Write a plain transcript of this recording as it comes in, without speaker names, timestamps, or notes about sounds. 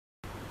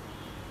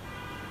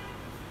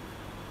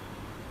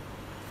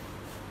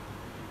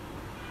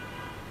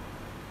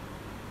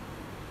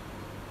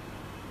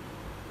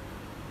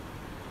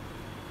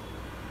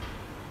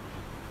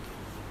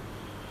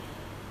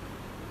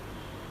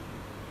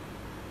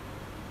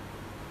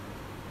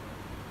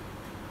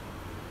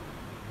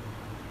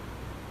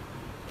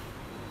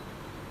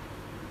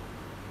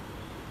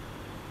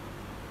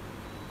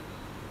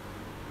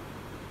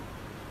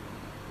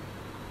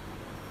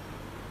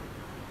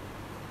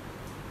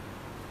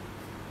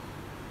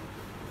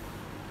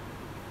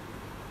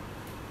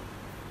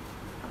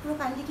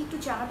আপনারা কাইন্ডলি কি একটু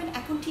জানাবেন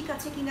এখন ঠিক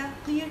আছে কিনা,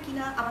 ক্লিয়ার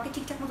কিনা, আমাকে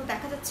ঠিকঠাক মতো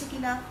দেখা যাচ্ছে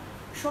কিনা,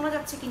 শোনা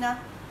যাচ্ছে কিনা।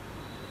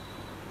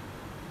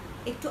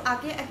 একটু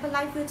আগে একবার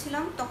লাইভ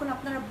হয়েছিলাম, তখন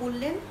আপনারা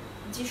বললেন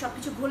যে সব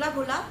কিছু ঘোলা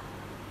ঘোলা,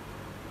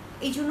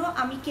 এই জন্য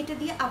আমি কেটে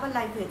দিয়ে আবার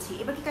লাইভ হয়েছি।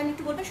 এবার কি কাইন্ডলি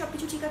একটু বলবেন সব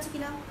কিছু ঠিক আছে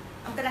কিনা,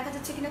 আমাকে দেখা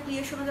যাচ্ছে কিনা,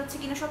 ক্লিয়ার শোনা যাচ্ছে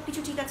কিনা, সব কিছু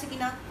ঠিক আছে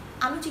কিনা,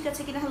 আলো ঠিক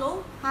আছে কিনা। হ্যালো,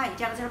 হাই,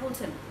 যারা যারা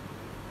বলছেন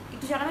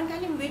একটু জানাবেন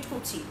কাইন্ডলি, আমি ওয়েট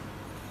করছি।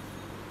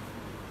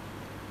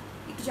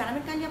 একটু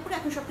জানাবেন কাইন্ডলি আপুরা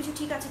এখন সব কিছু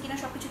ঠিক আছে কিনা,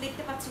 সব কিছু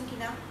দেখতে পাচ্ছেন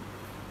কিনা।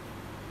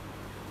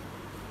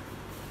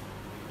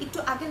 একটু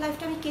আগে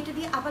লাইভটা আমি কেটে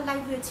দিয়ে আবার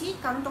লাইভ হয়েছি,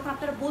 কারণ তখন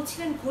আপনারা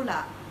বলছিলেন ঘোলা,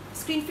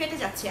 স্ক্রিন ফেটে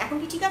যাচ্ছে। এখন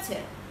কি ঠিক আছে?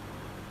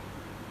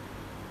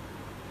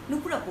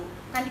 নুপুর আপু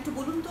কাইন্ডলি একটু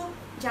বলুন তো,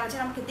 যারা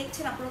যারা আমাকে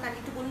দেখছেন আপনারা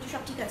কাইন্ডলি একটু বলুন যে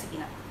সব ঠিক আছে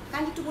কিনা।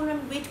 কাইন্ডলি একটু বলুন,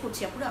 আমি ওয়েট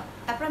করছি আপুরা,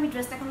 তারপর আমি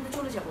ড্রেস দেখানোতে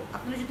চলে যাব।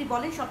 আপনারা যদি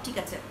বলেন সব ঠিক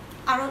আছে,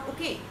 আর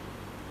ওকে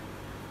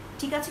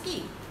ঠিক আছে কি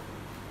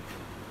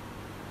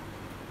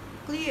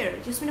ক্লিয়ার।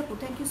 জেসমিন আপু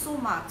থ্যাংক ইউ সো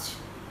মাচ।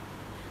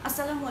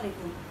 আসসালামু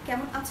আলাইকুম,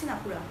 কেমন আছেন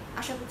আপুরা?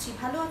 আশা করছি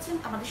ভালো আছেন,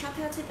 আমাদের সাথে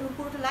আছেন এবং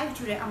পুরোটা লাইভ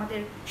জুড়ে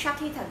আমাদের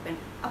সাথেই থাকবেন।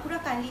 আপুরা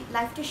কাইন্ডলি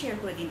লাইভটা শেয়ার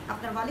করে দিন,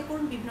 আপনার ওয়ালে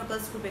করুন, বিভিন্ন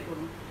গার্লস গ্রুপে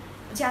করুন।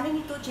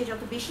 জানেনই তো যে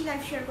যত বেশি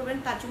লাইভ শেয়ার করবেন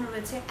তার জন্য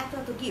রয়েছে এত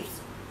এত গিফটস।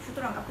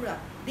 সুতরাং আপুরা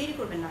দেরি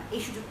করবেন না,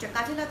 এই সুযোগটা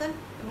কাজে লাগান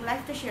এবং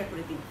লাইভটা শেয়ার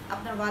করে দিন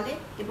আপনার ওয়ালে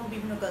এবং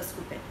বিভিন্ন গার্লস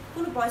গ্রুপে,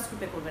 কোনো বয়েজ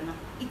গ্রুপে করবেন না।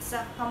 It's a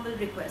humble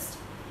request.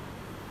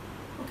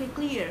 Okay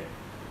clear,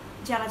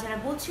 যারা যারা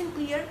বলছেন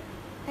clear,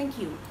 thank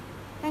you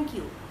thank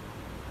you.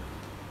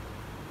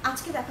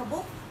 আজকে দেখাবো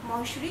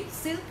মহেশ্বরী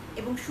সিল্ক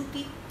এবং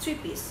সুতি 3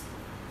 পিস।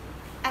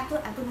 এত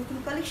এত নতুন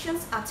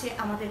কালেকশনস আছে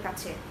আমাদের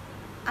কাছে।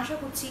 আশা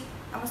করছি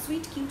আমার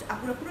সুইট কিউট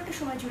আপুরা পুরোটা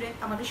সময় জুড়ে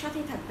আমাদের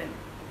সাথেই থাকবেন।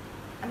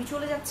 আমি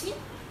চলে যাচ্ছি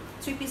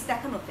 3 পিস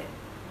দেখানোতে।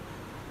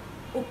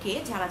 ওকে,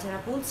 যারা যারা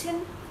বলছেন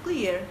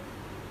clear,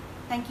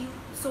 thank you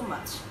so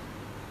much.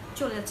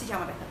 চলে যাচ্ছি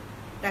জামা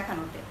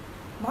দেখানোতে।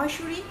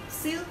 মহেশ্বরী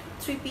সিল্ক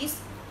 3 পিস,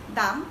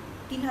 দাম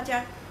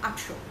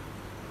 3800।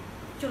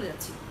 চলে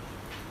যাচ্ছি।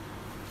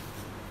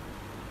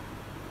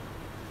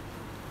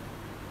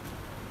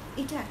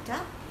 এটা একটা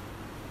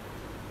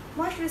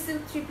মহেশ্বরী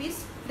সিল্ক 3 পিস।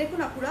 দেখুন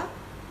আপুরা,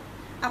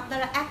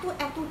 আপনারা এত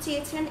এত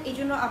চেয়েছেন, এই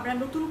জন্য আমরা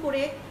নতুন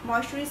করে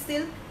মহেশ্বরী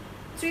সিল্ক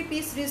 3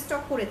 পিস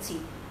রিস্টক করেছি।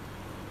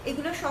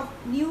 এগুলো সব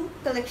নিউ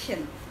কালেকশন,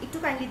 একটু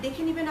কাইন্ডলি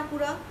দেখে নেবেন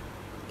আপুরা।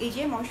 এই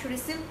যে মহেশ্বরী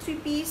সিল্ক 3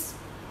 পিস,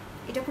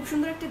 এটা খুব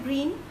সুন্দর একটা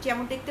গ্রিন,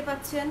 যেমন দেখতে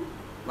পাচ্ছেন।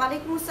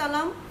 ওয়ালাইকুম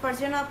আসসালাম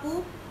ফারজানা আপু।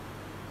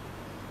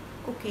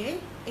 ওকে,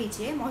 এই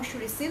যে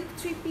মহেশ্বরী সিল্ক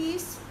 3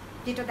 পিস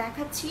যেটা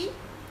দেখাচ্ছি,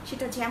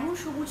 সেটা যেমন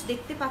সবুজ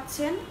দেখতে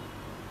পাচ্ছেন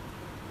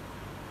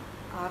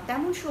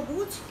তেমন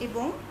সবুজ,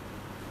 এবং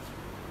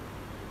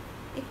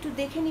একটু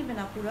দেখে নেবেন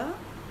আপুরা,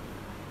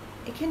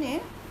 এখানে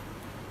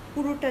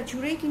পুরোটা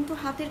জুড়েই কিন্তু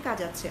হাতের কাজ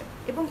আছে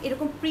এবং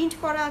এরকম প্রিন্ট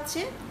করা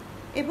আছে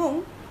এবং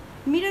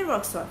মিরর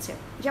ওয়ার্কসও আছে,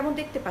 যেমন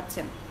দেখতে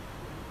পাচ্ছেন।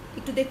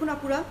 একটু দেখুন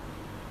আপুরা,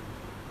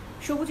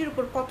 সবুজের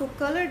উপর কত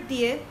কালার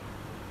দিয়ে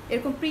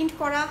এরকম প্রিন্ট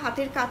করা,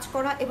 হাতের কাজ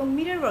করা এবং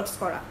মিরর ওয়ার্কস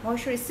করা।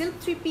 মহেশ্বরী সিল্ক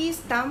 3 পিস,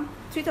 দাম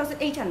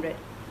 3800।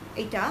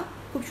 এইটা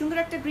খুব সুন্দর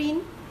একটা গ্রিন।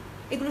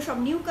 এগুলো সব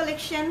নিউ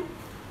কালেকশন।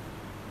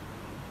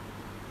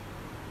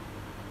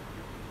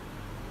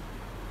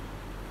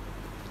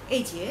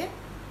 এই যে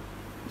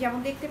যেমন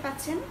দেখতে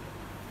পাচ্ছেন,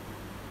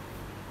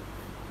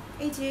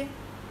 এই যে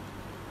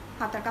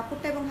হাতার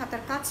কাপড়টা এবং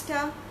হাতার কাজটা।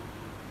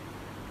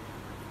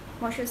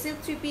 Maheshwari silk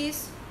 3 piece,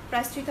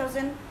 price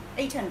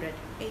 3800।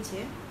 এই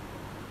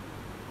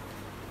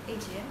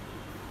যে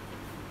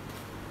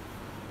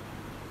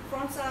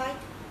ফ্রন্ট সাইড,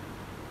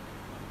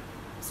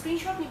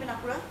 স্ক্রিনশট নেবেন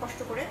আপনারা কষ্ট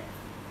করে।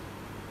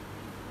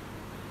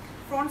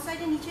 ফ্রন্ট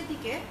সাইডের নিচের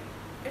দিকে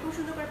এরকম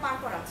সুন্দর করে পার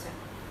করা আছে,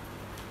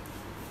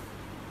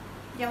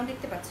 যেমন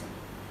দেখতে পাচ্ছেন।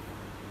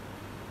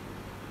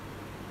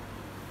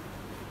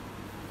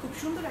 খুব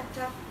সুন্দর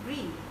একটা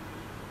গ্রিন,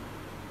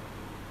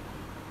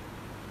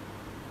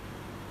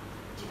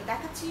 যেটা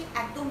দেখাচ্ছি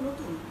একদম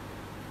নতুন,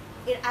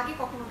 এর আগে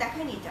কখনো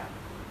দেখায়নি এটা।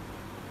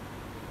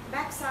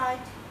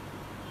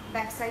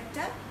 ব্যাক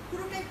সাইডটা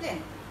পুরোটাই প্লেন,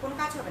 কোনো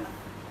কাজ হবে না।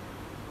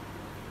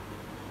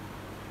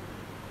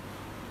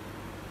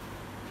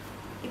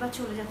 এবার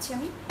চলে যাচ্ছি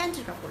আমি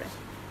প্যান্টের কাপড়ে।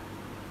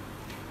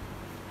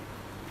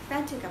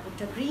 প্যান্টের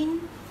কাপড়টা গ্রিন।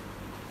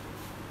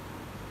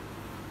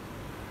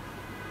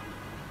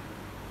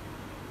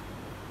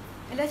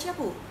 এলাচি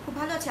আপু খুব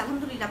ভালো আছে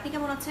আলহামদুলিল্লাহ, আপনি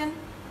কেমন আছেন?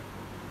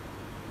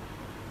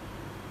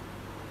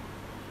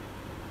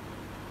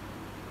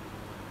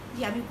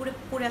 জি, আমি উপরে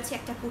পরে আছি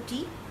একটা কোটি,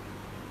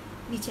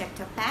 নিচে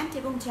একটা প্যান্ট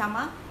এবং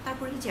জামা,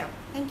 তারপরে হিজাব।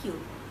 Thank you.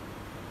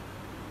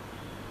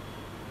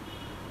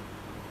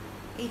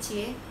 এই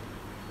যে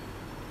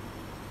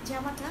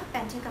জামাটা,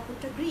 প্যান্টের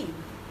কাপড়টা গ্রিন,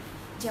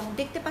 যেমন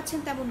দেখতে পাচ্ছেন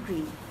তেমন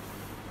গ্রিন।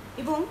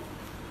 এবং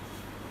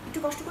একটু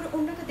কষ্ট করে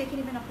ওড়নাটা দেখে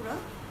নেবেন আপুরা।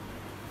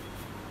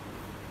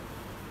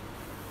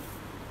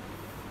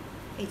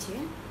 এই যে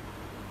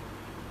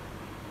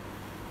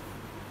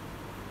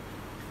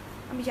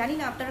আমি জানি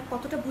না আপনারা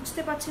কতটা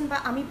বুঝতে পারছেন বা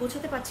আমি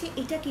বোঝাতে পারছি,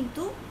 এটা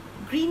কিন্তু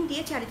গ্রিন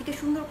দিয়ে চারিদিকে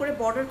সুন্দর করে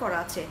বর্ডার করা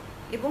আছে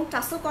এবং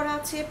টাসল করা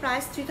আছে।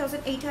 প্রাইস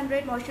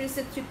 3800। Maheshwari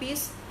silk 3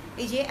 piece.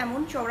 এই যে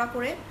এমন চওড়া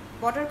করে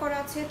বর্ডার করা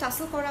আছে,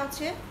 টাসেল করা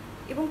আছে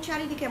এবং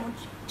চারিদিকে এমন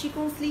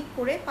চিকন স্লিক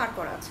করে পার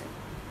করা আছে।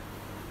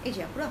 এই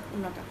যে আপুরা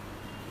ওড়নাটা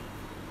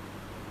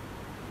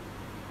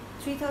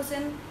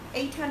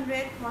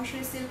 3800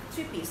 মহেশ্বরী সিল্ক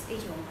 3 পিস। এই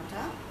যে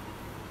ওড়নাটা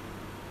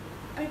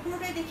আমি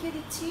পুরোটাই দেখিয়ে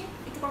দিচ্ছি,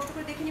 একটু কষ্ট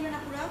করে দেখে নেবেন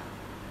আপুরা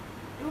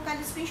এবং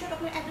কাইন্ডলি স্ক্রিনশট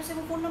আপনার অ্যাড্রেস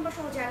এবং ফোন নাম্বার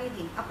সহ জানিয়ে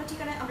দিন আপনার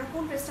ঠিকানায় আমরা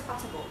কোন ড্রেসটা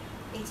পাঠাবো।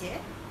 এই যে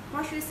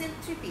মহেশ্বরী সিল্ক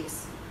 3 পিস,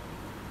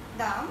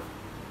 দাম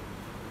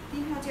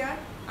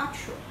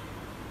 3800।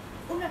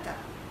 ওড়নাটা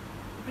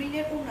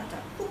গ্রিনের ওড়নাটা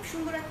খুব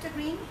সুন্দর একটা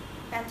গ্রিন,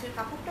 প্যান্টের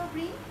কাপড়টাও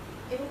গ্রিন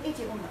এবং এই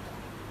যে ওড়নাটা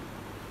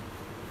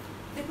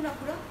দেখুন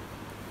আপুরা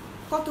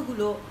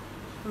কতগুলো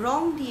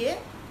রং দিয়ে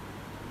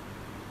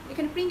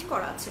এখানে প্রিন্ট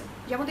করা আছে,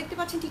 যেমন দেখতে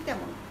পাচ্ছেন ঠিক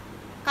তেমন।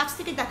 কাছ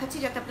থেকে দেখাচ্ছি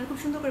যাতে আপনারা খুব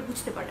সুন্দর করে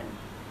বুঝতে পারেন।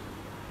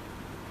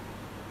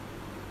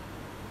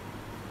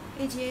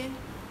 এই যে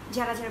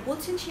যারা যারা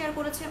বলছেন শেয়ার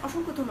করেছেন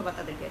অসংখ্য ধন্যবাদ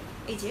তাদেরকে।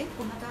 এই যে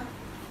ওড়নাটা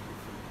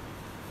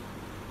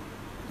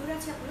দূরে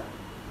আছে আপনারা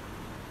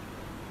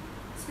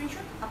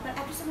স্ক্রিনশট আপনার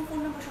অ্যাড্রেস এবং ফোন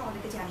নাম্বার সহ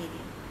আমাদেরকে জানিয়ে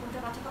দিন কোনটা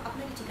পাঠাবো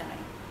আপনারই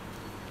ঠিকানায়।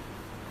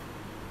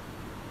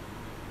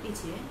 এই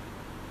যে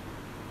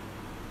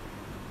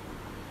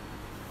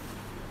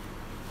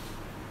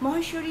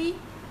মহেশ্বরী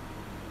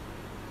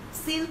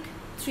সিল্ক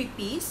 3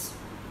 পিস,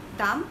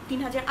 দাম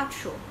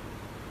 3800,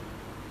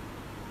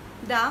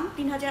 দাম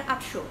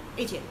 3800।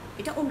 এই যে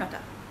এটা ওড়নাটা,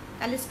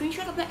 তাহলে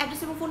স্ক্রিনশট আপনার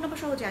অ্যাড্রেস এবং ফোন নাম্বার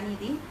সহ জানিয়ে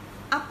দিন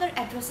আপনার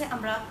অ্যাড্রেসে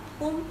আমরা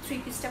কোন 3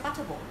 পিসটা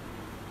পাঠাবো।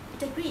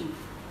 এটা গ্রিন,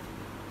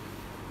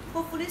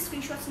 হোপফুলি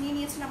স্ক্রিনশটস নিয়ে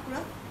নিয়েছেন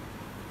আপনারা।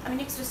 আমি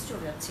নেক্সট ড্রেসে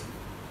চলে যাচ্ছি।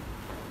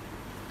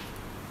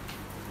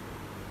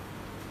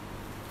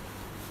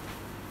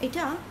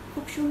 এটা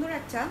খুব সুন্দর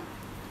একটা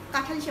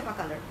কাঠালি চাপা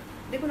কালার,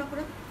 দেখুন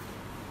আপনারা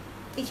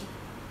এই যে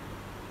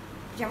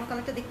যেমন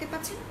কালারটা দেখতে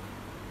পাচ্ছেন,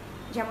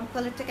 যেমন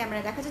কালারটা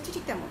ক্যামেরায় দেখা যাচ্ছে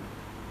ঠিক তেমন।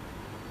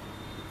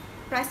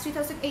 Price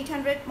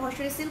 3800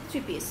 Maheshwari silk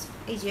 3 piece.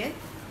 এই যে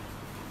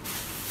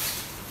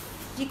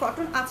যে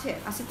কটন আছে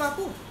আসিফ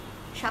আপু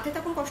সাথে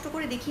থাকুন, কষ্ট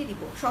করে দেখিয়ে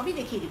দিব, সবই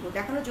দেখিয়ে দিব,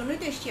 দেখানোর জন্যই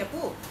তো এসছি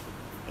আপু।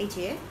 এই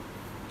যে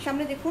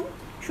সামনে দেখুন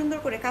সুন্দর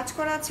করে কাজ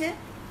করা আছে,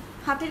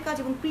 হাতের কাজ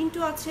এবং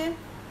প্রিন্টও আছে,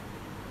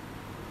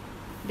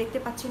 দেখতে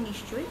পাচ্ছেন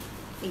নিশ্চয়ই।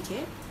 এই যে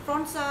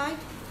ফ্রন্ট সাইড,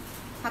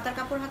 হাতার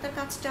কাপড়, হাতার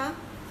কাজটা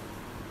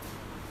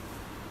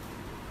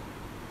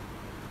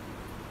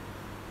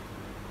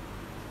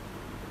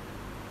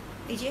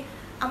এই যে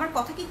আমার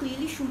কথা কি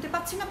ক্লিয়ারলি শুনতে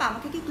পাচ্ছেন না বা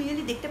আমাকে কি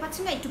ক্লিয়ারলি দেখতে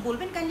পাচ্ছেন না একটু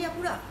বলবেন কাইন্ডলি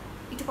আপুরা,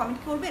 একটু কমেন্ট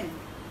করবেন,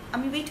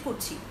 আমি ওয়েট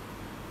করছি।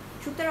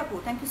 সুপ্তার আপু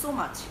থ্যাংক ইউ সো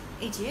মাচ।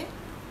 এই যে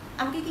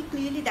আমাকে কি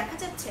ক্লিয়ারলি দেখা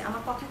যাচ্ছে,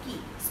 আমার কথা কি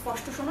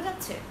স্পষ্ট শোনা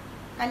যাচ্ছে,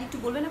 কাইন্ডলি একটু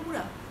বলবেন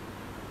আপুরা।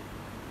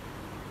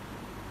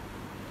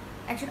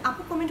 একজন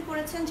আপু কমেন্ট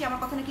করেছেন যে আমার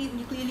কথা নাকি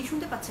উনি ক্লিয়ারলি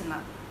শুনতে পাচ্ছেন না,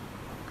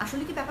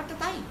 আসলে কি ব্যাপারটা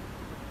তাই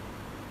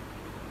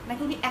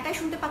নাকি উনি একাই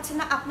শুনতে পাচ্ছেন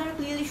না, আপনারা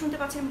ক্লিয়ারলি শুনতে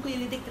পাচ্ছেন এবং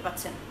ক্লিয়ারলি দেখতে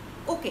পাচ্ছেন?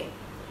 ওকে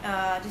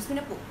জিসমিন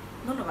আপু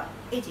ধন্যবাদ।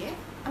 এই যে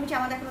আমি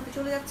জামা দেখানোতে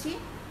চলে যাচ্ছি,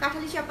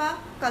 কাঠালি চাপা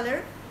কালার,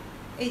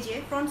 এই যে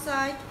ফ্রন্ট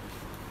সাইড,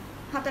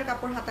 হাতার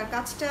কাপড়, হাতার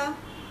কাজটা,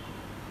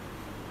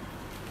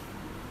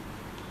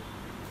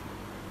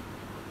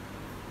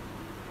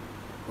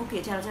 ওকে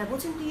যারা যারা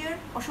বলছেন ক্লিয়ার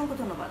অসংখ্য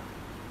ধন্যবাদ।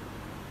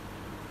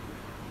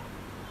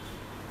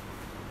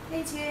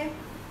 এই যে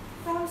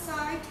ফ্রন্ট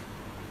সাইড,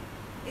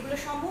 এগুলো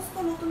সমস্ত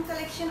নতুন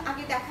কালেকশন,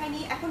 আগে দেখাইনি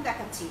এখন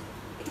দেখাচ্ছি,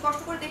 একটু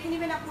কষ্ট করে দেখে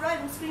নেবেন আপুরা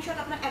এবং স্ক্রিনশট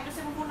আপনার অ্যাড্রেস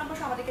এবং ফোন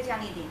নাম্বার আমাদেরকে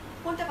জানিয়ে দিন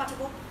কোনটা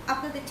পাঠাবো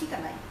আপনাদের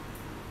ঠিকানায়।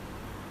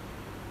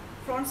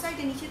 ফ্রন্ট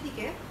সাইডে নিচের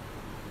দিকে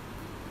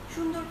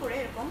সুন্দর করে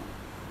এরকম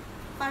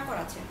পার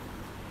করা আছে।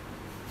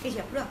 এই যে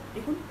আপুরা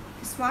দেখুন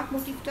স্মার্ট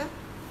মোটিভটা,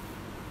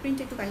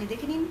 প্রিন্টটা একটু কাইন্ডলি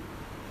দেখে নিন।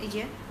 এই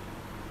যে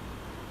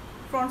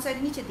ফ্রন্ট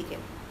সাইডে নিচের দিকে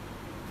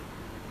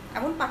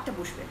এমন পাটটা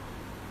বসবে।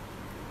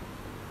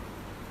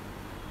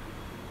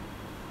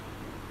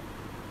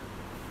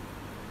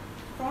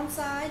 Front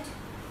side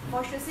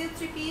Maheshwari silk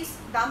 3 piece,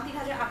 দাম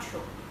 3800।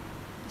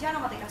 যারা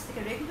আমাদের কাছ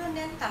থেকে রেগুলার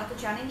নেন তারা তো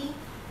জানেনই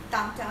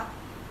দামটা,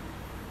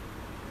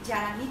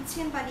 যারা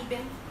নিচ্ছেন বা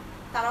নিবেন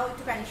তারাও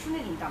একটু কাইন্ডলি শুনে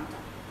নিন দামটা।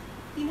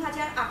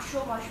 3800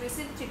 মহেশ্বরী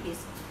সিল্ক 3 পিস।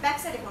 ব্যাক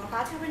সাইডে কোনো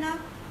কাজ হবে না,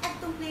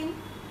 একদম প্লেন।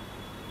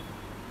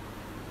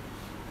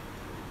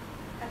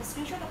 তাহলে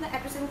স্ক্রিনশট আপনার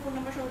অ্যাড্রেস এবং ফোন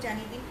নাম্বার সহ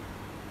জানিয়ে দিন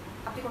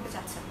আপনি কোনটা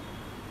চাচ্ছেন।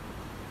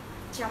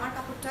 জামার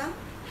কাপড়টা,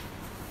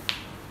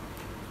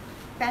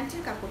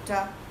 প্যান্টের কাপড়টা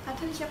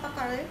কাঠালি চাপা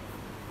কালারের,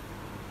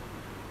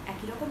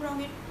 একই রকম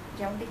রঙের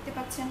যেমন দেখতে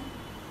পাচ্ছেন,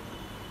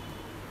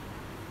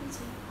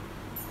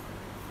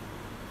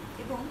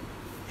 এবং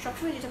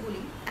সবসময় যেটা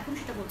বলি এখন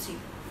সেটা বলছি,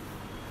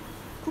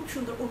 খুব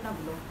সুন্দর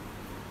ওড়নাগুলো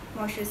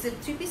মহেশ্বরী সিল্ক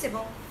 3 পিস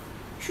এবং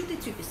সুতির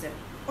 3 পিসের,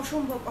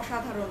 অসম্ভব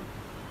অসাধারণ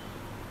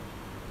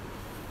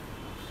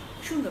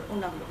সুন্দর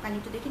ওড়নাগুলো কাইন্ডলি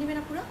একটু দেখে নেবেন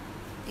আপনারা।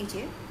 এই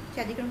যে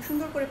চারদিকে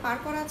সুন্দর করে পার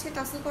করা আছে,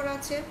 টাসেল করা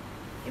আছে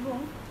এবং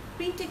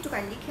প্রিন্টটা একটু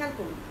কাইন্ডলি খেয়াল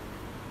করুন,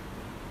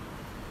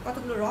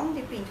 কতগুলো রং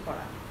দিয়ে প্রিন্ট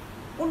করা।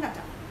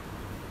 ওড়নাটা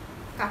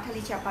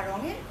কাঠালি চাপা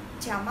রঙের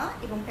জামা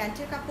এবং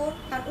প্যান্টের কাপড়,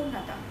 আর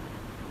ওড়নাটা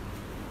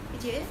এই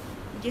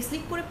যে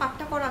স্লিপ করে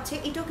পাটটা করা আছে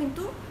এটাও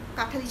কিন্তু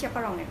কাঠালি চাপা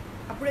রঙের।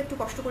 আপনারা একটু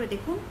কষ্ট করে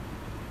দেখুন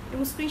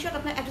এবং স্ক্রিনশট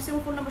আপনার অ্যাড্রেস এবং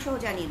ফোন নাম্বার সহ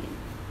জানিয়ে দিন।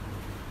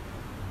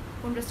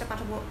 কোন ড্রেসটা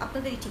পাঠাবো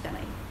আপনাদেরই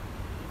ঠিকানায়।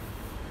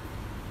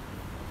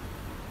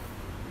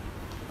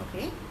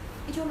 ওকে,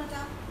 এই জন্যটা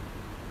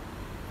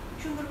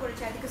সুন্দর করে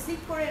চারিদিকে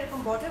স্লিপ করে এরকম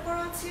বর্ডার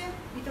করা আছে,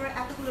 ভিতরে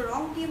এতগুলো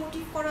রং দিয়ে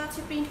মোটিভ করা আছে,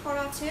 প্রিন্ট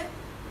করা আছে,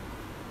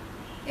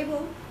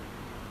 এবং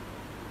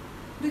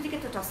দুই দিকে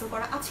তো টাসেল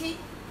করা আছেই,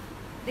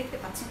 দেখতে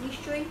পাচ্ছেন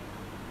নিশ্চয়ই।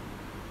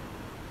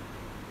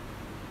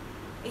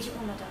 এই যে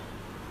ওড়নাটা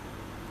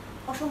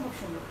অসম্ভব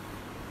সুন্দর,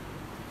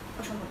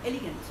 অসম্ভব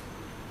এলিগেন্ট,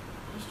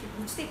 নিশ্চয়ই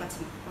বুঝতেই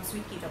পারছেন আমার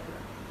সুইট কিটা পুরো।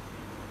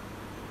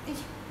 এই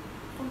যে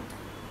ওড়নাটা,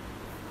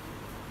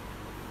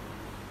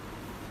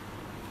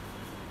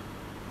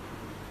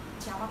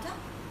 জামাটা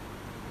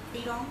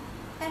এই রং,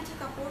 প্যান্টের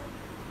কাপড়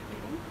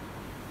এবং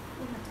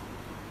ওড়নাটা।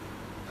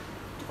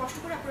 একটু কষ্ট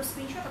করে আপনার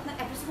স্ক্রিনশট, আপনার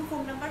অ্যাড্রেস এবং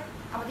ফোন নাম্বার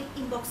আমাদের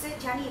ইনবক্সে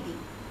জানিয়ে দিন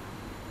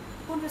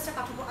কোন ড্রেসটা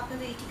পাঠাবো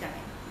আপনাদের এই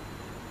ঠিকানায়।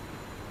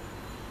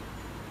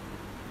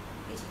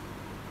 এই যে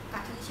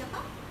কাঠালি চাপা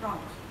রং।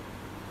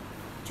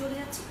 চলে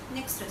যাচ্ছি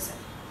নেক্সট ড্রেসে।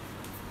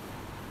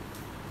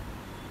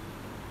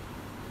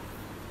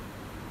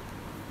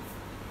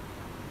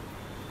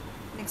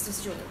 নেক্সট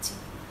ড্রেসে চলে যাচ্ছি।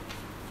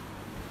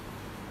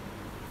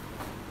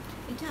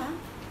 এটা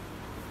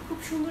খুব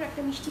সুন্দর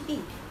একটা মিষ্টি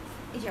পিঙ্ক।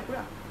 এই যে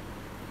আপুরা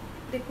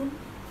দেখুন,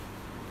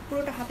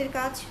 পুরোটা হাতের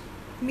কাজ,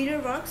 মিরর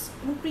ওয়ার্কস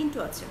এবং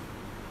প্রিন্টও আছে।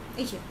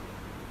 এই যে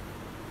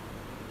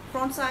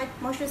front side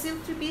moisture silk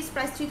 3 piece,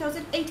 price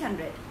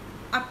 3800,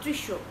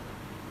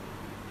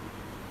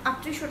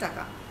 3800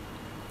 টাকা।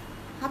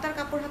 হাতার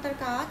কাপড়, হাতার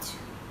কাজ,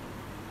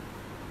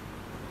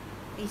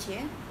 এই যে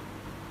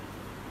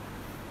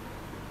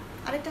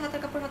আরেকটা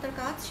হাতার কাপড়, হাতার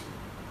কাজ,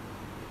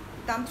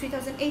 দাম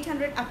 3800,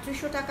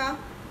 3800 টাকা।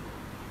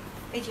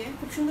 এই যে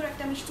খুব সুন্দর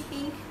একটা মিষ্টি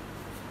পিঙ্ক।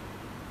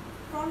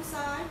 ফ্রন্ট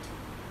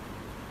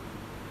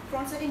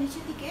সাইডের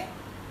নিচের দিকে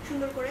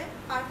সুন্দর করে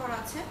পার করা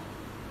আছে।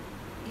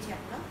 এই যে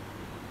আপনারা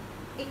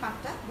এই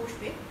পাটটা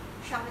বসবে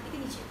সামনের দিকে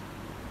নিচে,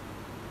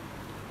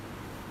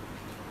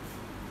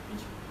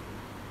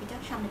 এটা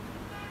সামনের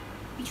দিকে,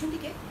 পিছন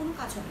দিকে কোনো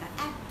কাজ হবে না,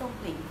 একদম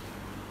প্লেন।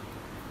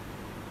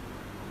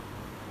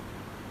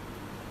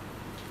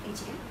 এই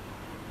যে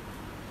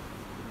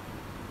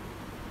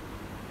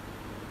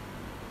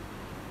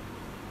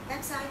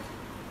ব্যাক সাইড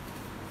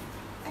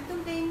একদম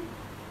প্লেন,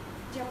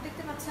 যেমন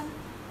দেখতে পাচ্ছেন,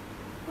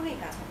 কোনো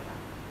কাজ হবে না।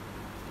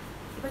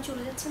 এবার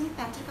চলে যাচ্ছে আমি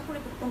প্যান্টের কাপড়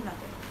এবং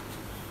ওড়নাতে।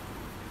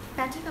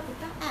 প্যান্টের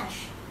কাপড়টা অ্যাশ,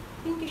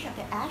 পিঙ্কের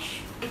সাথে অ্যাশ,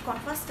 এই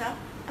কন্ট্রাস্টটা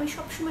আমি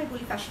সবসময়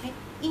বলি ফ্যাশনে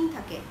ইন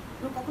থাকে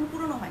এবং কখনো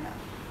পুরনো হয় না।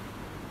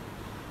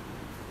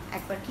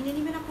 একবার কিনে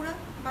নেবেন না, পুরো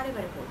বারে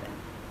বারে পরবেন,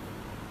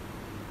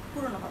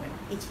 পুরনো হবে না।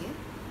 এই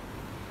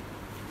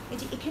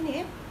যে এখানে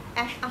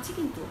অ্যাশ আছে,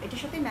 কিন্তু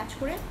এটার সাথে ম্যাচ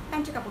করে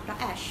প্যান্টের কাপড়টা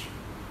অ্যাশ।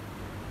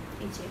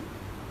 এই যে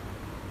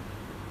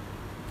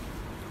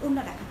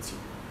ওড়না দেখাচ্ছি,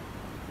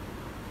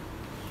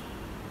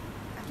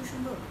 এত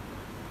সুন্দর,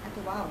 এত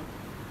ওয়াও।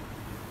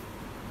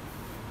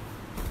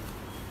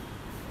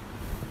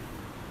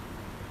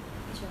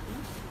 এই যে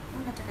আপনার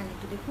ওড়নাটা কানে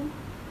একটু দেখুন,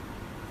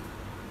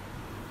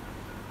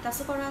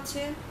 টাসেল করা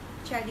আছে,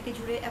 চারিদিকে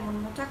জুড়ে এমন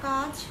মোটা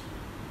কাজ,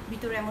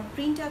 ভিতরে এমন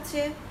প্রিন্ট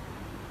আছে।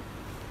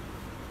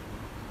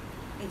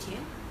 এই যে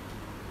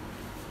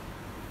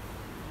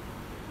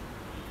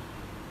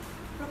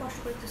কষ্ট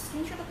করে একটু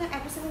স্ক্রিনশট, আপনার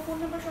অ্যাড্রেস এবং ফোন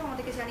নাম্বার সহ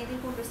আমাদেরকে জানিয়ে দিন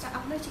কোন ড্রেসটা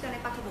আপনার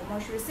ঠিকানায় পাঠাবো।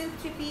 Moisture silk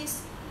 3 piece,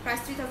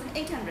 price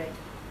 3800,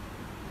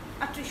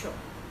 3800।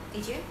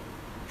 এই যে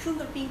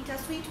সুন্দর পিঙ্কটা,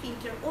 সুইট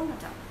পিঙ্কটার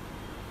ওড়নাটা।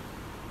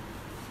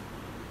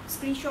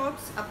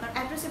 স্ক্রিনশটস, আপনার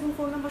অ্যাড্রেস এবং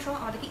ফোন নাম্বার সহ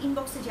আমাদেরকে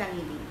ইনবক্সে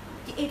জানিয়ে দিন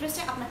যে এই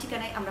ড্রেসটা আপনার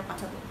ঠিকানায় আমরা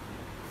পাঠাবো।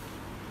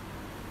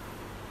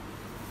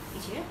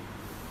 এই যে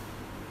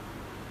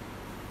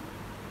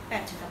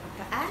প্যান্টের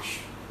কাপড়টা অ্যাশ,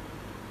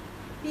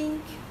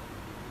 পিঙ্ক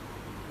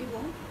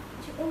এবং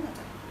যে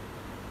ওড়নাটা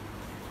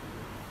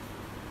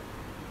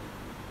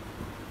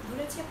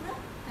ধরেছি আপনারা,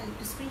 তাহলে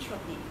একটু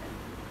স্ক্রিনশট নিয়ে নেবেন।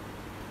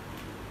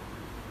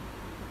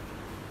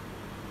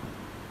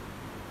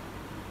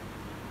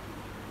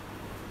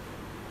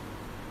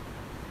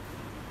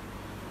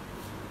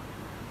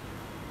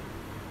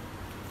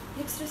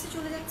 নেক্সট ড্রেসে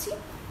চলে যাচ্ছি।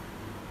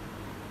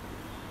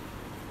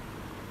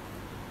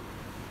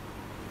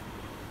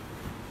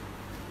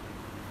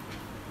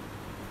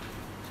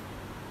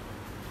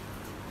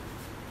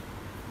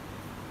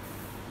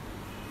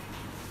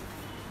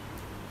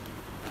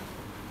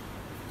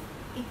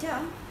 এটা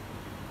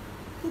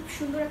খুব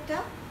সুন্দর একটা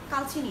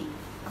কালচিনি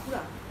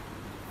আপুরা,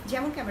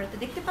 যেমন ক্যামেরাতে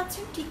দেখতে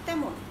পাচ্ছেন ঠিক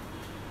তেমন।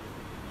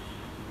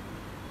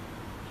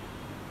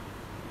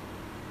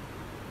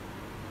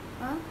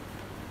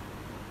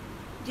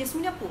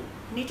 জেসমিন আপু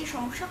নেটে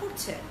সমস্যা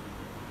করছে,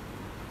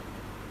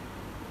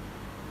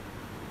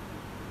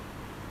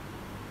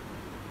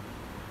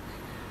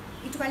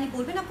 একটু কাইন্ডলি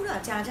বলবেন আপুরা,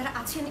 যারা যারা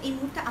আছেন এই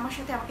মুহূর্তে আমার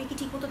সাথে, আমাকে কি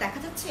ঠিক মতো দেখা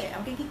যাচ্ছে,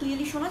 আমাকে কি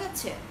ক্লিয়ারলি শোনা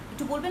যাচ্ছে,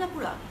 একটু বলবেন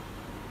আপুরা।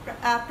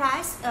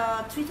 প্রাইস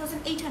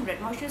 3800,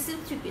 ময়শ্চার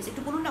সিল্ক 3 পিস,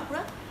 একটু বলুন না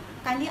আপুরা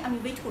কাইন্ডলি, আমি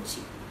ওয়েট করছি।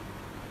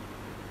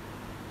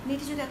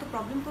 নেটে যদি এত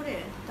প্রবলেম করে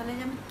তাহলে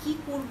আমি কি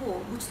করব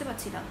বুঝতে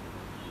পারছি না।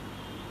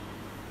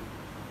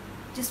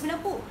 জেসমিন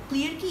আপু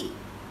ক্লিয়ার কি,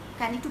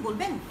 কাইন্ডলি একটু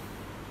বলবেন,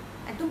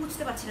 একদম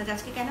বুঝতে পারছি না যে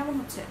আজকে কেন এমন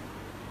হচ্ছে।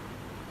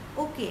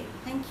 ওকে,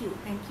 থ্যাংক ইউ।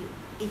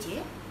 এই যে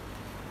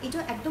এটা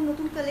একদম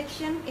নতুন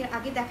কালেকশন, এর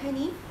আগে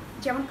দেখায়নি।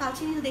 যেমন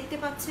কালচে নীল দেখতে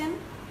পাচ্ছেন,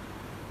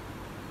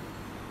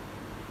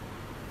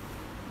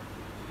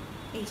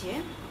 এই যে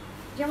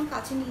যেমন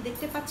কালচে নীল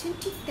দেখতে পাচ্ছেন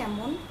ঠিক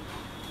তেমন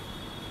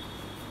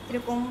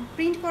এরকম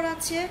প্রিন্ট করা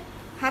আছে,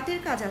 হাতের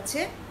কাজ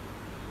আছে,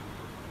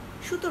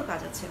 সুতোর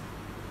কাজ আছে।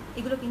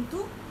 এগুলো কিন্তু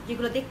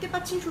যেগুলো দেখতে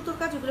পাচ্ছেন সুতোর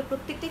কাজ, এগুলো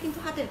প্রত্যেকটাই কিন্তু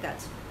হাতের কাজ।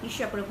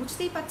 নিশ্চয়ই আপনারা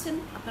বুঝতেই পাচ্ছেন,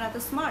 আপনারা এত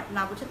স্মার্ট,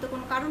 না বোঝার তো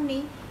কোনো কারণ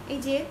নেই। এই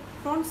যে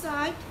ফ্রন্ট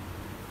সাইড,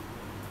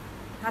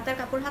 হাতার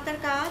কাপড়, হাতার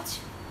কাজ।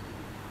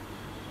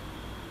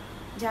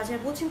 যা যা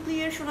বলছেন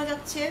ক্লিয়ার শোনা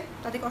যাচ্ছে,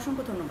 তাদেরকে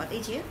অসংখ্য ধন্যবাদ।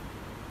 এই যে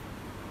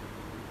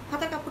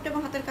হাতার কাপড়টা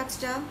এবং হাতার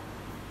কাজটা,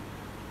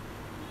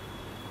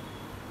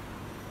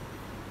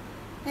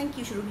 থ্যাংক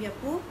ইউ সুরভি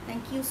আপু,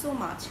 thank you so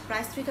much.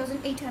 Price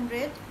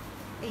 3800।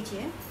 এই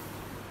যে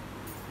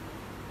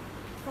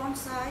ফ্রন্ট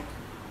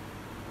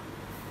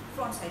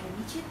সাইডের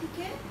নিচের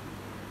দিকে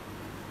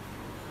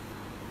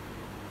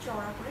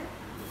চওড়া করে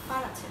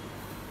পার আছে।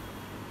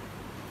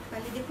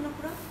 তাহলে দেখুন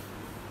পুরো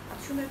এত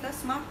সুন্দর একটা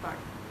স্মার্ট পার।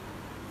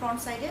 ফ্রন্ট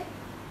সাইডে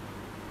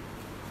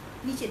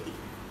নিচের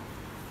দিকে,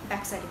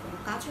 ব্যাক সাইডে কোনো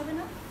কাজ হবে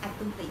না,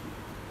 একদম প্লেন।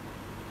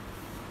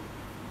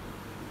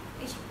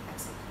 এই যে ব্যাক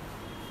সাইড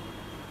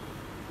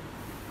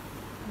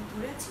আমি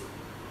ধরে আছি,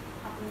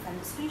 আপনার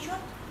কাছে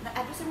স্ক্রিনশট না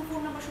অ্যাড্রেস এবং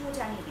ফোন নাম্বার সহ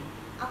জানিয়ে দিন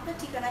আপনার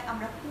ঠিকানায়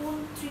আমরা কোন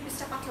 3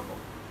 পিসটা পাঠাবো।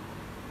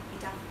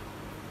 এটা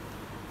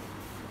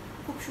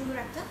খুব সুন্দর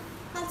একটা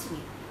কালচে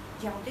নীল,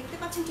 যেমন দেখতে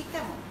পাচ্ছেন ঠিক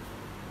তেমন।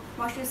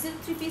 Moisture silk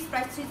 3 piece,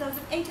 price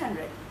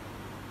 3800।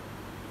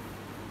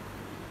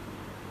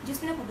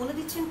 জিসমিন আপু বলে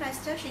দিচ্ছেন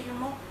প্রাইসটা, সেই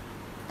জন্য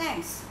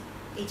থ্যাঙ্কস।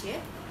 এই যে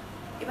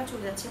এবার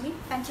চলে যাচ্ছি আমি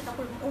প্যান্টের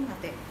কাপড় এবং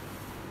ওড়নাতে।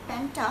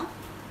 প্যান্টটা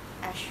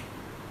অ্যাশ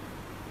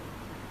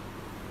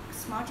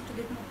স্মার্ট, একটু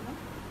দেখুন আপনার।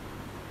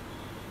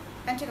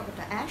 প্যান্টের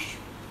কাপড়টা অ্যাশ,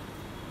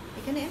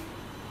 এখানে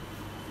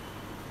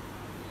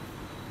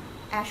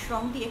অ্যাশ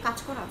রং দিয়ে কাজ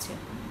করা আছে,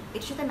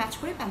 এর সাথে ম্যাচ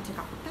করে প্যান্টের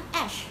কাপড়টা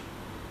অ্যাশ।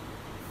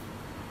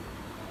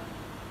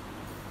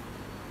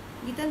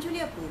 গীতাঞ্জলি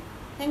আপু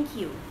থ্যাংক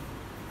ইউ।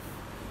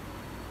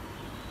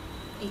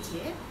 এই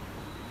যে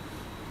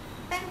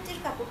প্যান্টের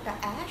কাপড়টা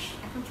অ্যাশ,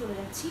 এখন চলে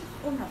যাচ্ছি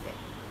ওড়নাতে।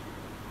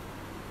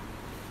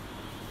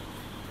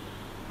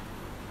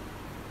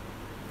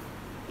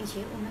 এই যে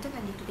ওড়নাটা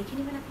কাইন্ডলি একটু দেখে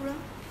নেবেন পুরো।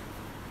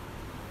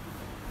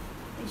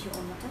 এই যে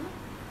ওড়নাটা,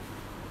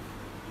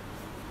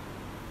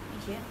 এই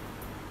যে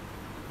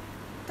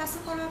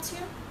টাসেল করা আছে,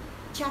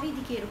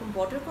 চারিদিকে এরকম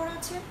বর্ডার করা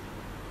আছে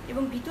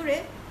এবং ভিতরে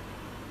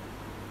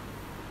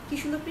কি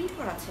সুন্দর প্রিন্ট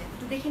করা আছে,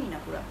 একটু দেখে নিন না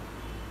পুরো।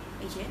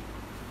 এই যে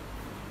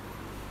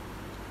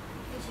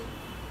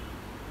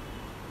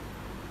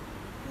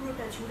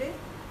পুরোটা জুড়ে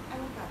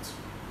এমন কাজ।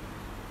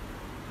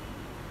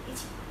 এই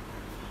যে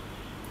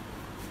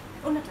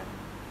ওড়নাটা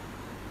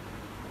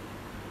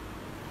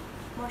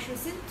ময়শ্চার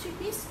সিল্ক 3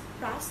 পিস,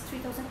 প্রাইস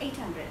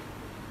 3800।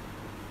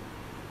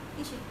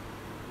 এই যে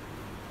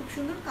খুব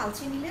সুন্দর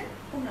কালচে নীলের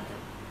ওড়নাটা,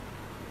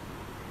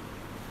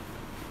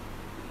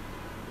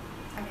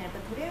 আমি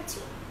একবার ধরে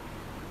আছি।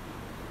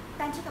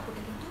 প্যান্টের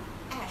কাপড়টা কিন্তু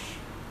অ্যাশ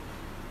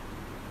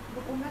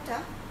এবং ওড়নাটা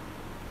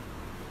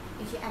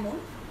এই যে এমন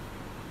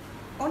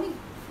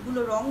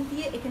অনেকগুলো রং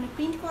দিয়ে এখানে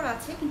প্রিন্ট করা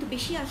আছে, কিন্তু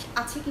বেশি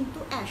আছে কিন্তু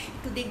অ্যাশ।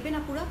 একটু দেখবেন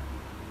না পুরো,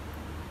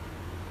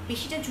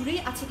 বেশিটা জুড়েই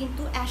আছে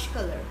কিন্তু অ্যাশ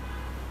কালার,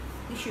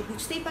 নিশ্চয়ই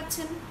বুঝতেই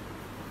পাচ্ছেন।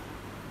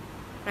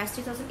 Price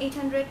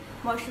 3800,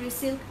 moisture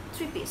silk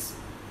 3 piece.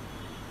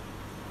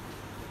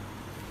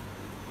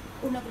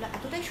 ওড়নাগুলো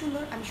এতটাই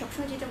সুন্দর, আমি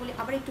সবসময় যেটা বলি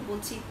আবার একটু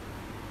বলছি,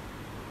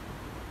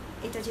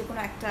 এটা যে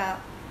কোনো একটা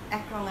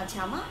এক রঙা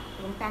জামা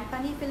এবং প্যান্ট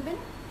বানিয়ে ফেলবেন,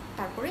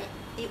 তারপরে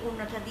এই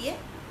ওড়নাটা দিয়ে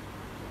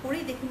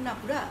পরেই দেখুন না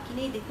পুরা,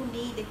 কিনেই দেখুন,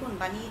 নিয়েই দেখুন,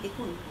 বানিয়ে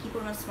দেখুন কী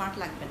পরিমাণ স্মার্ট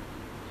লাগবেন,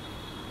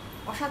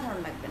 অসাধারণ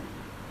লাগবেন,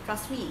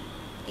 ট্রাস্ট মি।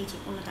 এই যে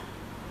ওড়নাটা,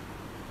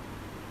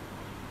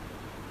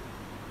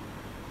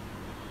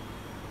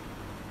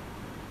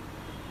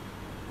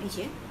 এই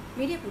যে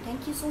মিডিয়াপু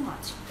থ্যাংক ইউ সো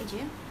মাচ। এই যে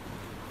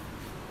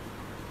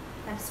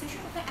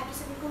স্পেশাল আপনার অ্যাড্রেস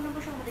এবং ফোন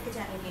নম্বর সহ আমাদেরকে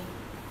জানিয়ে নিন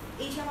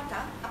এই জামাটা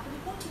আপনাদের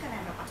কোন ঠিকানায়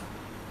আমরা পাঠাবো।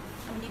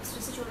 আমি নেক্সট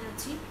ড্রেসে চলে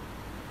যাচ্ছি।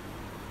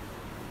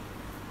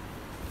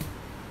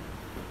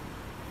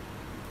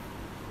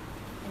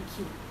 Thank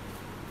you.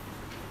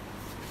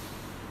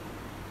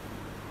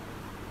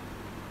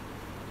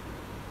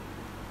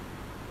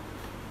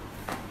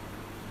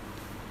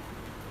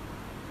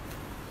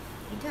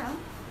 এটা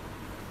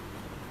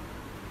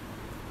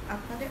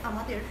আপনাদের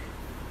আমাদের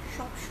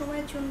সব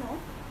সময়ের জন্য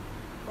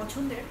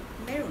পছন্দের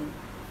মেরুন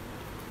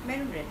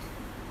রেড।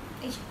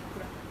 এই যে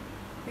পুরো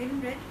মেরুন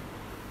রেড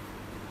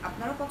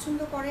আপনারাও পছন্দ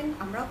করেন,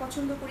 আমরাও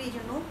পছন্দ করি, এই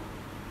জন্য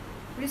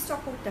রিস্টক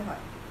করতে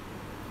হয়।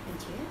 এই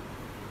যে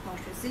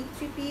ময়শ্চার সিল্ক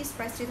 3 পিস,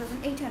 প্রাইস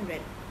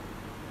 3800।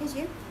 এই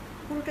যে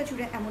পুরোটা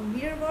জুড়ে এমন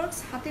মিরর ওয়ার্কস,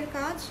 হাতের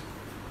কাজ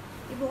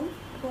এবং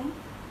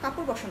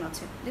কাপড় বসানো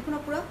আছে, দেখুন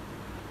না পুরো।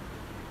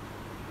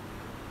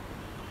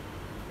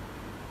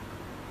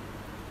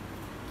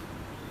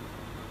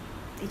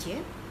 এই যে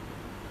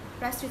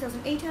প্রাইস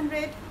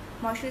 3800,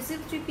 ময়শ্চার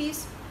সিল্ক 3 পিস,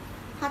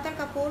 হাতার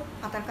কাপড়,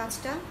 হাতার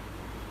কাজটা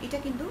এটা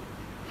কিন্তু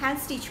হ্যান্ড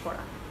স্টিচ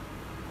করা,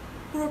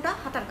 পুরোটা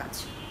হাতার কাজ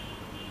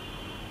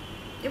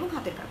এবং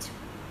হাতের কাজ,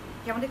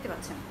 যেমন দেখতে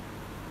পাচ্ছেন।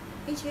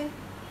 এই যে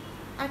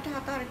আরেকটা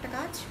হাতা, আরেকটা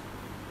কাজ।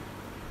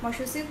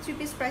 ময়সুরি সিল্ক 3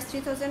 পিস, প্রাইস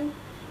 3800।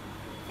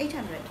 এই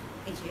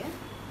যে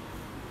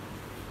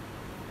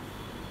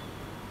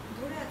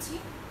ধরে আছি,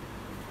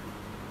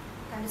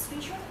 তাহলে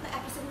স্ক্রিনশট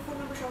অ্যাড্রেস এবং ফোন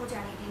নম্বর সহ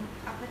জানিয়ে দিন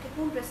আপনাকে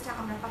কোন ড্রেসটা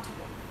আমরা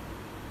পাঠাবো।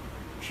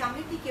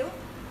 সামনের দিকেও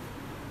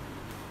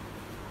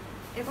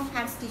এরকম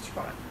হ্যান্ড স্টিচ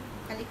করা,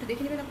 তাহলে একটু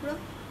দেখে নেবেন আপনারা।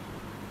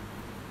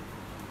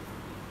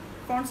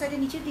 ফ্রন্ট সাইডে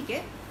নিচের দিকে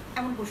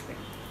এমন বসবে।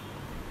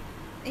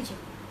 এই যে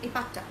এই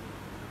পাটটা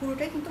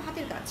পুরোটাই কিন্তু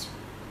হাতের কাজ।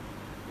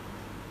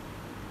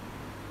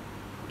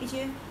 এই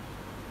যে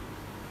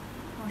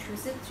ময়সুরি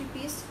silk 3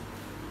 piece,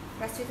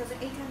 price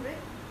 3800।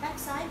 Back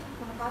side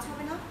কোনো কাজ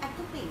হবে না,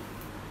 একদম প্লেন,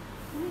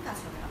 কোনো কাজ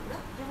হবে না, পুরো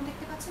যেমন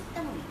দেখতে পাচ্ছেন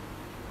তেমনই।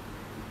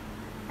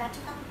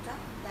 প্যান্টের কাপড়টা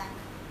ব্ল্যাক,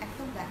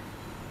 একদম ব্ল্যাক।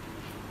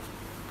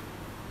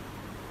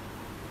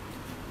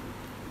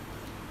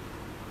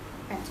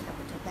 প্যান্টের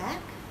কাপড়টা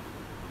ব্ল্যাক,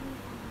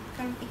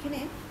 কারণ এখানে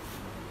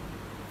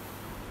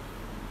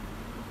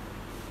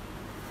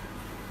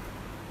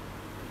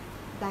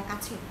ব্ল্যাক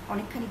আছে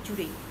অনেকখানি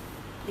জুড়েই,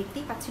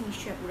 দেখতেই পাচ্ছেন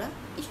নিশ্চয়ই পুরো।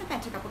 এই যে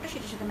প্যান্টের কাপড়টা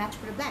সেটার সাথে ম্যাচ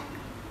করে ব্ল্যাক।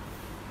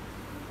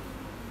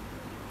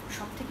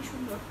 সব থেকে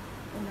সুন্দর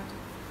ওনাটা,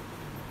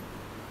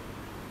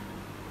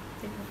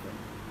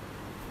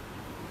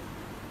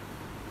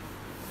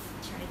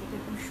 চারিদিকে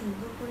এরকম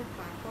সুন্দর করে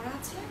পার করা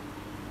আছে,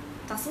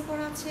 টাসেল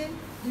করা আছে,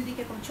 দুই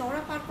দিকে এরকম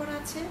চওড়া পার করা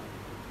আছে।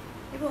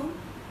 এবং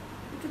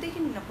একটু দেখে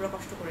নিন না পুরো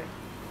কষ্ট করে।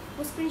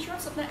 ও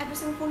স্ক্রিনশটস আপনার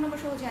অ্যাড্রেস এবং ফোন নম্বর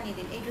সহ জানিয়ে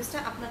দিন এই ড্রেসটা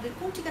আপনাদের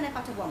কোন ঠিকানায়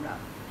পাঠাবো আমরা।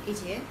 এই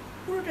যে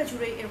পুরোটা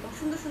জুড়ে এরকম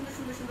সুন্দর সুন্দর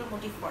সুন্দর সুন্দর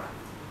মোটিভ করা।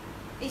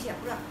 এই যে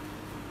পুরো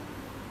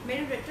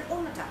মেরুন রেডটার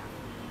ওড়নাটা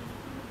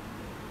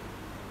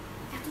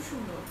এত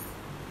সুন্দর।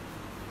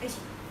 এই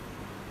যে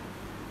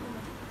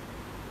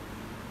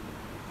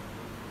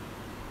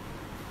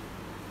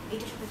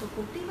এইটার সাথে তো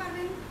পরতেই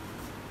পারবেন।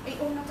 এই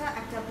ওড়নাটা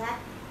একটা ব্ল্যাক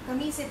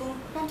কামিজ এবং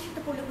প্যান্টের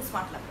সাথে পরলে খুব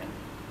স্মার্ট লাগবেন।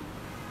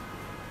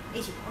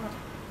 এই যে ওড়নাটা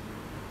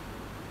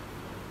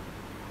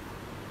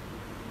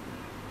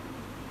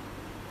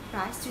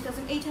প্রাইস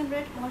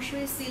 3800,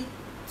 ময়সুরি সিল্ক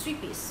 3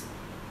 পিস।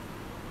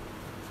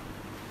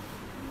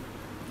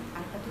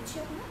 আরেকটা হচ্ছে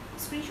আপনার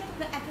স্ক্রিনশট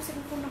আপনার অ্যাড্রেস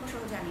এবং ফোন নম্বর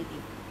সহ জানিয়ে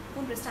দিন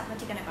কোন ড্রেসটা আপনার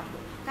ঠিকানায় পাঠাবো।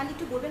 কাল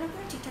একটু বলবেন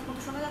আপনারা ঠিকঠাক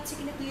মতো শোনা যাচ্ছে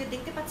কিনা, ক্লিয়ার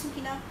দেখতে পাচ্ছেন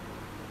কিনা।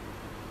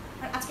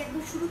 আর আজকে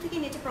একদম শুরু থেকে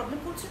নেটে প্রবলেম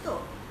করছে, তো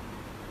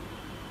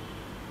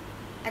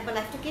একবার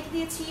লাইভটা কেটে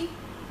দিয়েছি,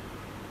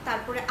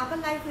 তারপরে আবার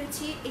লাইভ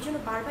হয়েছি, এই জন্য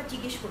বারবার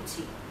জিজ্ঞেস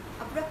করছি।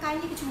 আপনারা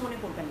কাইন্ডলি কিছু মনে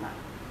করবেন না,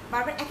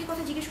 বারবার একই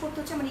কথা জিজ্ঞেস করতে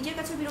হচ্ছে, আমার নিজের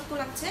কাছে বিরক্ত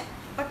লাগছে।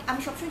 বাট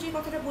আমি সবসময় যে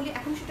কথাটা বলি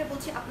এখন সেটা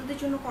বলছি, আপনাদের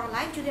জন্য করা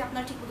লাইভ যদি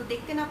আপনারা ঠিক মতো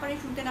দেখতে না পারেন,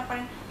 শুনতে না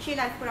পারেন, সেই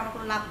লাইভ করে আমার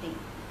কোনো লাভ নেই,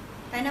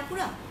 তাই না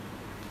পুরা?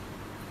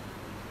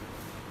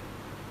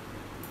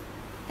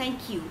 থ্যাংক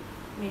ইউ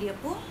মেরি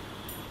আপু,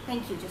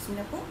 থ্যাংক ইউ জসমিন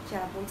আপু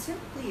যারা বলছেন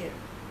ক্লিয়ার।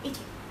 এই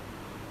যে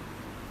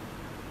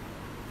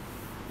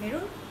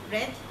মেরুন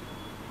রেড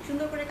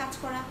সুন্দর করে কাজ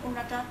করা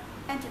ওড়নাটা,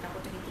 প্যান্টের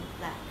কাপড়টা কিন্তু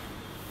ব্ল্যাক।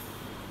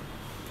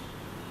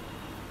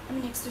 আমি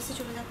নেক্সট ড্রেসে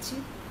চলে যাচ্ছি।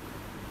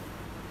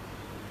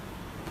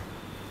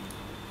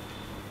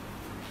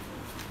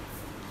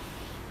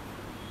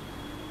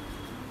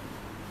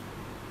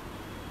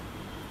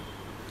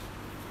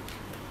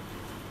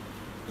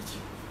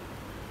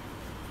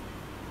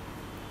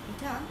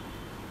 এটা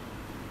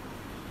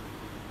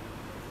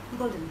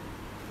গোল্ডেন,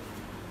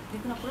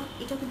 দেখুন আপনারা,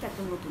 এটাও কিন্তু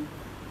একদম নতুন,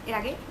 এর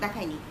আগে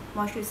দেখায়নি।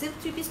 ময়সুরি সিল্ক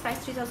 3 পিস, প্রাইস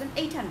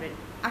 3800,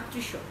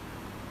 3800।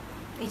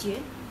 এই যে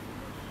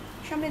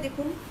সামনে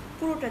দেখুন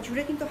পুরোটা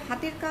জুড়ে কিন্তু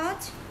হাতের কাজ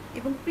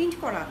এবং প্রিন্ট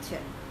করা আছে।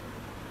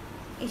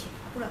 এই যে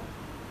পুরো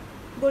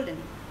গোল্ডেন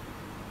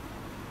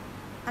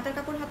হাতার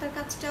কাপড়, হাতার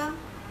কাজটা,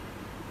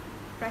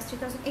 প্রাইস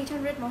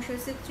 3800, ময়সুরি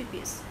সিল্ক 3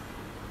 পিস।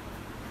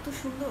 এত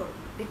সুন্দর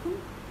দেখুন,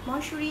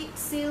 ময়সুরি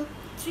সিল্ক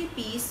 3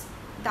 পিস,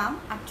 দাম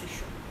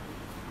 3800।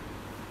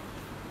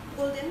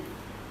 গোল্ডেন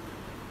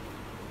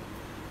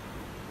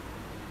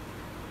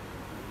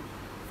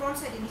ফ্রন্ট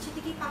সাইডে নিচের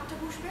দিকেই পাটটা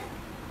বসবে।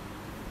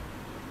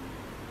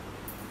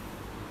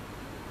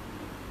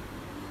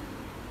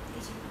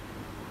 এই যে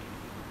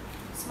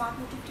স্মার্ট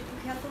মোটিভটা একটু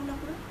খেয়াল করুন না,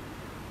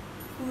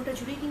 পুরোটা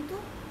জুড়েই কিন্তু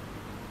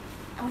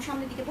এমন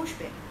সামনের দিকে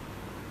বসবে।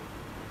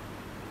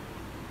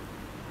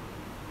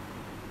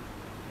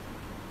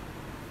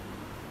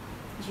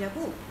 জি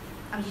আপু,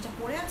 আমি যেটা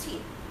পরে আছি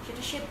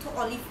সেটা সেদ্ধ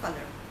অলিভ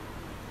কালার।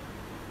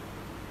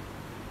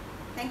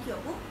 থ্যাংক ইউ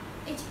আপু।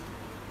 এই যে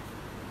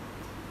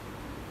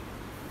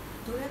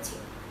ধরে আছি,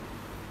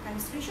 কারণ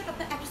স্ক্রিনশট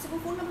আপনার অ্যাড্রেস এবং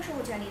ফোন নাম্বার সহ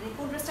জানিয়ে দিন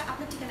কোন ড্রেসটা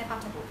আপনার ঠিকানায়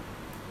পাঠাবো।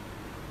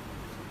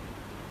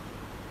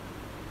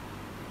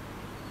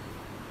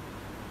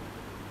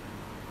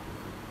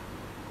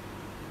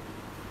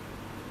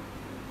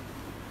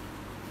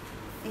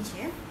 এই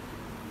যে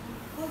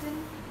গোল্ডেন,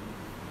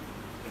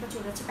 এবার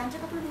চলে যাচ্ছে প্যান্টের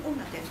কাপড় এবং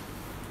ওড়নাতে।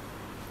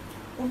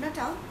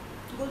 ওড়নাটাও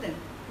গোল্ডেন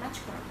ম্যাচ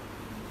করা।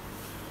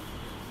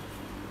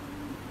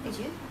 এই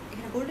যে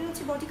এখানে গোল্ডেন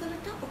হচ্ছে বডি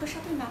কালারটা, ওটার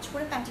সাথে ম্যাচ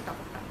করে প্যান্টের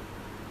কাপড়টা।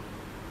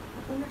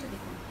 ওড়নাটা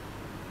দেখুন,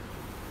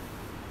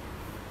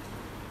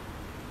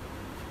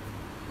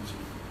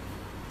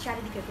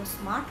 চারিদিকে একটু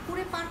স্মার্ট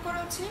করে পার করা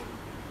আছে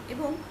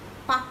এবং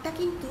পাটটা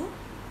কিন্তু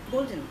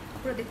গোল্ডেন।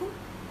 আপনারা দেখুন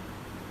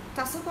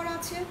টাসেল করা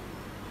আছে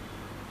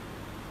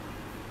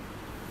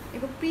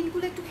এবং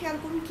প্রিন্টগুলো একটু খেয়াল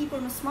করুন কী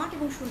পরিমাণ স্মার্ট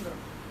এবং সুন্দর।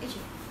 এই যে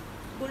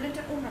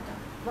গোল্ডেনটার ওড়নাটা,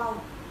 ওয়াও,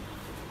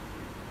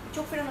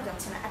 চোখ ফেরানো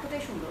যাচ্ছে না,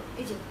 এতটাই সুন্দর।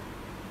 এই যে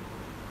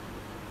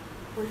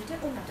গোল্ডেনটার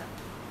ওড়নাটা,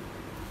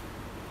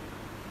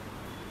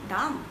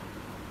 দাম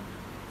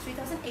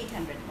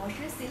 3800,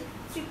 ময়শ্চারাইজ সিল্ক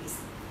 3 পিস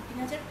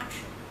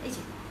 3800। এই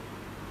যে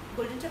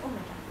গোল্ডেনটার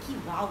ওড়নাটা কি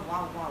ওয়াও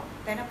ওয়াও ওয়াও,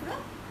 তাই না পুরো?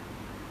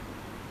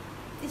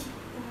 এই যে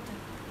ওড়নাটা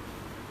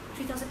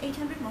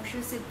 3800,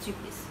 ময়শ্চারাইজ সিল্ক 3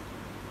 পিস।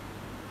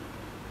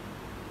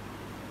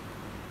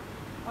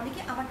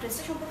 অনেকে আমার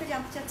ড্রেসটা সম্পর্কে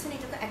জানতে চাচ্ছেন,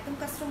 এটা তো একদম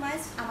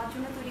কাস্টমাইজড, আমার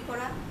জন্য তৈরি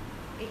করা,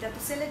 এটা তো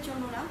সেলের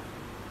জন্য না।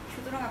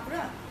 সুতরাং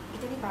আপনারা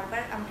এটা নিয়ে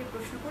বারবার আমাকে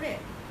প্রশ্ন করে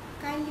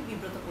কাইন্ডলি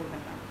বিব্রত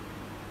করবেন না।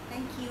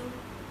 Thank you.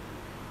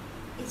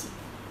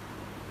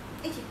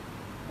 এই যে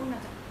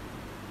ওড়নাটা,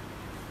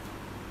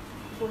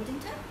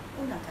 গোল্ডেনটা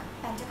ওড়নাটা,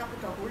 প্যান্টের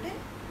কাপড়টা গোল্ডেন,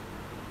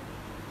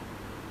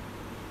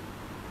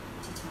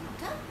 যে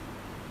জামাটা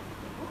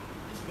দেখুন,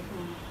 এই যে দেখুন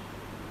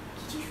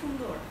কি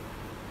সুন্দর।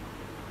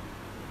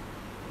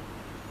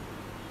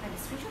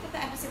 স্ক্রিনশট একটা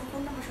অ্যাড্রেস এবং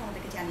ফোন নাম্বার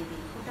আমাদেরকে জানিয়ে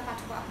দিন, কোনটা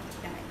পাঠাবো আপনার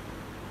ঠিকানায়,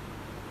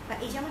 বা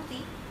এই জামাটি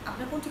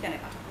আপনার কোন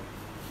ঠিকানায় পাঠাবো।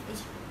 এই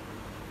যে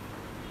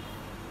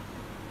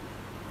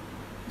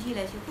জি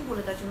লাইছি একটু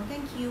বলে দেওয়ার জন্য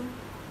থ্যাংক ইউ।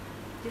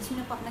 জেসমিন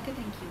আপু আপনাকে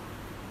থ্যাংক ইউ।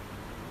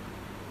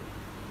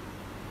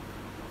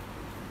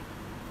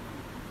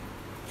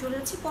 চলে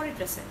যাচ্ছি পরের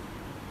ড্রেসে।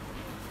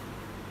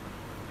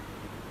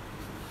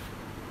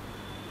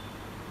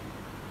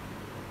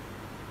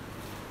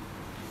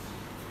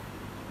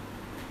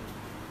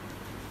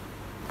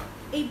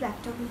 এই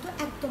ব্যাগটা কিন্তু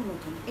একদম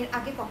নতুন, এর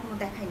আগে কখনো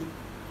দেখায়নি,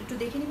 একটু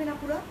দেখে নেবেন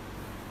আপুরা।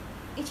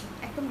 এই যে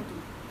একদম নতুন,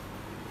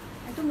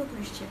 একদম নতুন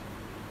এসছে।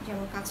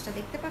 যেমন কাজটা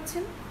দেখতে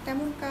পাচ্ছেন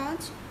তেমন কাজ,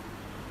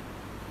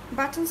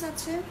 বাটনস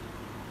আছে,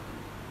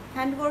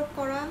 হ্যান্ডওয়ার্ক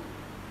করা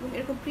এবং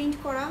এরকম প্রিন্ট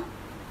করা,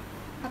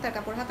 হাতার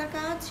কাপড়, হাতার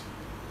কাজ।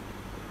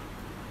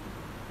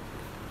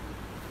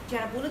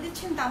 যারা বলে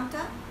দিচ্ছেন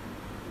দামটা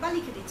বা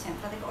লিখে দিচ্ছেন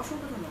তাদেরকে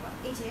অসংখ্য ধন্যবাদ।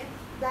 এই যে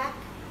ব্ল্যাক,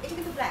 এটা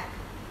কিন্তু ব্ল্যাক,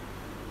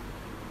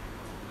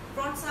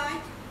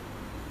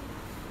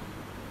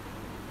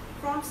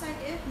 ফ্রন্ট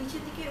সাইডে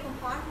নিচের দিকে এরকম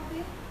পার হবে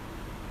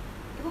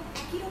এবং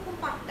একই রকম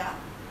পারটা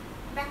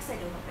ব্যাক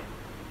সাইডেও হবে।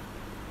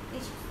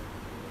 এই যে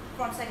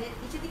ফ্রন্ট সাইডে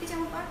নিচের দিকে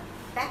যেমন পার,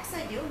 ব্যাক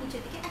সাইডেও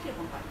নিচের দিকে একই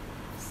রকম পার,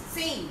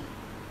 সেম।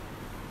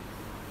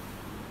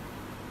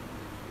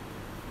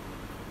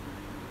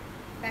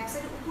 ব্যাক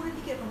সাইডে উপরের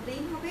দিকে এরকম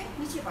প্লেন হবে,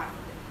 নিচে পার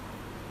হবে।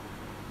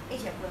 এই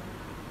যে আপনার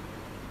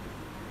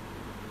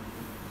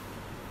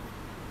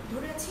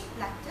ধরে আছি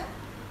ব্ল্যাকটা,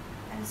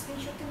 অ্যান্ড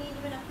স্ক্রিনশটটা নিয়ে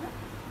নেবেন আপনার।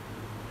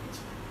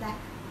 ব্ল্যাক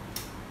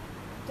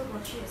তো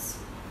গর্জিয়াস,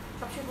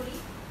 সবসময় বলি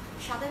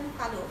সাদা এবং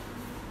কালো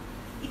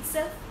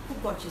ইটসেলফ খুব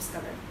গর্জিয়াস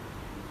কালার।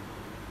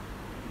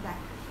 ব্ল্যাক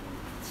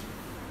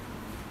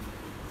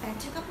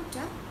প্যান্টের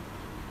কাপড়টা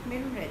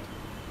মেরুন রেড,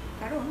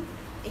 কারণ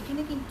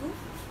এখানে কিন্তু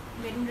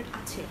মেরুন রেড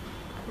আছে,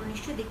 আপনারা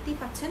নিশ্চয়ই দেখতেই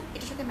পাচ্ছেন,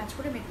 এটার সাথে ম্যাচ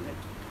করে মেরুন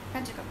রেড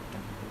প্যান্টের কাপড়টা,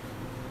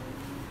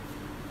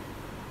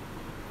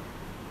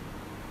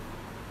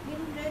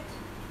 মেরুন রেড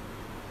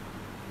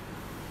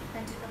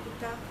প্যান্টের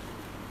কাপড়টা।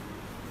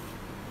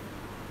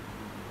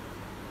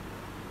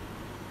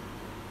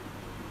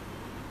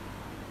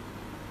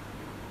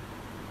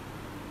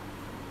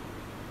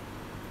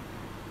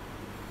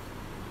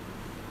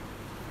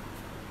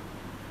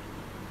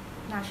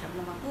 না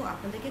শাবনাম আপু,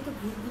 আপনাদেরকে তো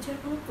ভুল বুঝার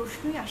কোনো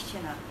প্রশ্নই আসছে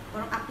না,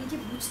 বরং আপনি যে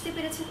বুঝতে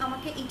পেরেছেন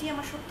আমাকে, এটাই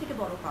আমার সব থেকে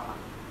বড় পাওয়া।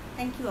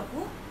 থ্যাংক ইউ আপু,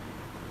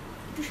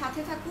 একটু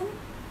সাথে থাকুন,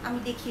 আমি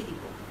দেখিয়ে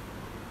দিব,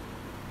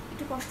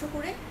 একটু কষ্ট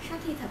করে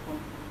সাথেই থাকুন।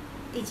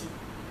 এই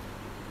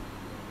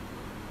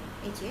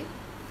যে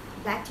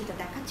ব্ল্যাক যেটা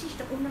দেখাচ্ছি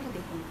সেটা অন্যটা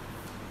দেখুন,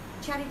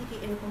 চারিদিকে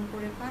এরকম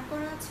করে পার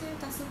করা আছে,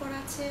 টাসেল করা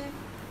আছে,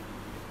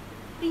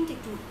 প্রিন্ট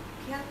একটু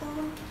খেয়াল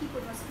করুন কি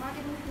পরিমাণ স্মার্ট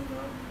এবং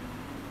সুন্দর।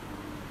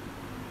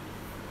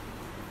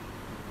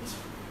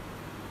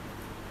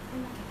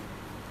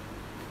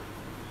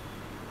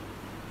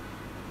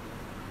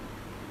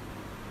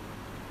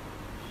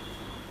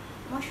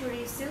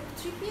 Mashuri silk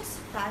 3 piece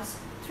price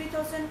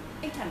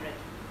 3800.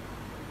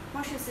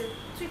 Mashuri silk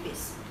 3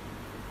 piece.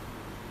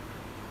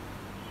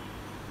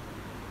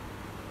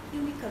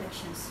 Unique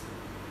collections.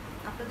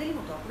 আপনাদেরই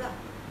মতো আপুরা,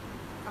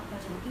 আপনার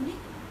জন্য ইউনিক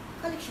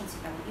কালেকশনস,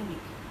 তেমন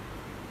ইউনিক।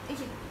 এই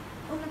যে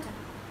অন্যটা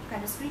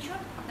কাইন্ড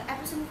স্ক্রিনশট আপনার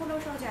অ্যাড্রেস এবং ফোন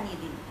নাম্বার সহ জানিয়ে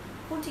দিন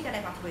কোন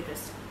ঠিকানায় পাঠাবো এই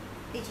ড্রেসটা।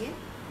 এই যে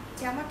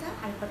জামাটা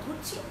আরেকবার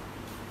ধরছি,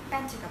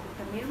 প্যান্টের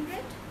কাপড়টা মেরুন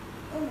রেড,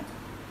 অন্যটা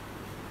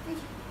এই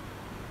যে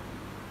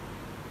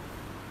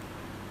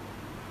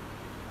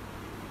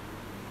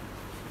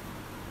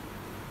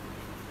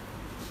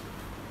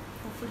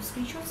ফুল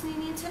স্ক্রিনশটস নিয়ে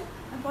নিয়েছেন।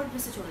 আমি পরের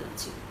ড্রেসে চলে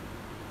যাচ্ছি।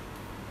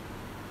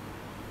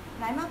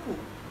 নাইমা আপু,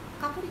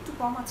 কাপড় একটু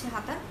কম আছে,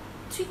 হাতার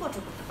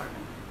 3/4 করতে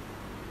পারবেন,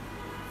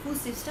 ফুল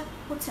স্লিভসটা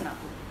হচ্ছে না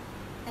আপু।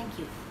 Thank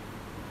you.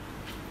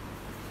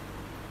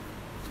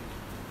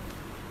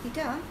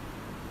 এটা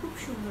খুব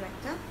সুন্দর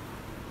একটা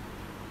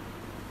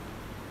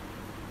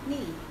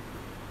নীল,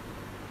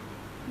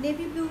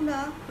 নেভি ব্লু না,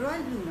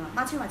 রয়্যাল ব্লু না,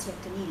 মাঝামাঝি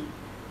একটা নীল।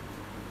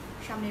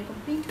 সামনে এরকম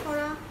প্রিন্ট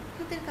করা,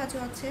 হাতের কাজও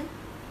আছে,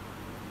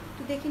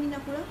 তো দেখে নিন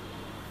আপুরা।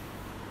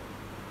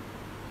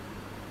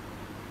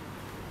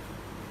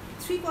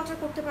 3/4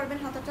 করতে পারবেন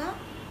হাতাটা,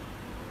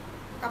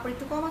 কাপড়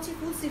একটু কম আছে,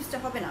 ফুল স্লিভসটা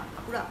হবে না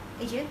আপুরা।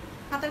 এই যে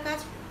হাতার কাজ,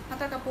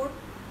 হাতার কাপড়,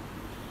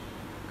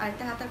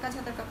 আরেকটা হাতার কাজ,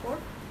 হাতার কাপড়।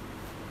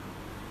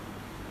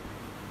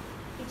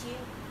 এই যে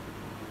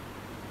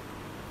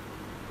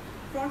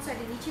ফ্রন্ট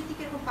সাইডে নিচের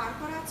দিকে এরকম পার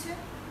করা আছে।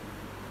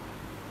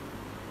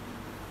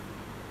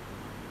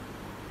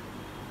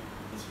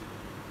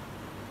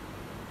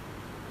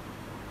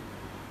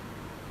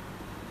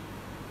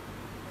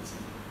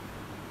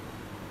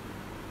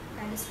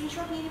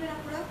 স্ক্রিনশট নিয়ে নেবেন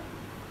আপনারা।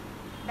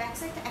 ব্যাক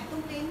সাইডটা একদম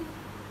প্লেন,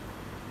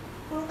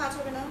 কোনো কাজ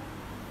হবে না,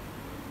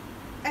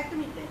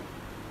 একদমই প্লেন।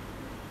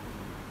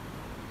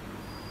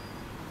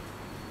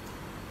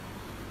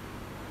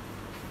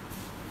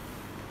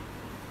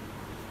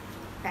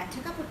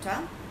 প্যান্টের কাপড়টা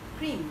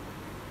ক্রিম,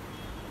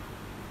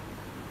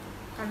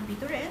 কারণ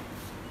ভিতরে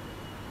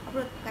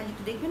আপনারা কাইন্ডলি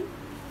একটু দেখবেন,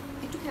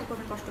 একটু খেয়াল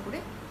করবেন কষ্ট করে,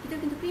 ভিতরে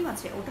কিন্তু ক্রিম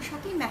আছে, ওটার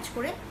সাথেই ম্যাচ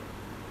করে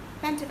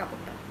প্যান্টের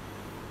কাপড়টা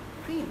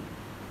ক্রিম।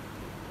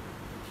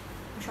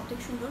 সব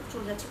থেকে সুন্দর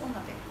চলে যাচ্ছে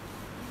ওড়নাতে,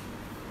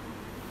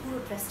 পুরো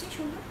ড্রেসটাই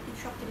সুন্দর, কিন্তু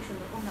সব থেকে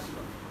সুন্দর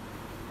ওড়নাগুলো।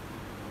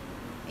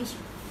 এই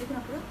দেখুন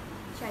আপনারা,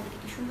 চারিদিকে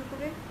কি সুন্দর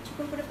করে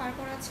চিকন করে পার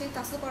করা আছে,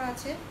 টাসেল করা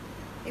আছে,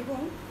 এবং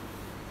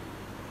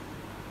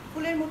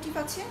ফুলের মোটিভ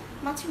আছে,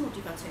 মাছের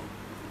মোটিভ আছে,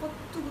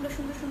 কতগুলো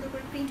সুন্দর সুন্দর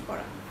করে প্রিন্ট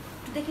করা।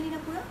 একটু দেখে নিন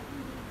পুরো।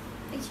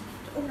 এই যে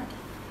ওড়নাটা,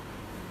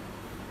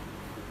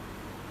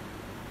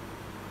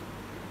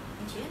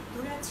 এই যে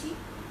ধরে আছি,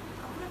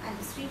 আপনারা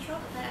কাইন্ডলি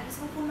স্ক্রিনশট আপনার অ্যাড্রেস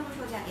এবং ফোন নাম্বার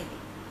সহ জানিয়ে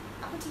দিন,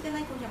 আপনার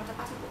ঠিকানায় কোন জায়গাটা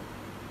পাঠাবো।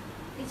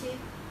 এই যে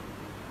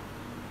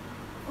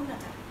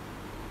ওড়নাটা,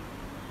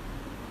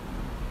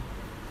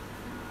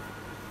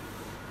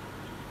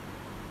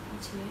 এই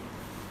যে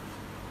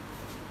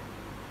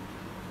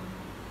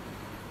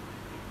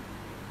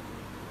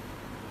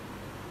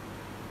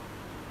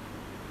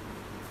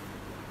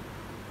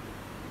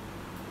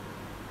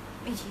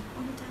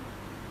ওড়নাটা,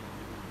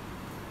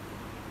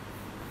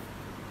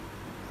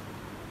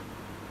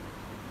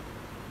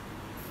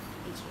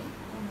 এই যে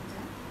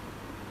ওড়নাটা,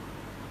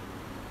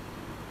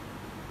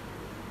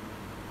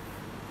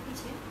 এই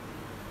যে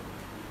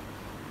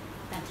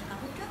প্যান্টের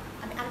কাপড়টা।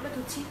 আমি আরেকবার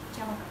ধরছি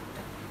জামা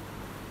কাপড়টা,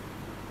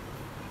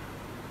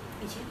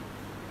 এই যে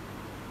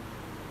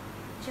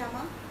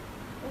জামা,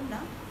 ওড়না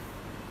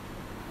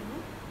এবং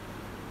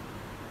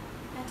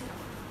প্যান্টের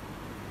কাপড়।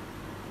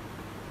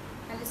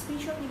 তাহলে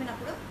স্ক্রিনশট নেবেন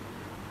আপনারা।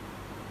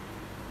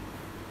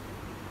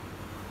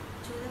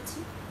 চলে যাচ্ছি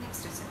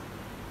নেক্সট আছে।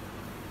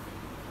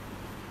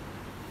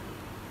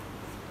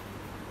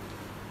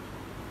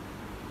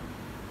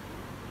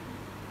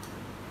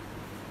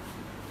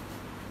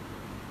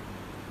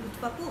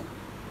 বাপু,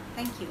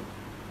 থ্যাংক ইউ।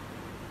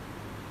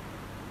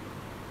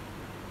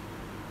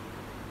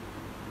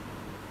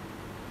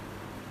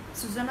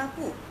 সুজানা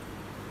আপু,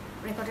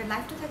 রেকর্ডের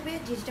লাইভটা থাকবে,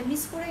 যেটা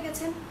মিস করে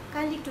গেছেন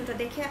কাইন্ডলি একটু ওটা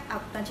দেখে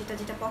আপনার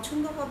যেটা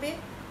পছন্দ হবে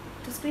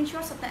একটু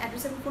স্ক্রিনশটস আপনার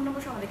অ্যাড্রেস এবং ফোন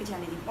নম্বর আমাদেরকে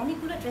জানিয়ে দিন।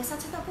 অনেকগুলো ড্রেস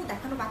আছে তো আপু,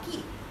 দেখানো বাকি,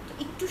 তো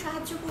একটু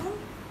সাহায্য করুন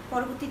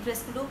পরবর্তী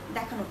ড্রেসগুলো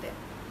দেখানোতে।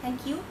 Thank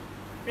you.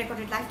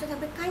 রেকর্ডের লাইভটা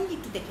থাকবে, কাইন্ডলি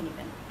একটু দেখে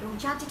নেবেন, এবং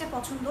যার যেটা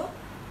পছন্দ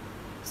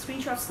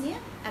স্ক্রিনশটস নিয়ে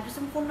অ্যাড্রেস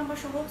এবং ফোন নাম্বার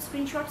সহ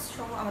স্ক্রিনশটস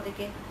সহ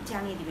আমাদেরকে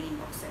জানিয়ে দেবেন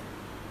ইনবক্সে।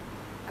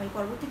 আমি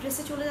পরবর্তী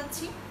ড্রেসে চলে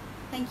যাচ্ছি।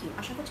 Thank you.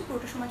 আশা করছি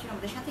পুরোটা সময় জন্য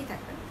আমাদের সাথেই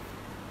থাকবেন।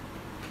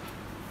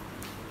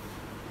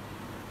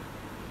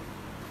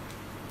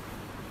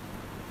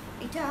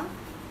 এটা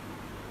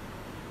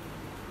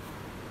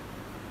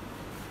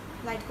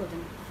লাইট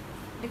গোল্ডেন,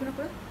 দেখুন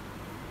আপনারা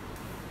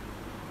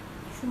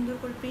সুন্দর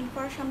করে প্রিন্ট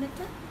করার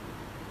সামনেরটা,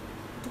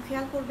 একটু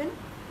খেয়াল করবেন।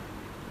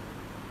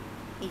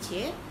 এই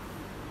যে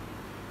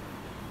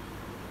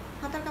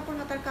হাতার কাপড়,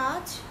 হাতার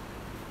কাজ,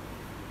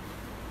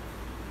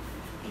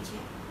 এই যে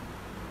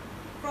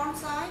ফ্রন্ট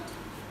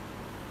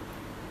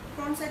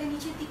সাইডে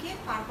নিচের দিকে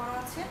পার করা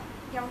আছে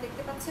যেমন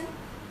দেখতে পাচ্ছেন।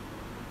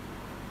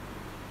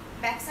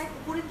 ব্যাক সাইড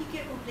উপরের দিকে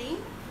এরকম প্লেন,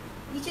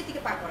 নিচের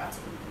দিকে পার করা আছে,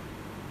 কিন্তু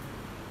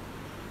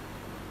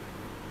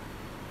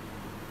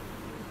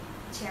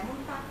যেমন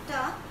পাটটা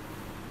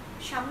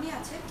সামনে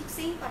আছে ঠিক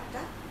সেই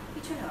পাটটা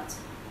পিছনেও আছে।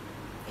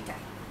 এটা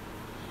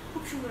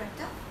খুব সুন্দর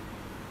একটা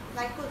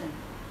লাইট গোল্ডেন।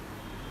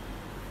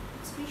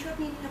 স্ক্রিনশট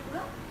নিয়ে নিন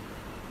পুরো,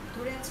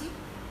 ধরে আছি।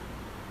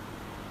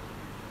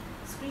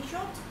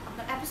 স্ক্রিনশট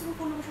আপনার অ্যাড্রেস এবং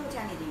ফোন নম্বর সহ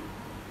জানিয়ে দিন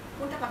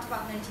কোনটা পাঠাবো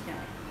আপনার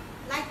ঠিকানায়।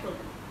 Light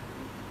golden.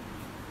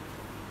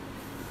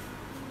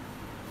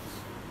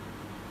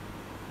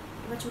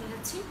 এবার চলে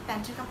যাচ্ছি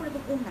প্যান্টের কাপড়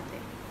এবং ওড়নাতে।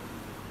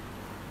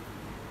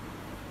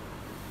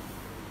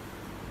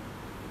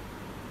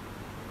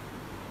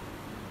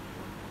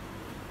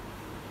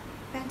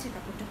 প্যান্টের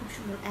কাপড়টা খুব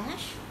সুন্দর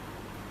অ্যাশ,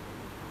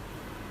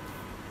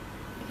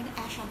 এখানে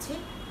অ্যাশ আছে,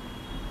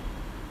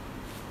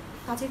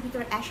 কাজের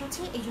ভিতরে অ্যাশ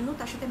আছে, এই জন্য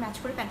তার সাথে ম্যাচ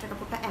করে প্যান্টের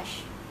কাপড়টা অ্যাশ।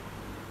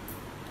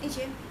 এই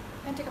যে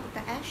প্যান্টের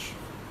কাপড়টা অ্যাশ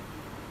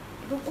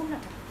এবং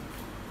ওড়নাটা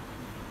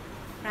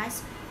প্রাইস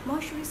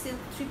মহেশ্বরী সিল্ক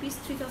 3 পিস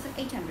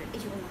 3800। এই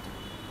যে ওড়নাটা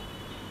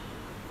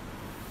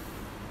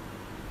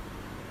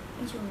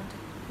এই যে ওনাটা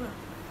পুরো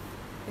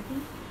দেখুন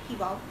কি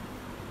বাও,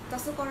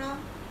 টাসল করা,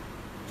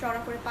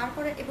 চড়া করে পার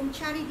করে এবং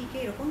চারিদিকে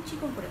এরকম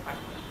চিকন করে পার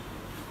করা।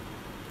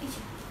 এই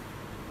যে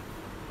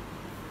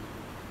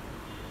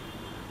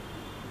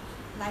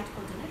লাইট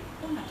গোল্ডেনের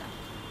ওনাটা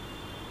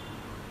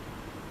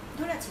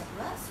ধরে আছে।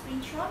 আপনারা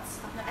স্ক্রিনশটস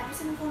আপনার অ্যাড্রেস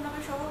এবং ফোন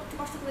নাম্বার সহ একটু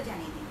কষ্ট করে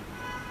জানিয়ে দিন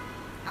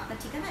আপনার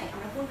ঠিকানায়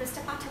আমরা কোন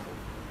ড্রেসটা পাঠাবো।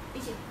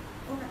 এই যে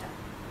ওনাটা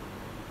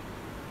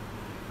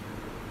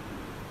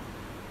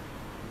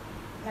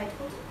লাইট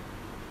গোল্ডেন,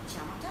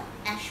 জামাটা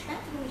অ্যাশ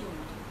প্যান্ট এবং এই যে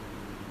ওনাটা।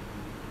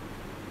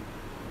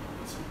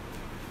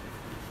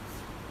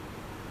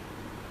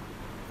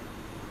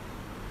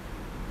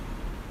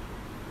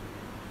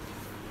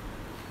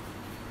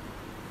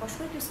 কষ্ট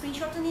করে একটু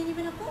স্ক্রিনশটটা নিয়ে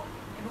নেবেন আপু,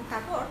 এবং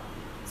তারপর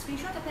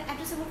স্ক্রিনশট আপনার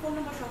অ্যাড্রেস এবং ফোন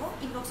নাম্বার সহ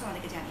ইনবক্সে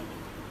আমাদেরকে জানিয়ে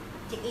দিন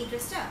যে এই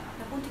ড্রেসটা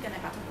আপনার কোন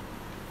ঠিকানায় পাঠাবো।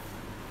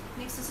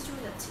 নেক্সট ড্রেসে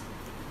চলে যাচ্ছি।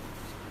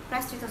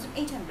 প্রাইস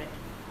 3800,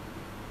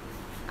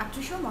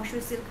 3800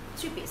 মশারি সিল্ক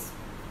 3 পিস।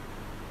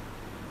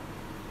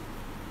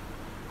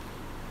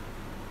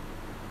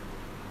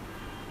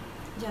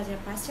 যা যা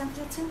প্রাইস জানতে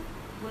চাচ্ছেন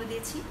বলে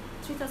দিয়েছি,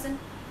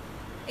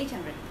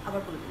 3800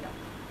 আবার বলে দিলাম।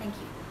 Thank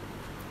you.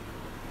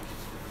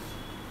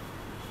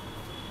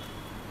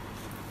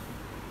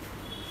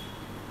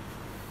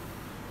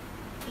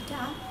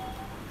 এটা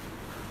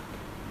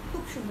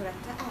খুব সুন্দর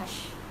একটা অ্যাশ,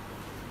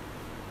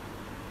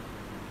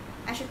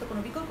 অ্যাশের তো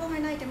কোনো বিকল্প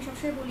হয় না, এটা আমি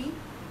সবসময় বলি।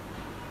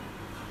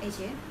 এই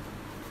যে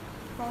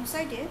ফ্রন্ট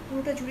সাইডে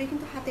পুরোটা জুড়ে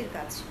কিন্তু হাতের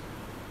কাজ,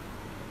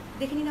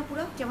 দেখে নিন না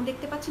পুরো যেমন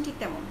দেখতে পাচ্ছেন ঠিক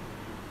তেমন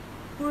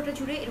পুরোটা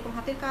জুড়ে এরকম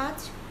হাতের কাজ,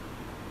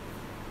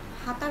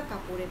 হাতার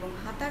কাপড় এবং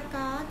হাতার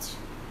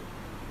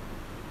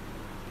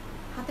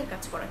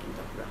কাজ করা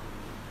কিন্তু পুরো।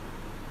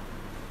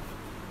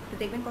 তো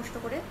দেখবেন কষ্ট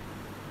করে।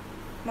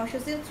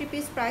 মশারি 3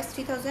 পিস, প্রাইস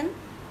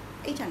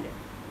 3800।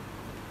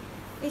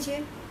 এই যে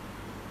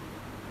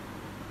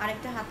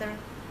আরেকটা হাতার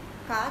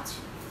কাজ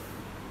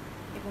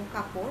এবং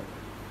কাপড়,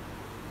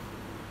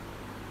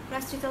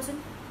 প্রাইস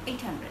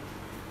 3800।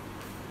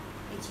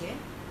 এই যে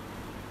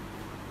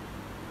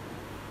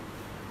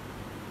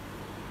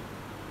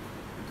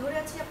ধরে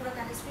আছি আপনারা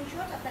কানের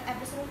স্ক্রিনশট আপনার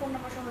অ্যাড্রেস এবং ফোন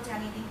নাম্বার সহ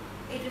জানিয়ে দিন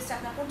এই ড্রেসটা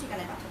আপনার কোন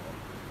ঠিকানায় পাঠাবো।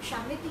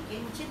 সামনের দিকে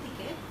নিচের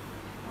দিকে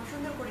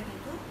সুন্দর করে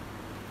কিন্তু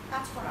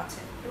কাজ করা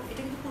আছে এবং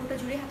এটা কিন্তু পুরোটা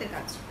জুড়ে হাতের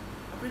কাজ।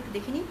 আপনারা একটু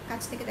দেখে নিন,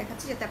 কাছ থেকে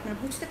দেখাচ্ছি যাতে আপনারা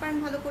বুঝতে পারেন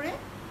ভালো করে।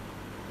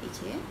 এই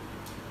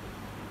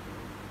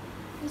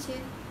যে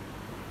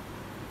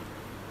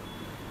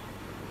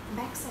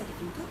ব্যাক সাইডে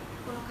কিন্তু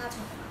কোনো কাজ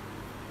হবে না,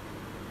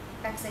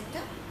 ব্যাক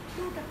সাইডটা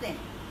পুরোটা প্লেন,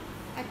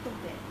 একদম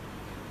প্লেন।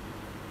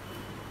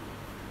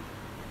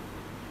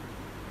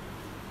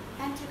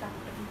 প্যান্টের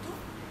কাপড়টা কিন্তু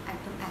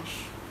একদম অ্যাশ,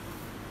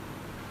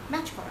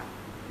 ম্যাচ করা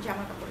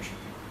জামা কাপড়ের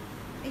সাথে।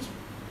 এই যে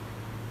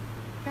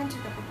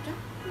প্যান্টের কাপড়টা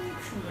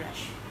খুব সুন্দর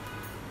অ্যাশ।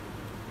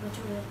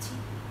 চলে যাচ্ছি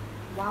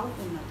ওয়াও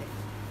ওড়নাতে,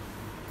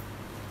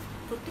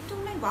 প্রত্যেকটা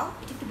ওড়নায় ওয়াও,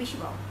 এটা একটু বেশি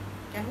ওয়াও।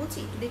 কেন বলছি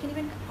একটু দেখে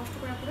নেবেন কষ্ট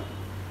করে আপনারা।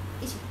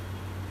 এই যে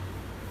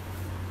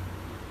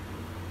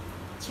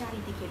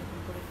চারিদিকে এরকম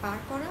করে পার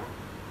করা,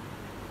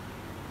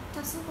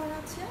 টাসেল করা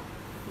আছে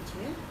এই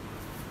যে,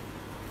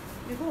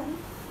 এবং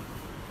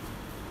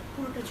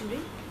পুরোটা জুড়ে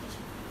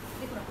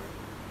দেখুন আপনারা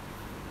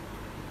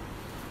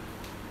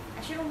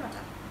অ্যাশের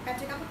ওড়নাটা,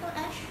 প্যান্টের কাপড়টা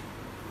অ্যাশ,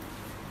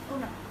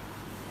 ওড়না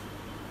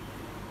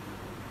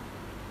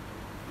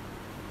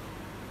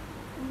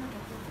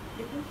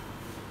দেখুন।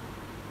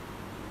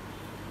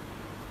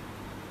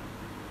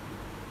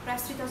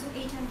 প্রাইস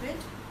 3800,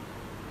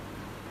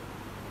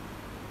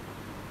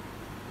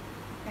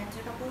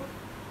 প্যান্টের কাপড়,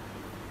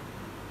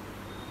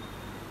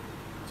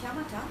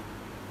 জামাটা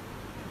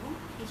এবং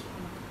এই যে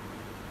ওড়নাটা।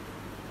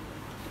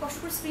 কষ্ট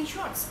করে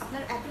স্ক্রিনশটস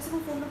আপনার অ্যাড্রেস এবং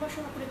ফোন নাম্বার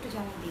সহ আপনারা একটু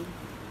জানিয়ে দিন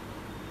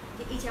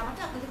যে এই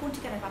জামাটা আপনাদের কোন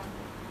ঠিকানায়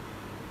পাঠাবো।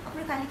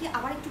 আপনারা কাইন্ডলি কি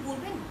আবার একটু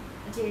বলবেন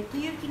যে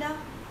ক্লিয়ার কিনা,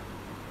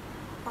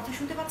 কথা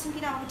শুনতে পাচ্ছেন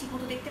কিনা, আমাকে ঠিক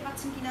মতো দেখতে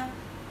পাচ্ছেন কিনা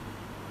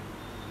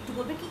একটু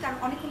বলবেন কি, কারণ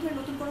অনেকক্ষণ ধরে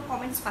নতুন কোনো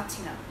কমেন্টস পাচ্ছি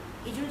না,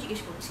 এই জন্য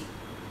জিজ্ঞেস করছি।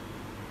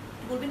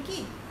 একটু বলবেন কি,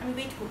 আমি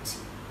ওয়েট করছি,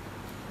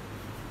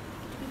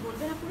 একটু কি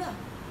বলবেন আপনারা।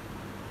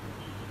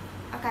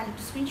 আর কাইন্ডলি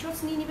একটু স্ক্রিনশটস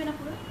নিয়ে নেবেন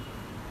আপনারা।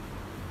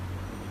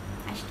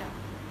 অ্যাশটা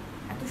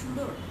এত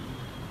সুন্দর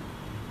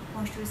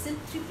মশারি সিল্ক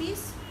 3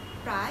 পিস,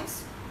 প্রাইস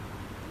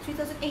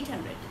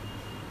 3800।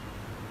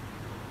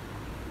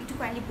 একটু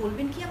কাইন্ডলি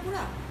বলবেন কি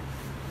আপনারা,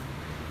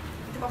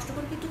 একটু কষ্ট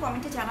করে একটু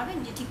কমেন্টে জানাবেন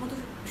যে ঠিকমতো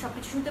সব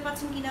কিছু শুনতে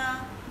পাচ্ছেন কিনা,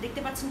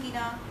 দেখতে পাচ্ছেন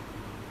কিনা,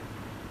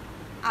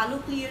 আলো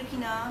ক্লিয়ার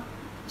কিনা,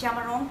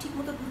 জামার রং ঠিক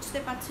মতো বুঝতে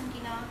পারছেন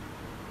কিনা।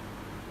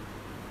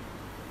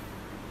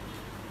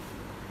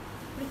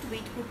 একটু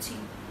ওয়েট করছি।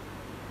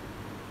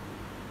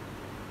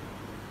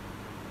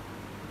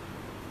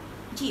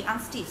 জি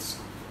আনস্টিচ,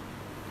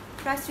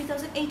 প্রাইস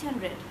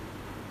 3800,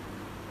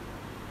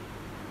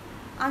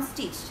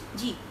 আনস্টিচ।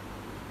 জি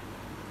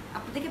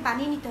আপনাদেরকে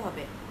বানিয়ে নিতে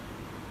হবে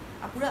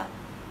আপুরা।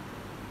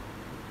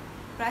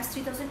 প্রাইস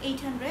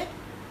 3800,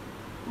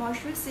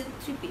 মশারি সিল্ক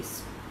 3 পিস।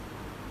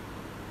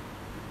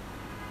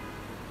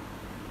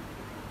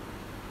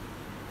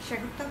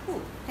 শাগুফতা আপু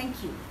থ্যাংক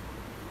ইউ।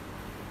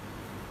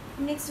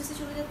 নেক্সট ড্রেসে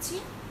চলে যাচ্ছি।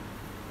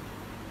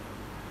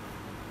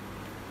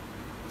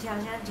 যারা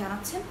যারা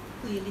জানাচ্ছেন,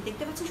 ক্লিয়ারলি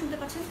দেখতে পাচ্ছেন, শুনতে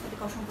পাচ্ছেন,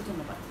 তাদেরকে অসংখ্য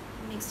ধন্যবাদ।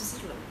 নেক্সট ড্রেসে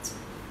চলে যাচ্ছে।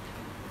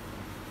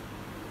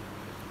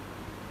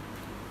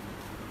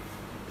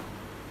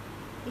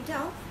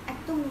 এটাও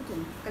একদম নতুন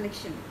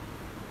কালেকশন।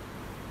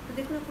 তো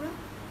দেখুন পুরো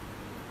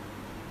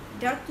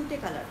ডার্ক তুতে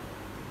কালার,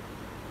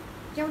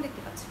 যেমন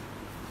দেখতে পাচ্ছেন।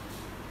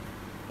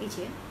 এই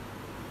যে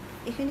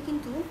এখানে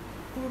কিন্তু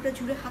পুরোটা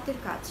জুড়ে হাতের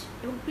কাজ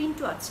এবং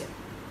প্রিন্টও আছে।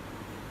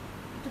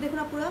 তো দেখুন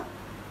পুরো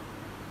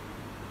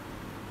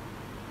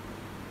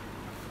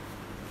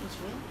এই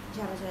যে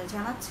যারা যারা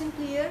জানাচ্ছেন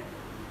ক্লিয়ার,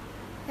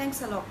 থ্যাংকস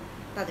আ লট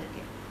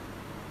তাদেরকে।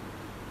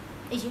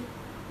 এই যে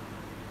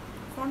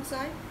ফ্রন্ট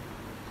সাইড,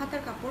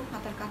 হাতার কাপড়,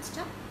 হাতার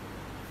কাজটা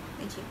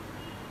এই যে,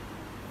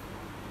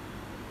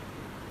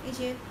 এই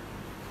যে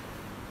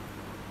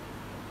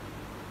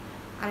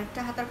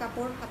আরেকটা হাতার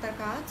কাপড়, হাতার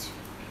কাজ,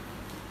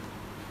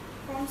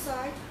 ফ্রন্ট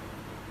সাইড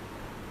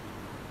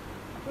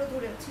পুরো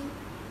ধরে আছি।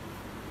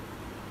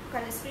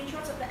 কারণ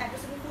স্ক্রিনশটস আপনার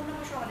অ্যাড্রেস এবং ফোন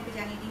নাম্বার সহ আমাদেরকে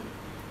জানিয়ে দিন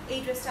এই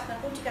ড্রেসটা আপনার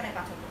কোন ঠিকানায়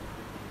পাঠাবো।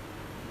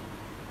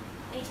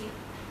 এই যে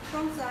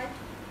ফ্রন্ট সাইড,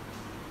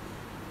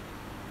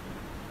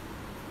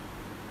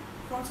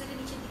 ফ্রন্ট সাইডের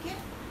নিচের দিকে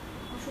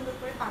খুব সুন্দর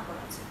করে পার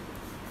করা আছে।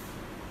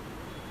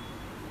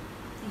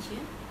 এই যে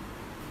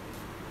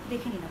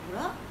দেখে নিন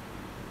পুরো।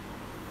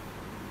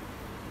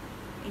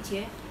 এই যে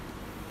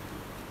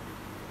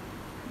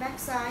ব্যাক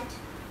সাইড,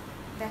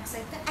 ব্যাক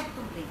সাইডটা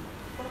একদম প্লেন,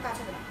 কোনো কাজ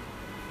হবে না।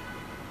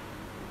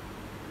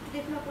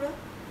 দেখুন পুরো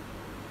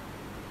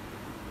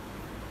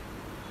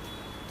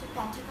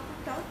প্যান্টের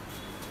কাপড়টাও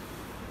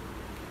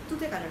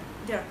তুতে কালার,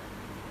 ডার্ক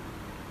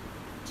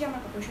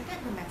জামার কাপড়ের সাথে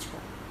একদম ম্যাচ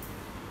করা।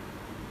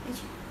 এই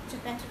যে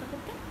প্যান্টের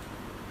কাপড়টা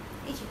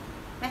এই যে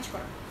ম্যাচ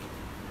করা।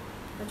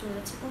 চলে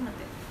যাচ্ছে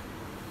ওড়নাতে।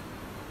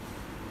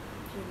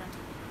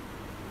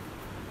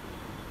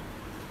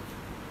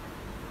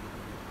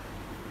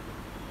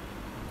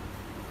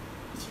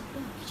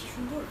 কিছু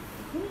সুন্দর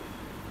দেখুন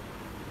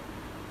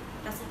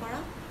টাসেল করা,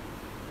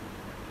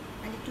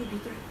 আর একটু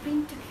ভিতরে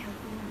প্রিন্টটা খেয়াল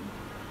করুন,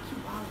 কি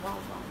ওয়াও ওয়াও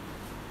ওয়াও।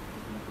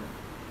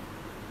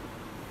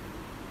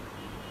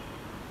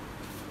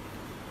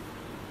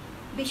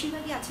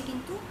 বেশিরভাগই আছে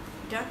কিন্তু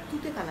ডার্ক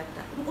তুতে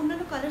কালারটা, এবং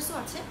অন্যান্য কালার্সও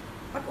আছে,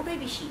 বাট ওটাই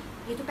বেশি,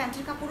 যেহেতু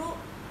প্যান্টের কাপড়ও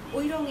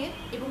ওই রঙের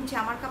এবং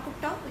জামার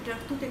কাপড়টাও ওই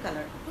ডার্ক তুতে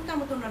কালার, এবং তার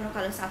মধ্যে অন্যান্য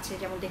কালার্স আছে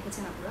যেমন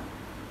দেখেছেন আপনারা।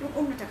 এবং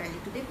অন্যটা কাইন্ডলি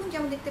একটু দেখুন,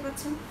 যেমন দেখতে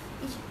পাচ্ছেন।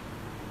 এই যে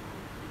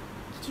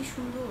কি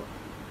সুন্দর,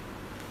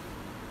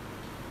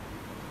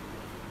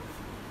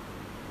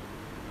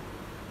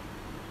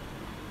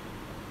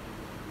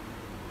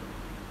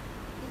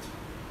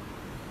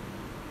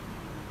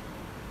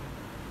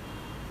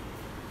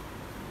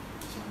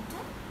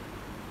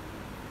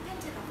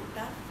 প্যান্টের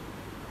কাপড়টা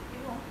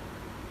এবং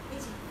এই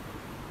যে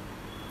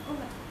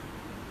অন্যটা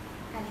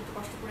কাইন্ডলি একটু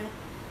কষ্ট করে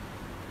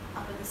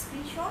আপনাদের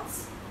স্ক্রিনশটস,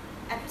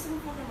 অ্যাড্রেস এবং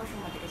ফোন নাম্বার সহ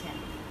আমাদেরকে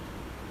জানিয়ে দিন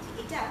যে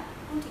এটা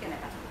কোন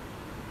ঠিকানায় পাঠাবো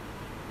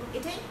এবং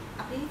এটাই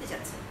আপনি নিতে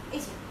চাচ্ছেন।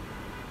 এই যে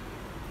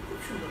খুব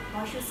সুন্দর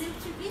মহেশ্বর সিল্ক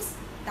 3 পিস,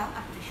 দাম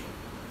 3800।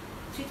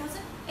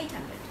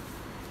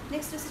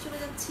 নেক্সট ড্রেসে চলে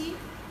যাচ্ছি।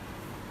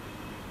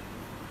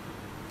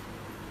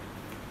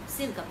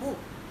 সিল্ক আপু,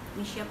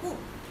 মিশি আপু,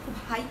 খুব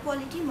হাই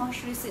কোয়ালিটি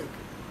মহেশ্বরী সিল্ক।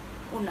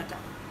 ওড়নাটা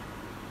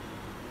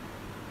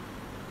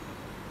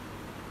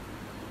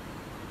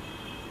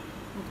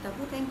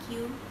মুক্তাপু, থ্যাংক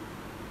ইউ।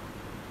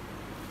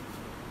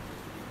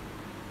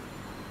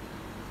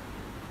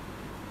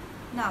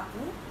 না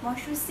আপু,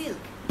 মহেশ্বরী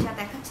সিল্ক যা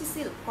দেখাচ্ছি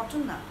সিল্ক,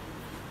 কটন না।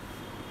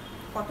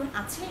 কটন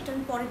আছে, এটা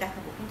আমি পরে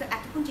দেখাবো, কিন্তু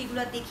এতক্ষণ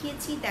যেগুলো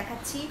দেখিয়েছি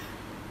দেখাচ্ছি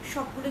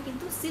সবগুলো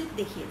কিন্তু সিল্ক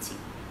দেখিয়েছি,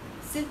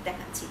 সিল্ক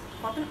দেখাচ্ছি।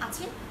 কটন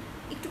আছে,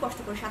 একটু কষ্ট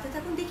করে সাথে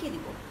থাকুন, দেখিয়ে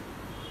দিব।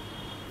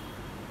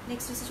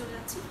 নেক্সট ড্রেসে চলে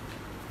যাচ্ছি।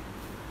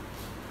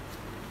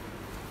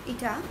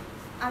 এটা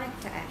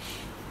আরেকটা অ্যাশ,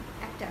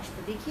 একটা অ্যাশ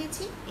তো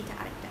দেখিয়েছি, এটা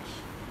আরেকটা অ্যাশ।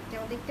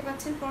 যেমন দেখতে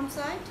পাচ্ছেন front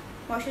side,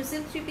 Maheshwari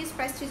silk 3 piece,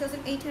 price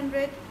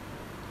 3800।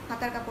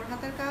 হাতার কাপড়,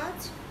 হাতার কাজ।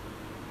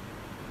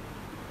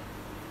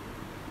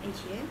 এই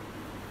যে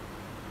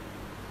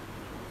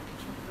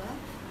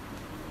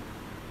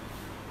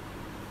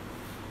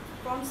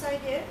ফ্রন্ট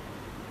সাইডের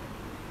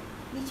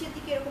নিচের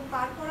দিকে এরকম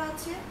পার করা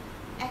আছে,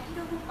 একই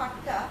রকম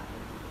পাটটা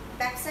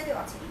ব্যাক সাইডেও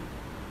আছে,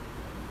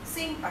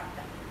 সেম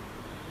পাটটা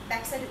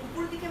ব্যাক সাইডের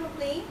উপর দিকে আমার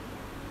প্লেন,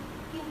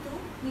 কিন্তু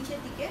নিচের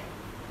দিকে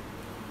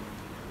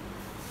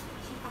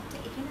সেই পাটটা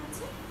এখানে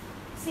আছে,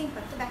 সেম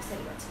পাটটা ব্যাক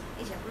সাইডেও আছে।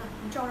 এই যে পুরো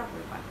চওড়া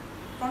করে পাট,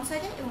 ফ্রন্ট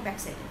সাইডে এবং ব্যাক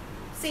সাইডে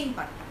সেম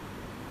পাটটা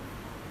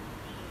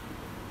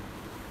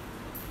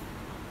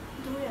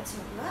ধরে আছে।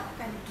 ওগুলো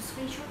কাইন্ডলি একটু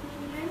স্ক্রিনশট নিয়ে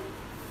নেবেন।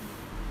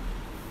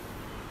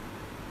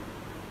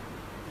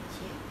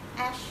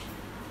 অ্যাশ,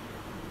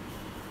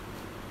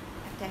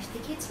 একটা অ্যাশ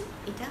দেখিয়েছি,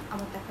 এটা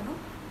আমার দেখানো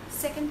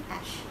second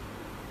ash.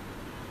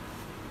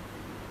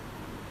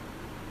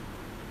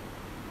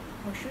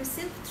 Maheshwari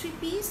silk 3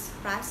 piece,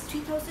 price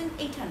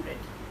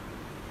 3800।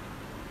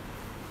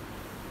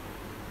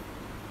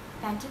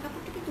 প্যান্টের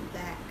কাপড়টা কিন্তু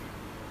ব্ল্যাক,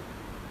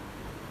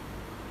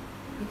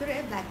 ভিতরে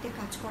ব্ল্যাক দিয়ে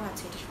কাজ করা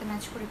আছে, এটার সাথে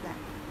ম্যাচ করে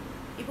ব্ল্যাক,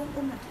 এবং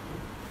ওড়নাটা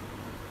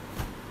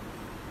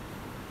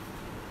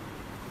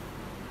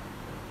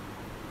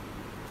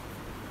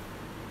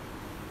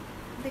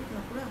দেখুন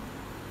আপুরা,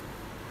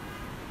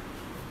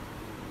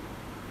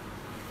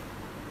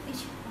 এই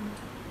যে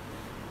ওড়নাটা,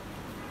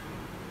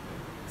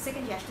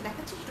 সেকেন্ড যে আসতে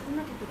দেখাচ্ছি সেটা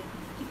ওড়নাটা একটু দেখুন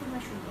কি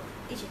পরিমাণ সুন্দর।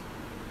 এই যে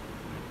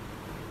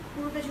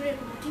পুরোটা জুড়ে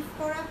এরকম মোটিভ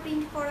করা,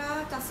 প্রিন্ট করা,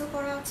 টাসেল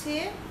করা আছে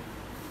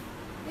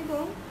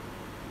এবং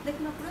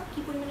দেখুন আপুরা কি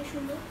পরিমাণে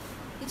সুন্দর।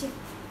 এই যে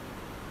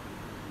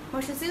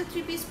মহেশ্বরী সিল্ক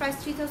 3 পিস, প্রাইস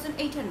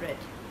 3800।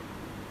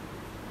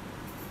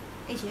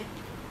 এই যে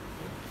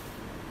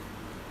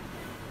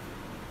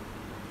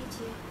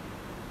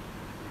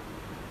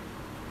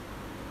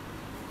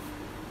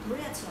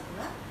ধরে আছে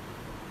আপনারা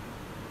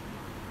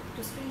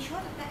একটু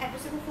স্ক্রিনশট, আপনার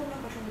অ্যাড্রেস এবং ফোন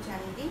নাম্বার সঙ্গে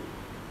জানিয়ে দিন,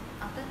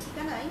 আপনার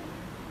ঠিকানায়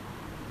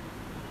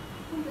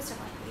কোন ড্রেসটা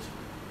পাঠাবো। এই যে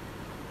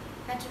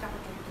প্যান্টের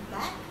কাপড়টা কিন্তু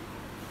ব্ল্যাক,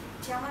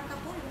 জামার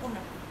কাপড় এবং অন্য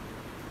কাপড়।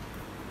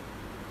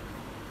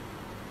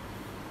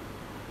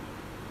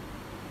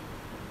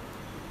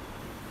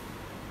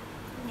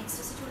 নেক্সট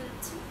ড্রেসে চলে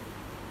যাচ্ছি।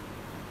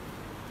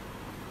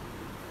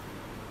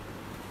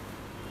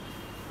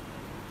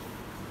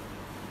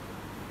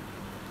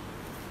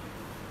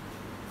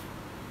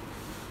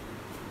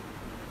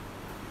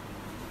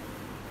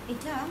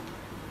 এটা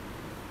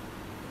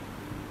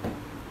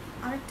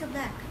আরেকটা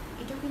ব্ল্যাক,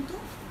 এটাও কিন্তু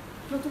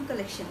নতুন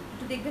কালেকশন,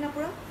 একটু দেখবেন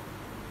আপনারা,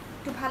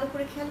 একটু ভালো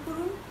করে খেয়াল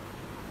করুন।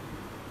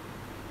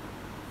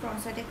 ফ্রন্ট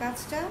সাইডে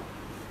কাজটা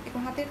এবং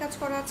হাতের কাজ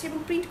করা আছে এবং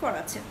প্রিন্ট করা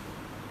আছে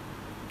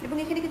এবং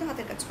এখানে কিন্তু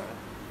হাতের কাজ করা,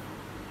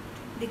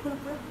 দেখুন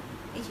আপনারা।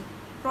 এই যে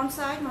front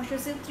side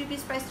Maheshwari silk 3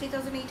 piece, price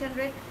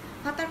 3800।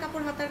 হাতার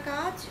কাপড়, হাতার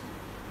কাজ,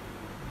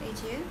 এই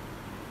যে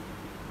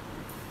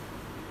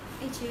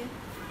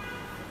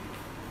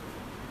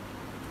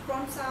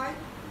ফ্রন্ট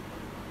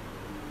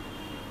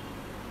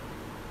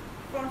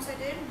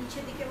সাইডের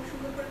নিচের দিকে এবং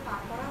সুন্দর করে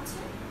পার করা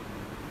আছে।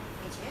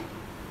 এই যে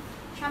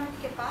সামনের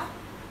দিকে পা,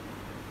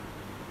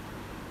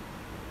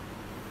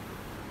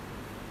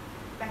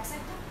 ব্যাক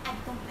সাইডটা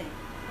একদম প্লেন,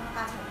 কোনো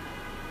কাজ হবে না।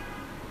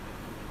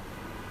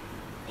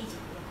 এই যে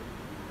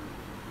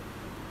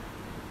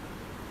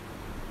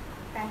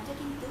প্যান্টটা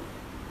কিন্তু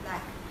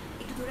ব্ল্যাক,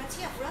 একটু দূরে আছি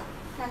আপনারা,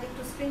 তাহলে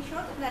একটু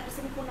স্ক্রিনশট আপনার অ্যাড্রেস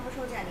এবং ফোন নাম্বার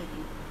সহ জানিয়ে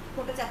দিন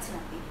কোনটা যাচ্ছেন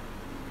আপনি।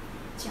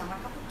 জামার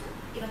কাপড়টা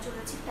এবার চলে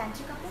যাচ্ছি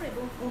প্যান্টের কাপড়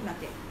এবং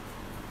ওড়নাতে।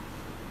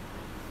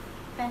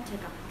 প্যান্টের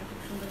কাপড়টা খুব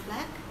সুন্দর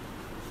ব্ল্যাক,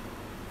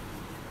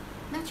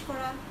 ম্যাচ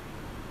করা।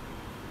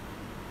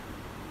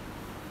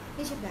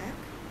 এই যে ব্ল্যাক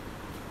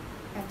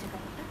প্যান্টের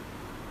কাপড়টা,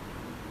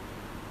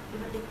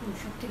 এবার দেখুন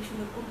সব থেকে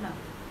সুন্দর ওড়না।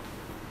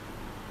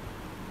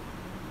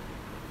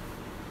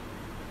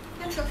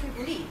 কেন সবসময়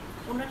বলি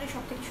ওড়নাটা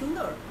সব থেকে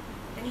সুন্দর,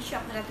 তা নিশ্চয়ই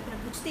আপনারা এতক্ষণে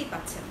বুঝতেই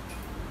পারছেন।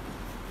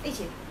 এই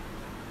যে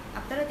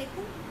আপনারা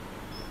দেখুন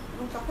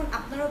এবং তখন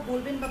আপনারাও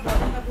বলবেন বা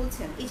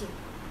বলছেন। এই যে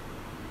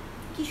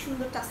কি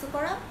সুন্দর টাসেল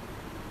করা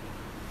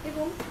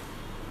এবং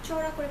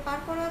চওড়া করে পার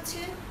করা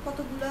আছে,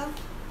 কতগুলা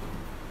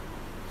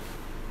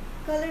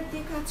কালার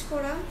দিয়ে কাজ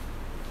করা,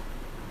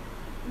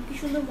 কি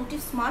সুন্দর মোটিভ,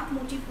 স্মার্ট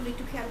মোটিভগুলো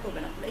একটু খেয়াল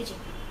করবেন আপনারা। এই যে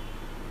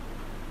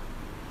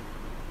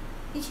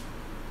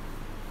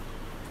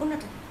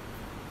ওড়নাটা,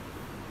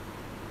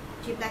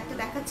 যে ব্ল্যাকটা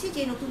দেখাচ্ছি,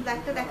 যে নতুন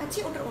ব্ল্যাকটা দেখাচ্ছি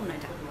ওটার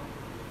ওড়নাটা।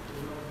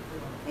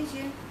 এই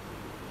যে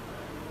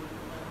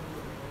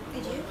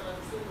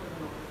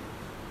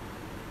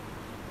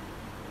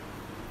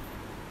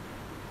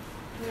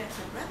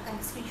আপনারা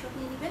তাহলে স্ক্রিনশট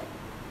নিয়ে নেবেন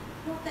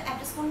এবং আপনার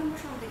অ্যাড্রেস ফোন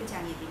নম্বর সঙ্গে থেকে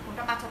জানিয়ে দিন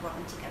কোনটা পাঠাবো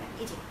আপনার ঠিকানা।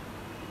 এই যে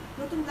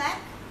নতুন ব্ল্যাক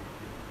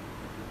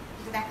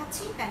যেটা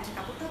দেখাচ্ছি, প্যান্টের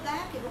কাপড়টা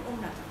ব্ল্যাক এবং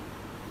ওড়নাটা।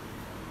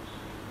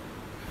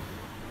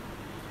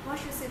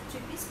 Maheshwari silk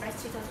 3 piece, price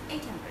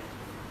 3800।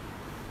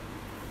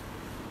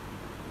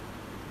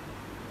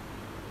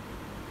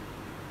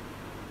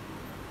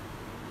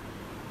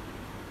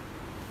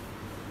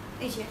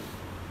 এই যে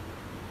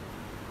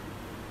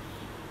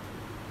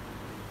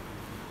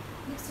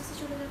নেক্সট ড্রেসে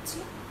চলে যাচ্ছি।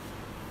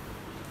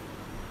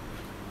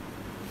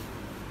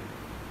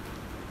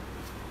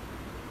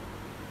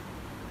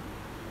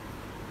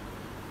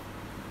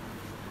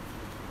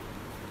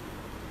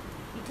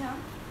 এটা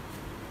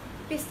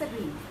পেস্তা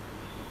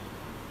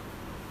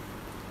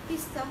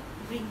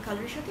গ্রিন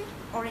কালারের সাথে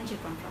অরেঞ্জের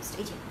কন্ট্রাস্ট।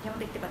 এই যে যেমন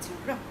দেখতে পাচ্ছেন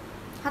আপনারা,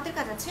 হাতের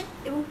কাজ আছে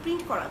এবং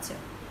প্রিন্ট করা আছে,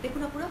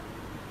 দেখুন আপনারা।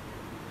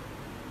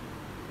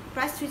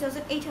 Price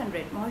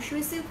 3800,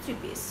 Maheshwari silk 3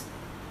 piece.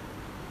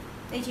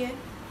 এই যে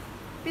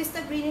পেস্তা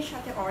গ্রিনের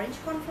সাথে অরেঞ্জ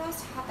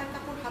কন্ট্রাস্ট, হাতার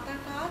কাপড়, হাতার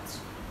কাজ।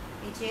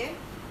 এই যে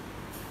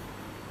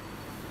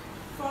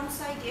ফ্রন্ট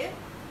সাইডে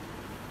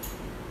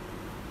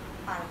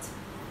পার আছে,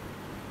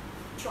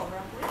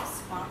 চওড়া করে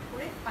স্মার্ট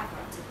করে পার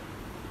করা আছে,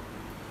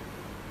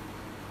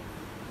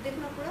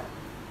 দেখুন আপনারা।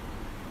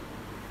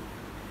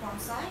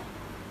 ফ্রন্ট সাইড,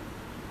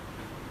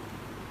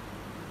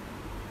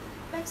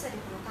 ব্যাক সাইডে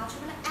কোনো কাজ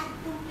হবে না,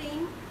 একদম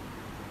প্লেন।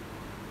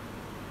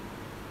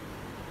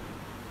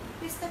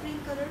 পেস্তা গ্রিন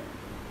কালার,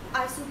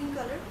 আইসুবিন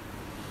কালার,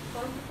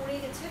 গরম পড়ে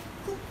গেছে,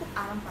 খুব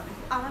আরাম পাবে,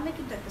 খুব আরামে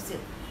কিন্তু একটা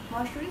silk.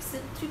 Maheshwari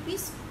silk 3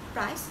 piece,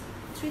 price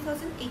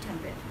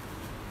 3800।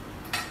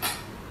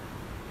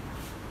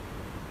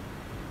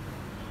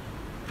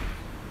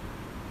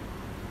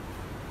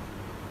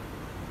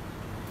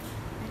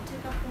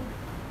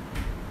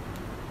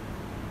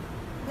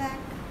 Black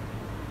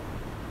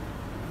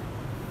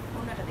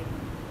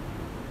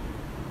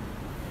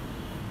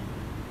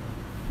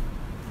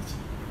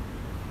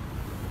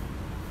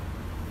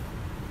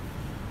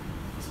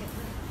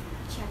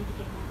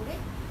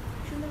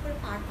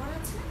পার করা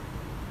আছে,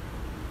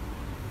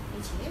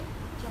 এই যে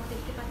যেমন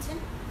দেখতে পাচ্ছেন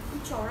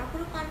চওড়া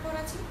করে পার করা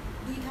আছে,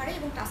 দুই ধারে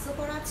এবং টাসেল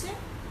করা আছে।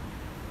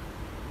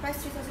 প্রাইস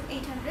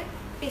 3800।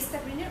 পেস্তা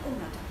গ্রিনের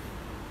ওড়নাটা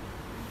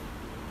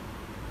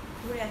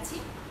ধরে আছি।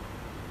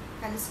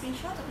 তাহলে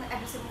স্ক্রিনশট আপনার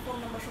অ্যাড্রেস এবং ফোন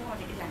নম্বর সহ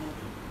আমাদেরকে জানিয়ে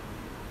দিন।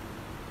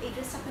 এই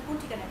ড্রেসটা আপনার কোন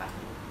ঠিকানায়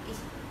পাঠাবো? এই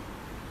যে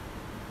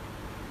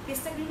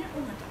পেস্তা গ্রিনের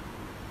ওড়নাটা,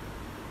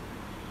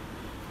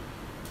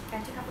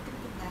 প্যান্টের কাপড়টা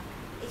কিন্তু ব্ল্যাক।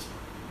 এই যে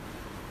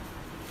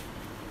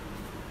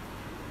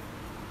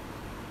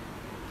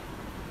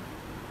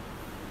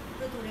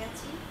ধরে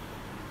আছি।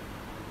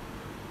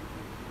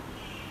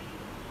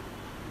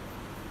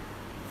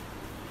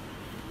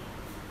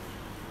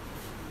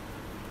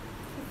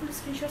 ফুল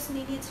স্ক্রিনশটস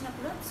নিয়ে নিয়েছেন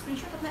আপনারা।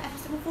 স্ক্রিনশট আপনার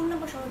অ্যাড্রেস এবং ফোন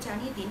নাম্বার সহ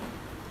জানিয়ে দিন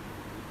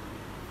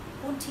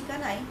কোন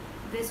ঠিকানায়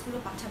ড্রেসগুলো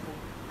পাঠাবো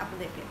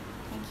আপনাদেরকে।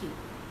 Thank you.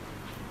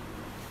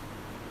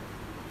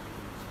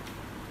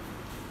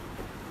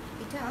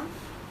 এটা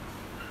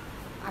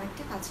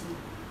আরেকটা কাজ নেই,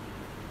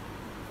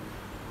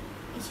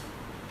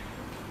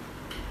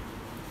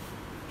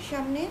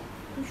 সামনে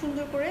খুব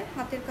সুন্দর করে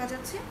হাতের কাজ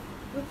আছে,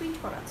 প্রিন্ট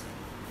করা আছে।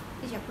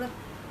 এই যে আপনার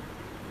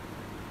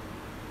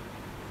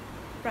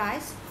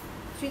প্রাইস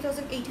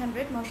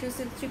 3800 মহেশ্বরী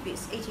সিল্ক 3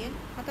 পিস। এই যে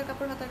হাতার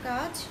কাপড়, হাতার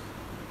কাজ,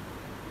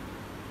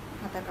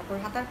 হাতার কাপড়,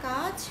 হাতার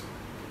কাজ,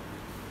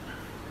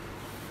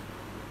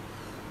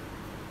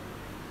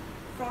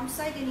 ফ্রন্ট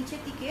সাইডে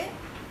নিচের দিকে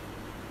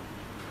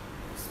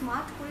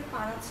স্মার্ট করে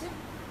পার আছে।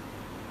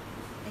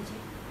 এই যে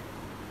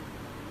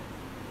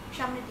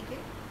সামনের দিকে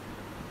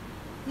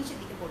নিচের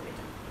দিকে পড়বে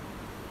এটা।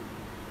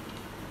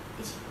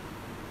 এই যে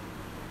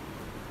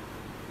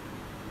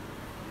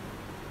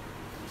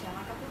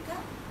জামা কাপড়টা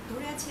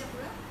ধরে আছে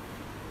আপনারা,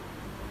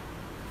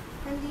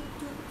 তাহলে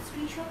একটু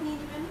স্ক্রিনশট নিয়ে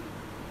নেবেন।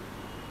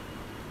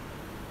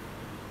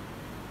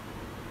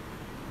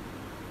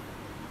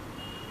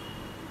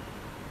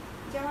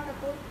 জামা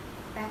কাপড়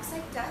ব্যাক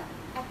সাইডটা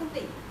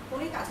এখনতেই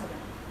কোনো কাজ হবে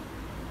না।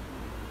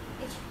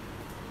 এই যে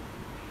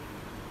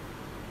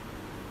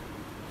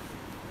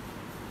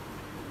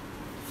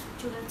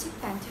চলে যাচ্ছে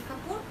প্যান্টের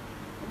কাপড়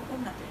এবং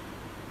ওড়নাতে।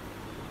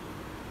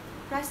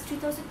 Price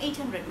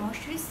 3800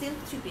 Maheshwari silk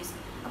 3 piece.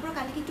 আপনারা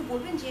কালকে একটু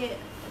বলবেন যে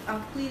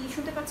ক্লিয়ারলি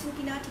শুনতে পাচ্ছেন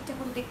কিনা, ঠিকঠাক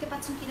মতো দেখতে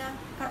পাচ্ছেন কিনা,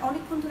 কারণ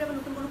অনেকক্ষণ ধরে আবার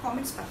নতুন কোনো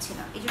কমেন্টস পাচ্ছি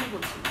না, এই জন্য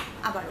বলছি।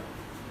 আবারও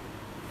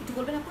একটু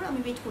বলবেন আপনারা, আমি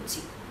ওয়েট করছি।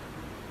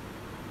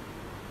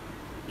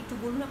 একটু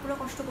বলুন আপনারা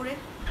কষ্ট করে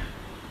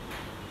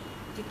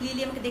যে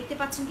ক্লিয়ারলি আমাকে দেখতে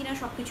পাচ্ছেন কিনা,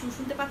 সব কিছু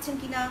শুনতে পাচ্ছেন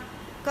কিনা,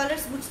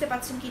 কালার্স বুঝতে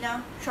পাচ্ছেন কিনা,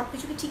 সব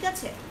কিছু কি ঠিক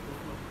আছে?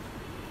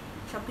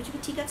 সব কিছু কি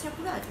ঠিক আছে?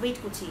 আপনারা ওয়েট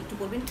করছি, একটু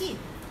বলবেন কি।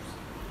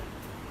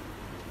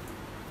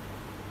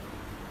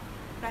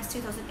 Price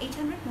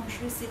 3800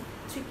 Maheshwari silk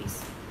 3 piece.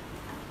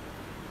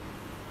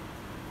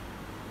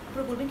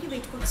 আপনারা বলবেন কি,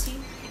 ওয়েট করছি,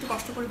 একটু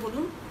কষ্ট করে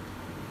বলুন।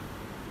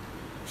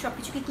 সব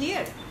কিছু কি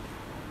ক্লিয়ার?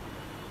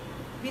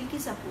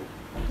 বিলকিস আপু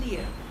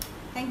ক্লিয়ার,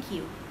 থ্যাংক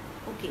ইউ।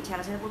 ওকে,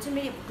 যারা যারা বলছেন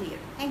মেরি আপু ক্লিয়ার,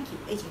 থ্যাংক ইউ।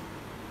 এই যে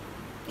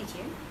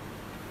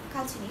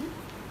কালচে নীল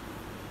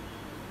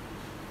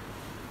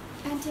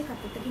প্যান্টের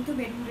কাপড়টা কিন্তু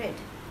মেরুন রেড,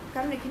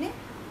 কারণ এখানে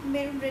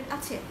মেরুন রেড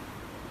আছে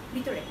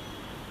ভিতরে,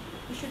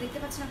 নিশ্চয় দেখতে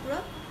পাচ্ছেন আপনারা।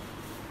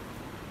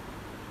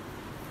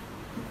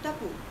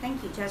 মুক্তাপু থ্যাংক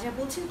ইউ। যারা যারা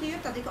বলছেন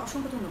ক্লিয়ার তাদেরকে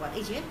অসংখ্য ধন্যবাদ।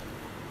 এই যে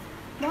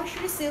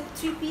Maheshwari silk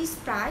 3 piece,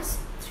 price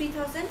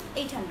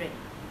 3800,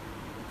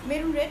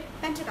 maroon red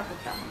প্যান্টের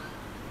কাপড়টা।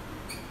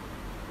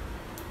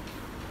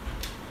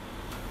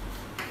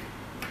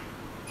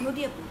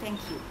 নদী আপু থ্যাংক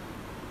ইউ।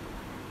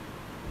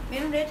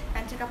 মেরুন রেড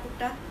প্যান্টের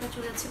কাপড়টা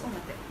চলে যাচ্ছে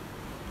ওনাতে।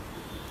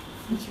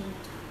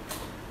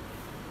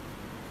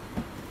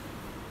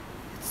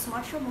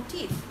 স্মার্ট সব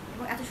মোটিভ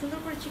এবং এত সুন্দর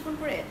করে চিকন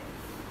করে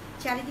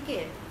চারিদিকে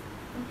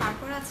পার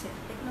করা আছে,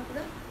 দেখুন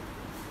আপনারা,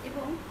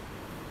 এবং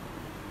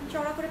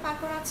চড়া করে পার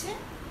করা আছে,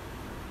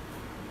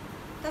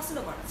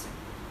 টাসেলও করা আছে।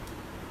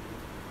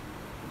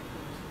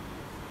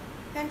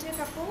 প্যান্টের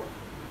কাপড়,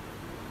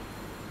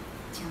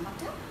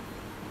 জামাটা,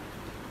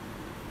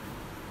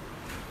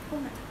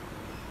 ওড়নাটা।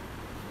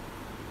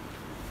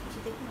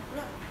 দেখুন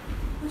আপনারা,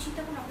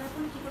 চিন্তা করুন আপনারা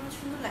কোন কী করবেন,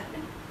 সুন্দর লাগবে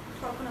না,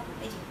 কল্পনা করুন।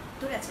 এই যে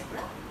ধরে আছে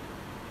আপনারা,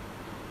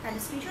 তাহলে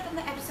স্ক্রিনশট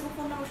আপনার অ্যাড্রেস এবং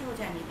ফোন নাম্বার সহ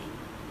জানিয়ে দিন।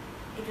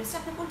 এই ড্রেসটা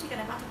আপনার কোন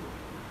ঠিকানায় পাঠাবো?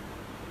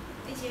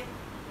 এই যে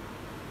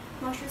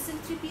মহেশ্বরী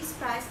সিল্ক 3 পিস,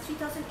 প্রাইস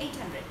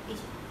 3800। এই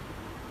যে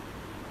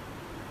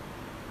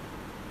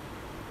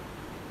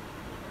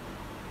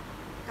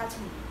কাছে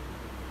নিন,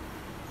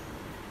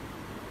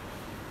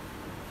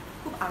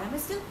 খুব আরামে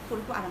সিল্ক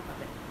পরে খুব আরাম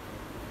পাবেন।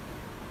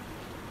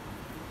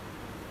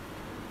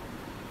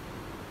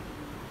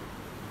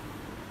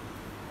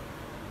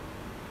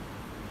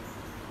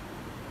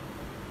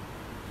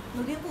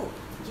 নদী আপু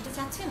যেটা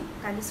চাচ্ছেন,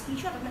 কাইন্ডলি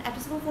স্ক্রিনশট আপনার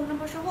অ্যাড্রেস এবং ফোন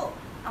নাম্বার সহ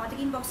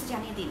আমাদেরকে ইনবক্সে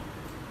জানিয়ে দিন।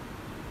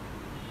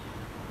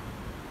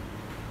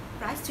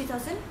 প্রাইস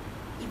 3000,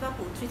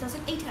 ইভাপু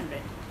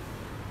 3800।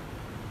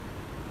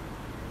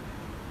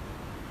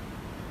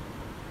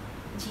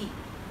 জি,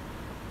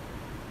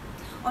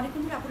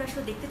 অনেকক্ষণ ধরে আপুরা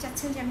আসলে দেখতে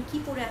চাচ্ছেন যে আমি কি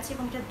পরে আছি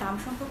এবং এটার দাম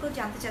সম্পর্কেও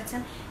জানতে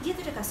চাচ্ছেন, যেহেতু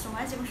এটা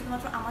কাস্টমাইজ এবং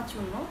শুধুমাত্র আমার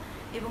জন্য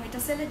এবং এটা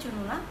সেলের জন্য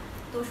না,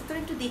 তো সুতরাং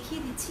একটু দেখিয়ে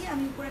দিচ্ছি।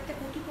 আমি উপরে একটা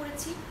কোটি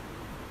পরেছি,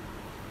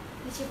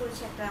 নিচে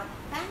পরেছে একটা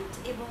প্যান্ট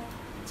এবং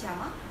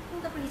জামা, এবং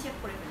তারপর হিজাব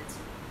পরে ফেলেছি।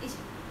 এই যে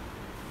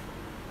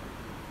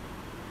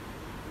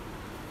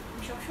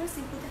আমি সবসময়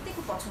সিম্পল থাকতে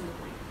খুব পছন্দ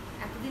করি।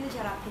 এতদিনে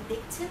যারা আপনি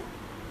দেখছেন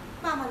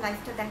বা আমার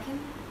লাইফটা দেখেন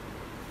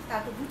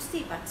তারা তো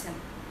বুঝতেই পারছেন,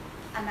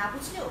 আর না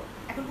বুঝলেও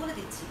এখন বলে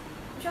দিচ্ছি,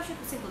 আমি সবসময়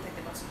খুব সিম্পল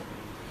থাকতে পছন্দ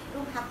করি।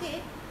 এবং হাতে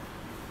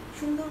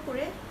সুন্দর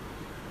করে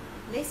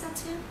লেস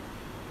আছে,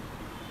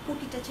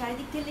 কুর্তিটা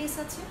চারিদিক দিয়ে লেস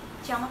আছে,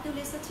 জামাতেও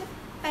লেস আছে,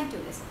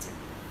 প্যান্টেও লেস আছে।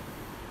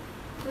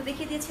 তো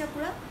দেখিয়ে দিয়েছি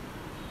আপুরা,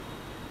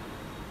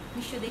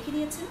 নিশ্চয় দেখে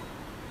নিয়েছেন।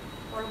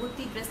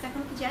 পরবর্তী ড্রেস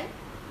দেখানো কি যায়?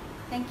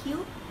 Thank you,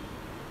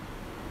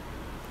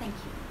 thank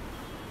you.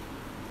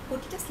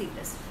 কুর্তিটা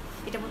স্লিভলেস,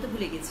 এটা বলতে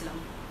ভুলে গিয়েছিলাম,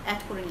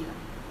 অ্যাড করে নিলাম।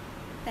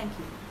 Thank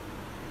you.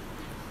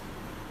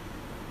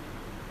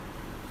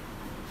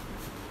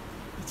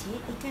 যে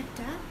এটা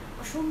একটা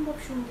অসম্ভব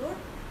সুন্দর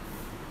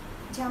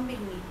জাম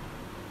বেগুনি,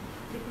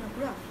 দেখুন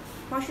আপুরা,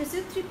 মার্শাল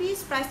 3 পিস,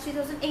 প্রাইস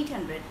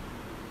 3800।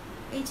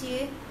 এই যে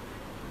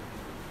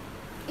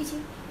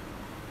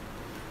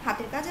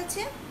হাতের কাজ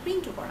আছে,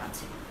 প্রিন্টও করা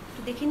আছে,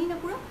 একটু দেখে নিন না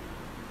পুরো।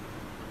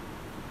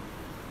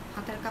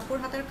 হাতার কাপড়,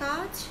 হাতার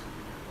কাজ,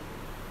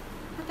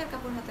 হাতার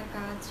কাপড়, হাতার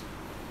কাজ।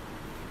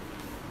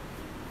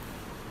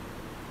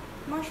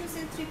 Martial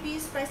 3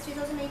 piece, price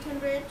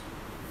 3800।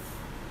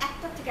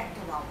 একটা থেকে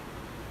একটা ওয়াও।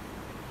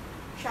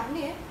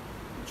 সামনে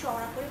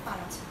চওড়া করে পার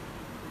আছে,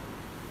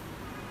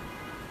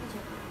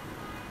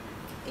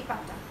 এই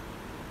পাটটা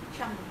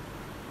সামনে,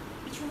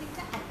 পিছন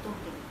দিকটা একদম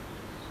প্লেন,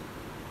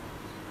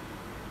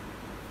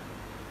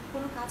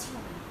 কোনো কাজই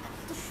হবে না।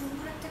 এত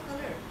সুন্দর একটা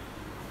কালার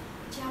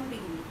জাম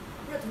বেগুনি,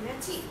 পুরো ধরে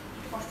আছি,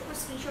 একটু কষ্ট করে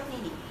স্ক্রিনশট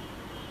নিয়ে নিই।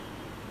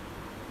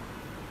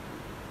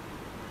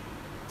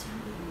 জাম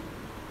বেগুনি,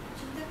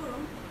 চিন্তা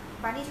করুন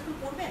বানিয়ে যখন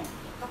পরবেন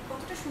তখন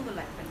কতটা সুন্দর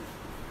লাগবেন।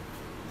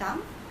 দাম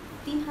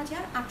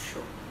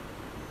 3800।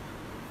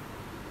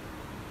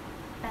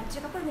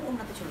 প্যান্টের কাপড় এবং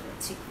ওড়নাতে চলে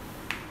যাচ্ছি।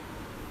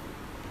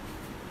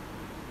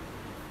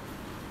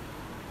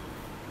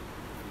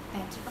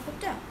 প্যান্টের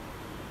কাপড়টা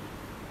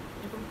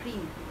এরকম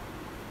ক্রিম,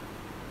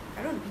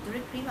 কারণ ভিতরে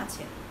ক্রিম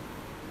আছে,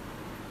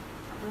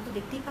 আপনারা তো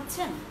দেখতেই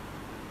পাচ্ছেন।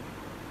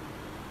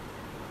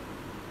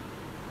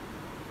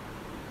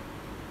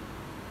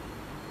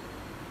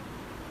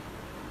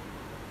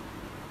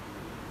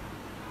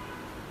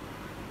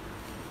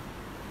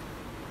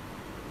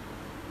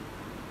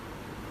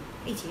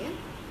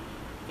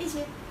 এই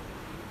যে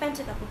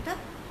প্যান্টের কাপড়টা,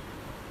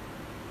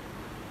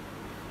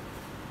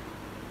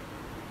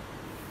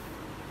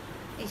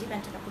 এই যে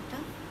প্যান্টের কাপড়টা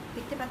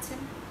দেখতে পাচ্ছেন।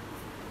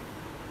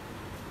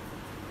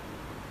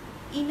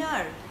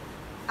 ইনার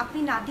আপনি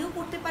না দিয়েও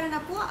পরতে পারেন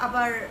আপু,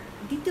 আবার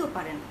দিতেও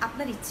পারেন,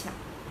 আপনার ইচ্ছা,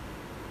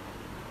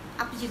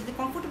 আপনি যেটাতে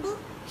কমফোর্টেবল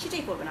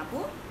সেটাই করবেন আপু।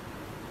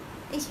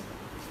 এই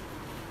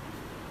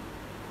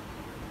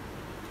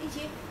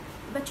যে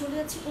এবার চলে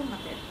যাচ্ছি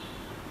ওড়নাতে।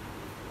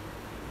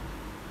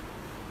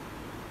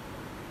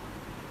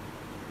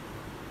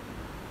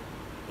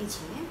 এই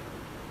যে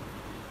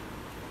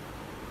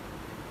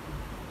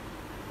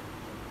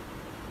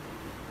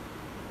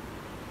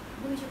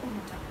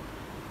ওড়নাটা,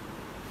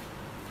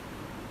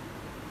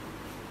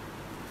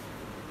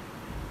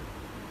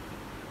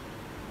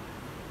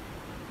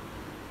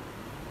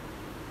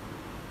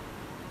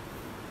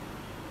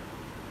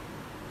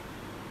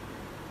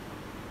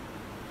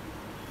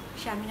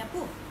 শারমিন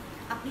আপু,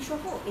 আপনি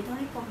সহ এ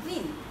ধরনের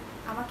কমপ্লেন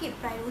আমাকে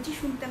প্রায় রোজই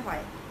শুনতে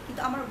হয়,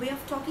 কিন্তু আমার ওয়ে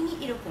অফ টকিংই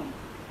এরকম।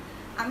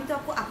 আমি তো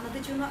আপু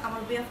আপনাদের জন্য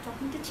আমার ওয়ে অফ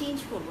টকিংটা চেঞ্জ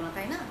করবো না,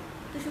 তাই না?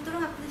 তো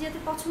সুতরাং আপনাদের যাতে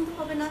পছন্দ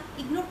হবে না,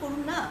 ইগনোর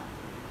করুন না।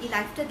 এই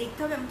লাইভটা দেখতে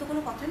হবে এমন তো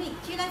কোনো কথা নেই।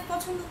 যে লাইভ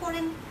পছন্দ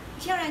করেন,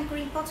 যার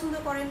অ্যাঙ্করিং পছন্দ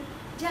করেন,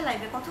 যা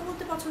লাইভে কথা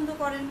বলতে পছন্দ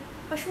করেন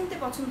বা শুনতে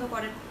পছন্দ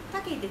করেন,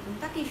 তাকেই দেখুন,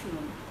 তাকেই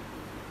শুনুন।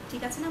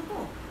 ঠিক আছে না আপু?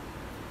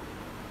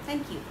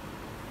 Thank you.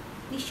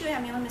 নিশ্চয়ই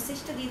আমি আমার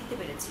মেসেজটা দিয়ে দিতে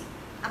পেরেছি,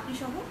 আপনি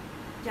সহ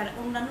যারা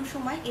অন্যান্য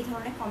সময় এই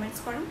ধরনের কমেন্টস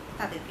করেন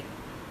তাদেরকে।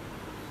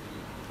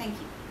 Thank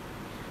you.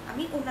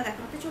 আমি ওড়না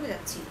দেখানোতে চলে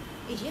যাচ্ছি।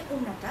 এই যে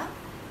ওড়নাটা,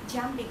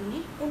 জাম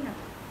বেগুনির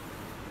ওড়নাটা,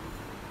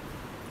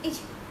 এই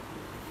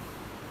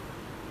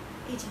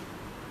যে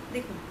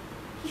দেখুন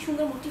কি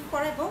সুন্দর মোটিভ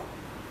করা এবং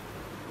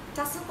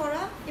টাসেল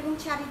করা, এবং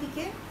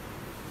চারিদিকে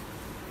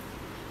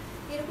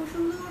এরকম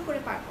সুন্দর করে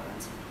পার করা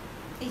আছে।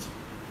 এই যে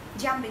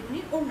জাম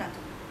বেগুনির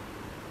ওড়নাটা,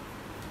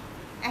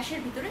 অ্যাশের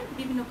ভিতরে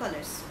বিভিন্ন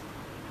কালার্স।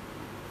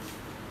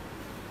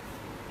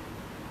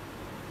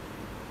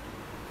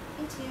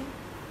 এই যে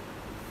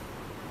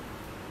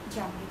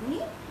জাম বেগুনি,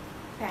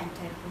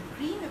 প্যান্টটা এরকম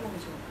ক্রিম এবং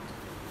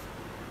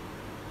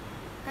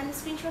কাইন্ডলি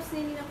স্ক্রিনশটস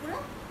নিয়ে নিন আপনারা,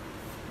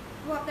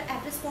 এবং আপনার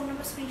অ্যাড্রেস, ফোন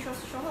নাম্বার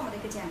স্ক্রিনশটস সহ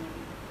আমাদেরকে জানিয়ে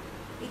দিন।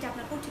 এটা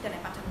আপনার কোন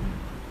ঠিকানায় পাঠাবেন।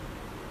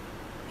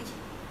 এই যে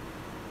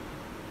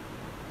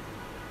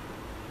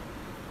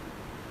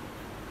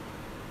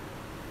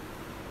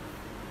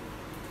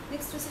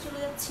নেক্সট ড্রেসে চলে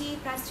যাচ্ছি,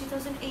 প্রাইস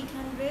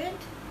 3800।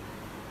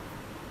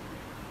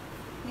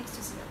 নেক্সট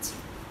ড্রেসে যাচ্ছি।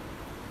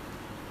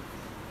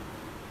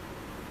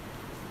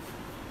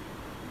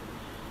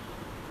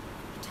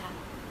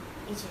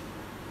 এই যে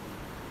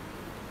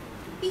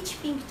পিচ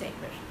পিঙ্ক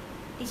টাইপের,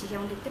 এই যে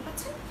যেমন দেখতে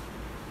পাচ্ছেন,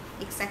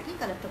 এক্স্যাক্টলি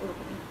কালারটা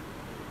ওরকমই।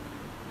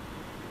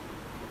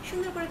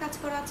 সুন্দর করে কাজ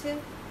করা আছে।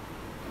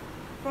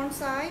 ফ্রন্ট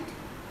সাইড,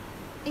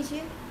 এই যে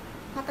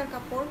হাতার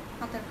কাপড়,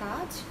 হাতার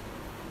কাজ,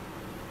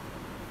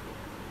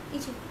 এই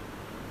যে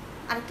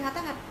আরেকটা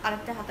হাতা,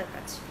 আরেকটা হাতার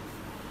কাজ,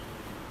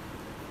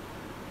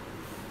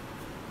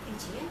 এই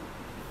যে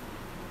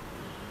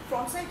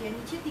ফ্রন্ট সাইডে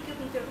নিচের দিকে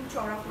কিন্তু এরকম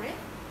চড়া করে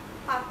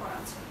পার করা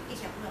আছে। এই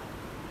যে আপনারা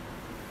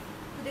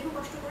দেখুন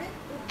কষ্ট করে,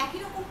 একই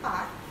রকম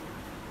পার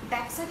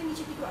ব্যাক সাইডের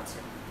নিচের দিকেও আছে।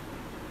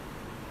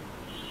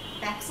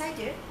 ব্যাক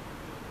সাইডের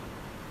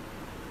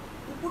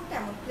উপরটা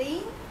এমন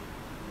প্লেন,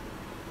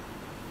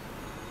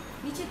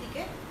 নিচের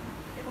দিকে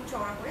এরকম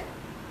চওড়া করে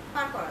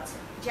পার করা আছে।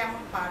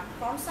 যেমন পার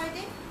ফ্রন্ট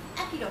সাইডে,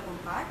 একই রকম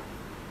পার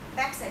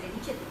ব্যাক সাইডে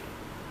নিচের দিকে।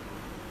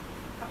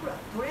 আপনারা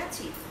ধরে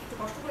আছি, একটু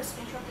কষ্ট করে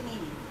স্ক্রিনশটটা নিয়ে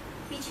নিন।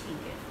 পিচ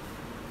পিঙ্কের,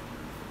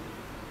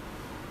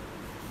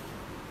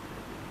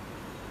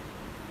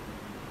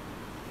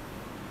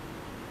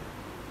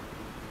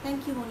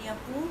 থ্যাংক ইউ মনি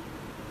আপু,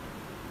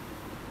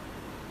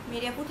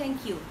 মেরি আপু থ্যাংক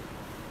ইউ।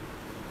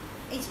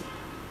 এই যে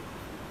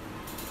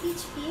পিচ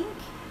পিঙ্ক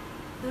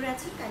ধরে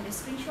আছি, কাইন্ডলি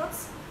স্ক্রিনশটস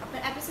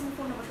আপনার অ্যাড্রেস এবং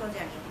ফোন নম্বর সহ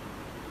জানিয়ে দিন।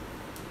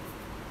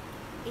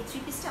 এই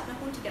 3 পিসটা আপনার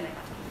কোন ঠিকানায়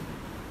পাঠাবেন?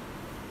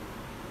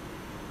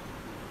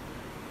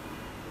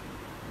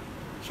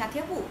 সাথী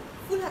আপু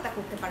ফুল হাতা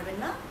করতে পারবেন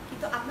না,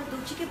 কিন্তু আপনার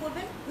দর্জিকে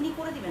বলবেন, উনি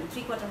করে দিবেন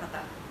 3/4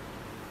 হাতা।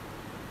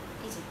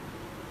 এই যে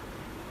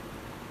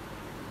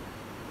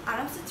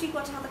আরামসে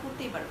 3/4 হাতা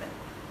করতেই পারবেন,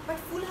 বাট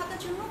ফুল হাতার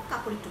জন্য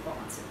কাপড় একটু কম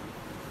আছে।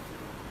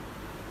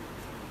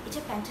 এই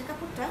যে প্যান্টের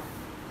কাপড়টা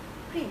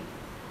ক্রিম,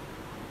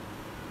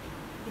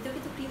 ভিতরে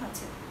কিন্তু ক্রিম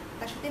আছে,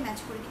 তার সাথে ম্যাচ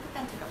করে কিন্তু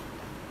প্যান্টের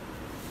কাপড়টা।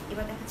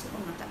 এবার দেখাচ্ছি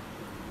ওড়নাটা।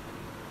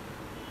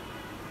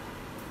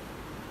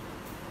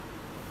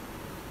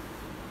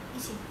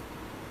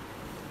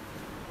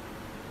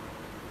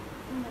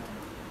 ওড়নাটা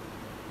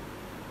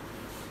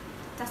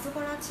টাসেল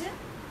করা আছে,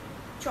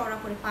 চওড়া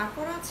করে পার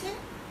করা আছে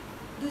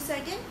দুই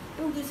সাইডে,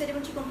 এবং দুই সাইডে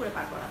এবং চিকন করে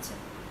পার করা আছে।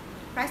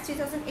 Price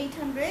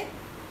 3800,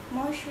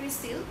 Maheshwari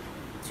silk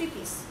 3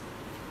 piece.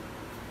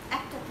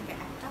 একটা থেকে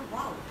একটা,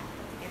 ওয়াও,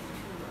 একটা থেকে একটা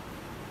সুন্দর।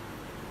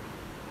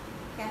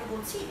 কেন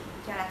বলছি,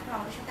 যারা এখন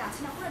আমাদের সাথে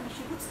আছেন আপনারা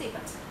নিশ্চয়ই বুঝতেই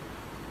পারছেন।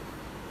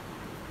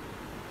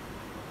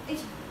 এই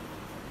যে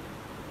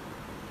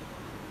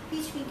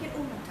পিচ পিঙ্কের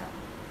ওড়নাটা,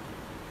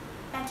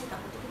 প্যান্টের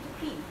কাপড়টা কিন্তু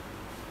ক্রিম।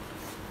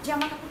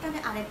 জামা কাপড়টা আমি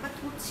আরেকবার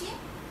ধরছি,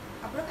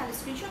 আপনারা কালে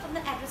স্ক্রিনশট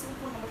আপনার অ্যাড্রেস এবং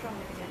ফোন নম্বর সহ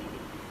আমাকে জানিয়ে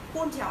দিন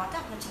কোন জামাটা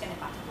আপনার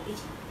ঠিকানায় পাঠাবো। এই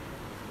যে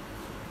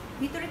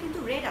ভিতরে কিন্তু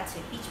রেড আছে,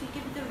 পিচ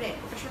পিঙ্কের ভিতরে রেড,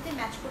 ওটার সাথে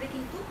ম্যাচ করে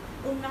কিন্তু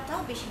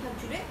ওড়নাটাও বেশিরভাগ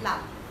জুড়ে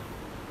লাল।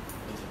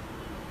 এই যে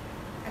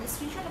কালে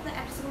স্ক্রিনশট আপনার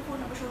অ্যাড্রেস এবং ফোন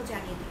নম্বর সহ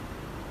জানিয়ে দিন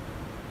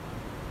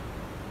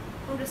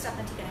কোন ড্রেসটা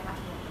আপনার ঠিকানায়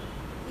পাঠাবো।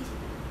 এই যে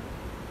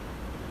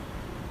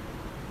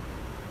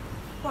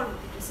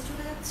পরবর্তী ড্রেসে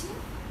চলে যাচ্ছি।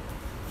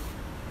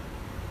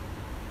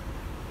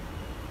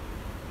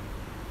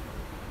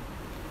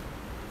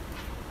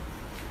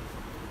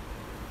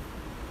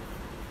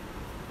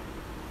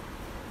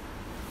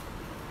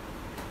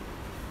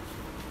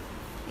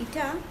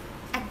 এটা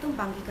একদম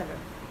বাঙ্গি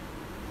কালার।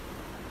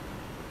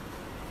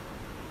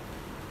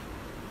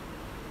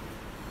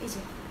 এই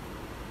যে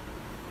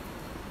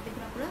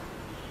দেখুন আপনারা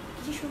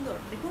কি সুন্দর,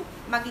 দেখুন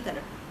বাঙ্গি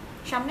কালার।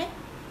 সামনে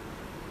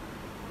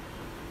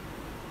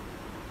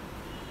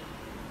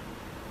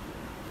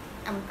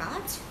এমন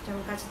কাজ,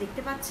 যেমন কাজ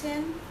দেখতে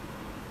পাচ্ছেন।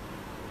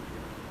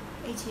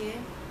 এই যে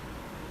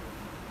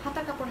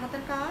হাতার কাপড়,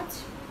 হাতার কাজ,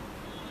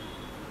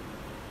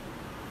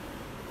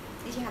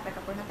 এই যে হাতার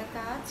কাপড়, হাতার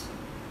কাজ।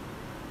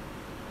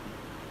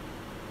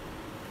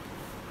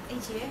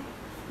 এই যে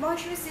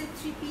Maheshwari silk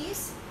 3 piece,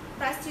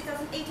 price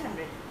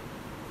 3800।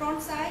 Front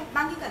side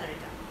বাঙ্গি কালার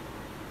এটা।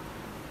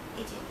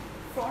 এই যে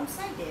ফ্রন্ট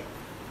সাইডে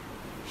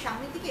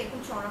সামনের দিকে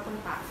এরকম চওড়া করে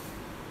পার,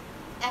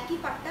 একই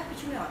পাটটা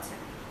পিছনেও আছে,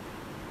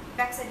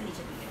 ব্যাক সাইডের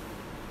নিচের দিকে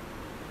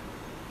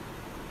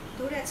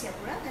ধরে আছি।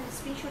 আপনারা তাহলে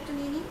স্ক্রিনশটটা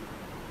নিয়ে নিন।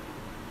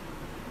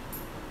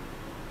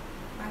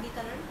 বাঙ্গি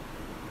কালার,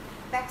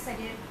 ব্যাক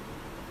সাইডের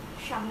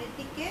সামনের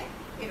দিকে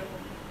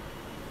এরকম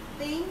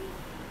প্লেন,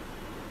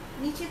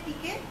 নিচের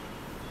দিকে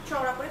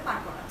চওড়া করে পার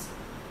করা আছে,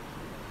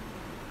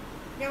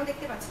 যেমন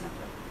দেখতে পাচ্ছেন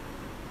আপনারা।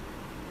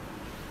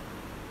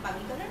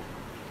 বাঙ্গি কালার,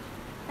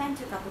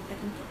 প্যান্টের কাপড়টা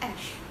কিন্তু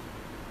অ্যাশ,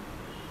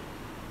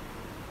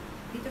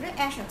 ভিতরে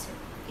অ্যাশ আছে,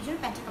 এই জন্য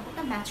প্যান্টের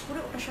কাপড়টা ম্যাচ করে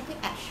ওটার সাথে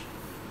ash.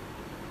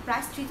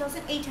 Price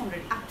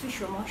 3800,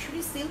 3800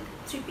 Maheshwari silk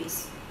 3 piece,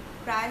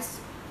 price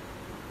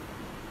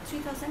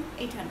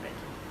 3800।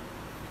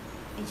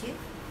 এই যে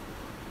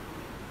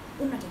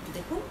ওড়নাটা একটু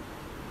দেখুন,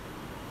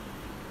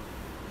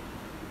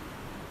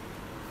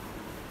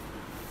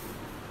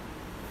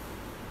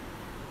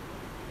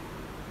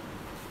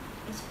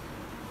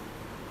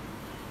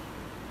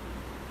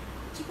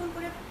 চিকন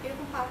করে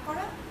এরকম পার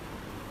করা,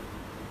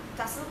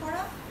 টাসেল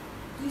করা,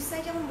 দুই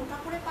সাইড যেমন মোটা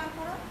করে পার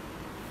করা।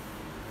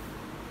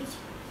 এই যে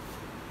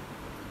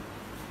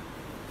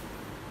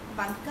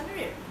বাঙ্গি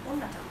কালারের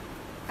ওড়নাটা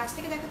কাছ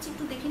থেকে দেখাচ্ছি,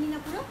 একটু দেখে নিন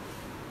আপনারা।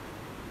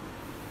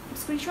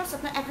 স্ক্রিনশটস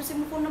আপনার অ্যাড্রেস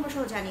এবং ফোন নম্বর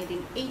সহ জানিয়ে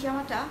দিন এই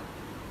জামাটা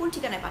কোন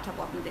ঠিকানায় পাঠাবো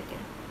আপনাদেরকে।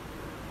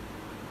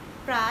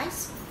 প্রাইস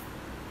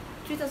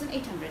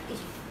 3800। এই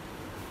যে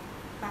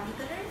বাঙ্গি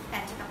কালার,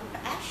 প্যান্টের কাপড়টা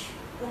অ্যাশ,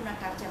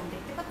 ওড়নাটা যেমন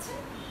দেখতে পাচ্ছেন।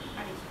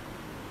 আর এই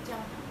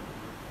জামাটা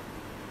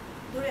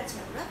ধরে আছে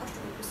আপনারা, কষ্ট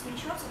করে একটু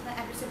স্ক্রিনশটস আপনার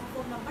অ্যাড্রেস এবং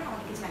ফোন নাম্বার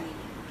আমাদেরকে জানিয়ে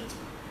দিন। এই যে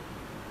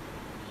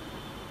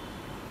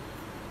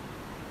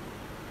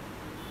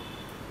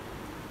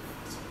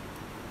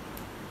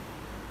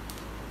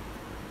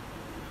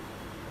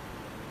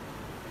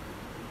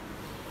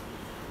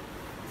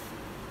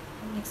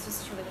নেক্সট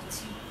ড্রেসে চলে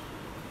যাচ্ছি।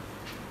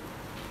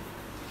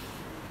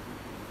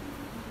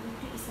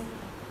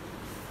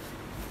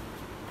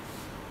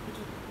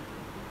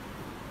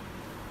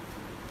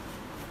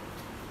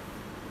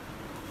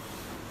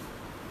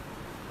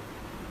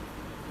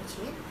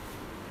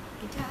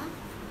 এটা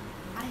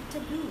আরেকটা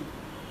ব্লু,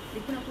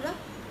 দেখুন আপনারা,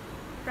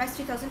 প্রাইস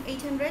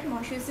 3800,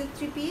 মহেশ্বরী সিল্ক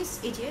 3 পিস।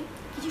 এই যে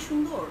কি যে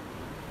সুন্দর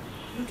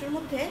ব্লুটার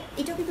মধ্যে,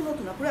 এটাও কিন্তু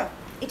নতুন আপনারা,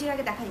 এটির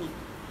আগে দেখায়নি,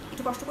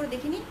 একটু কষ্ট করে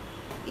দেখিনি,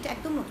 এটা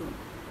একদম নতুন।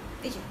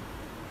 এই যে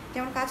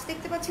যেমন কাজ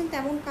দেখতে পাচ্ছেন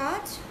তেমন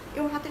কাজ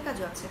এবং হাতের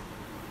কাজও আছে।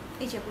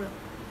 এই যে পুরো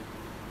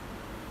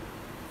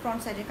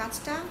ফ্রন্ট সাইডের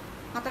কাজটা,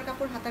 হাতার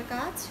কাপড় হাতার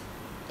কাজ,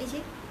 এই যে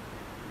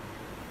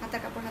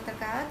হাতার কাপড় হাতার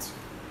কাজ,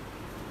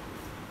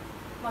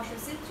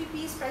 Maheshwari silk 3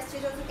 piece, price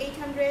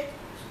 3800।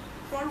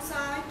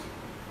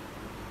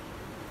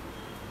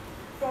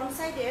 Front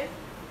সাইডের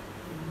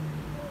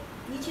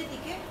নিচের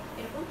দিকে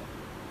এরকম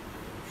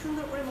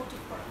সুন্দর করে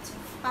মোটিভ করা আছে,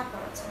 পার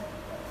করা আছে।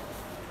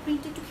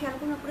 প্রিন্ট একটু খেয়াল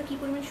করুন আপনারা কী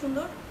পরিমাণ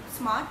সুন্দর,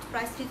 স্মার্ট,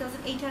 প্রাইস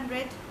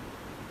 3800।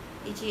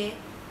 এই যে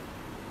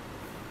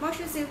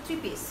মহেশ্বরী সিল্ক 3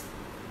 পিস,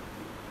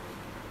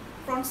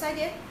 ফ্রন্ট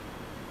সাইডের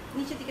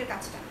নিচের দিকের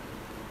কাজটা,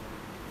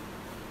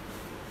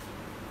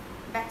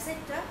 ব্যাক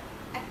সাইডটা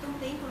একদম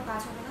প্লেন, কোনো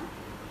কাজ হবে না।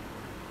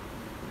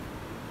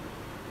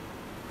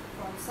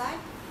 ফ্রন্ট সাইড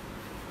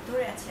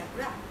ধরে আছে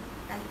আপনারা,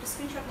 তাহলে একটু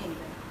স্ক্রিনশট নিয়ে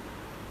নেবেন।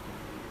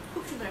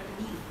 খুব সুন্দর একটা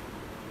নীল,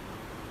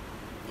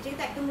 এটা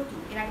কিন্তু একদম নতুন,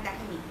 এর আগে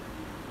দেখায়নি।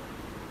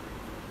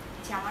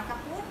 জামার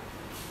কাপড়,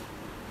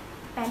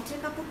 প্যান্টের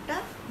কাপড়টা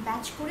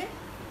ম্যাচ করে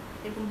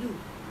এরকম ব্লু,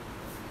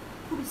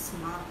 খুবই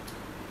স্মার্ট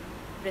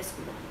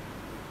ড্রেসগুলো।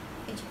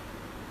 এই যে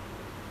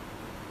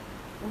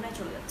ওনায়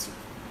চলে যাচ্ছি।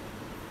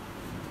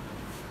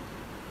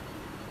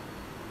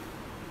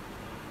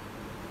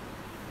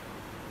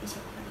 এই যে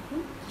আপনারা দেখুন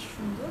কি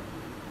সুন্দর,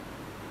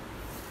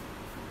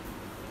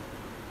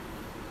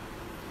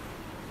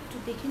 একটু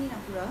দেখে নিন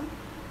আপনারা।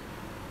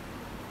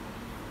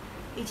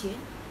 এই যে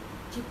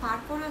যে পার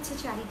করা আছে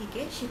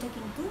চারিদিকে, সেটা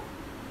কিন্তু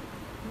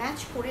ম্যাচ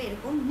করে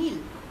এরকম নীল,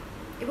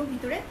 এবং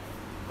ভিতরে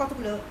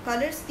কতগুলো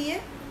কালার্স দিয়ে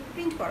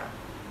প্রিন্ট করা,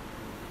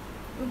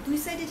 এবং দুই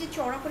সাইডে যে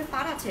চওড়া করে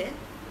পার আছে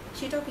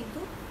সেটাও কিন্তু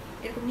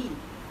এরকম নীল।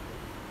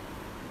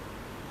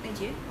 এই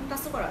যে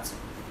টাস্ট করা আছে।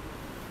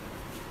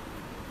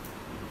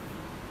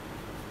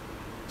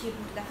 যে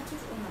বুট দেখাচ্ছে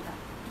ওড়নাটা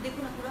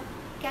দেখুন আপনারা,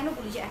 কেন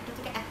বলি যে একটা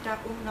থেকে একটা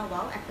ওড়না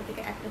ওয়াও, একটা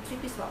থেকে একটা 3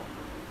 piece wow.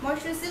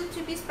 Maheshwari silk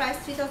 3 piece, price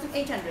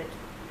 3800।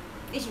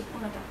 এই যে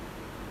ওড়নাটা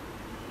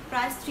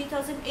প্রাইস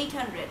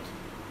 3800।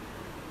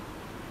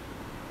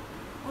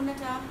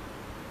 ওড়নাটা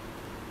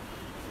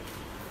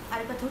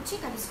আরেকবার ধরছি,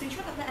 কাজে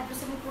স্ক্রিনশট আপনার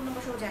অ্যাড্রেস এবং ফোন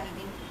নম্বর সহ জানিয়ে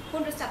দিন, কোন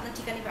ড্রেসটা আপনার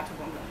ঠিকানায়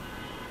পাঠাবো আমরা।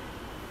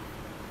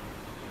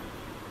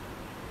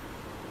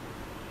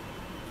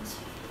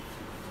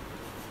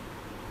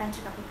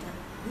 প্যান্টের কাপড়টা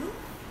ব্লু,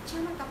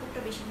 জামার কাপড়টা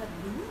বেশিরভাগ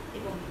ব্লু,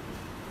 এবং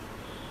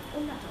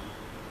ওড়নাটা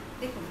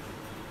দেখুন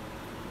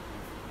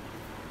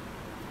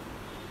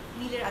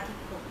নীলের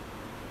আধিক্য,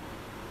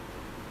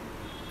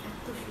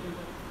 এত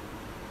সুন্দর।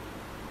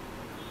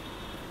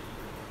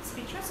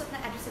 স্ক্রিনশটস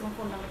আপনার অ্যাড্রেস এবং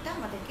ফোন নাম্বারটা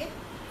আমাদেরকে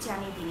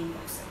জানিয়ে দিন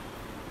ইনবক্সে।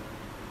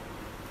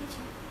 ঠিক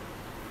আছে,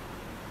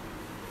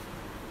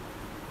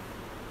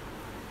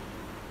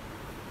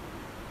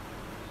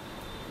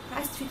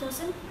 প্রাইস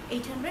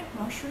 3800,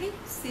 মহেশ্বরী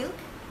সিল্ক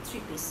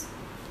 3 পিস।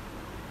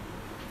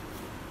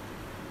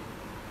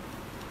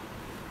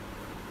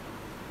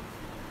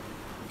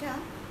 এটা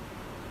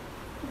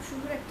খুব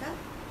সুন্দর একটা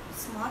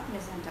স্মার্ট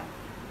মেজেন্টা।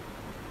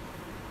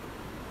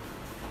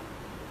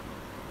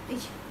 এই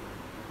যে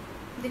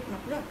দেখুন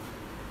পুরো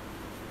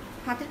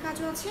হাতের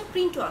কাজও আছে,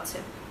 প্রিন্টও আছে,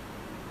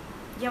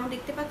 যেমন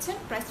দেখতে পাচ্ছেন।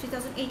 প্রাইস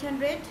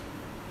 3800।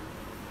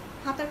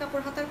 হাতার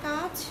কাপড় হাতার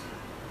কাজ,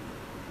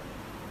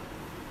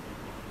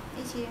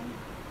 এই যে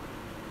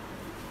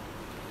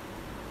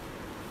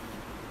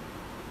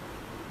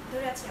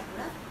ধরে আছে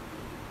আপনারা,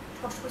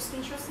 কষ্ট করে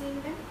স্ক্রিনশট নিয়ে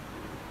নেবেন।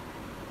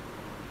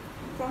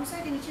 ফ্রন্ট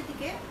সাইডে নিচের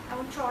দিকে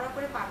এমন চওড়া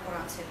করে পার করা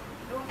আছে,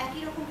 এবং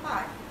একই রকম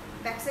পার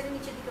ব্যাক সাইডে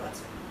নিচের দিকেও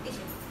আছে। এই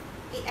যে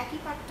এই একই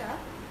পার্টটা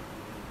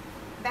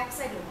ব্যাক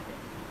সাইডেও হবে।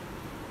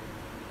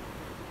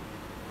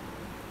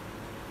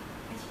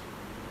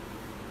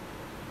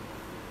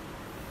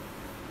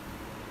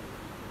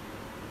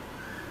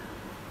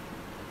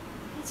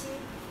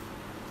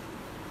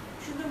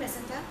 সুন্দর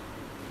মেসেনটা,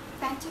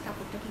 প্যান্টের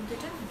কাপড়টা কিন্তু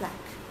এটা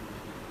ব্ল্যাক,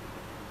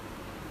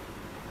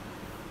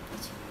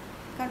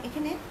 কারণ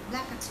এখানে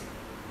ব্ল্যাক আছে,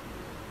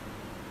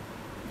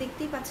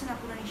 দেখতেই পাচ্ছেন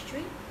আপনারা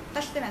নিশ্চয়ই,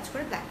 তার সাথে ম্যাচ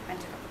করে ব্ল্যাক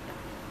প্যান্টের কাপড়টা।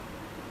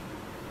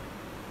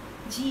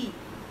 জি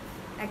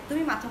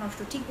একদমই মাথা নষ্ট,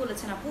 ঠিক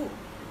বলেছেন আপু,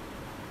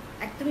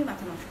 একদমই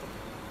মাথা নষ্ট।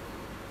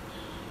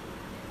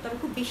 তবে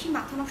খুব বেশি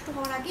মাথা নষ্ট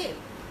হওয়ার আগে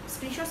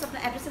স্ক্রিনশটস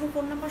আপনার অ্যাড্রেস এবং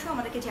ফোন নাম্বার সহ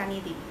আমাদেরকে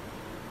জানিয়ে দিন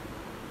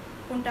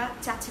কোনটা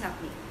চাচ্ছেন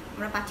আপনি,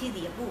 আমরা পাঠিয়ে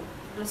দিই আপু,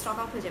 এগুলো স্টক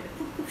আউট হয়ে যাবে।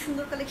 খুব খুব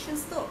সুন্দর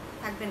কালেকশনস তো,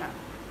 থাকবে না।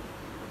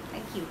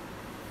 Thank you.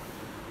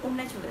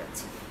 অন্যায় চলে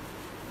যাচ্ছে,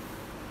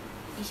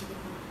 এসে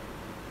দেখুন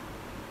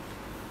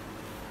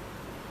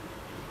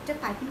এটা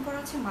পাইপিং করা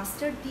আছে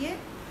মাস্টার্ড দিয়ে,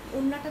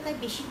 ওড়নাটা তাই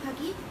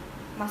বেশিরভাগই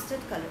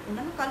মাস্টার্ড কালার,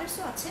 অন্যান্য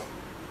কালার্সও আছে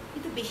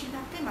কিন্তু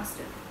বেশিরভাগটাই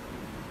মাস্টার্ড।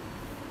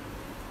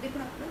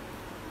 দেখুন আপনার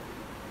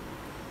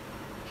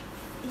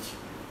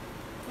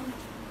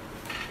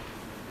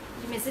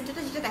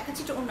মেজেন্টাটা যেটা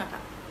দেখাচ্ছি এটা ওড়নাটা,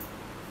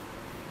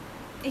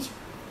 এই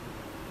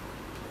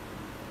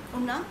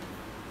ওড়না,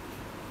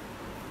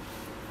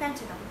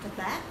 প্যান্টের কাপড়টা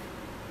ব্ল্যাক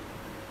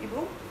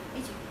এবং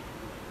এই যে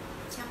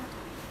জামাটা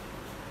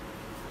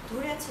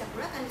ধরে আছে।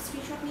 আপনারা তাহলে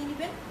স্ক্রিনশট নিয়ে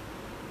নেবেন।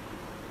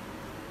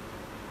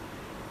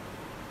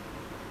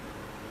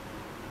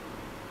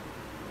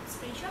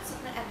 স্ক্রিনশটস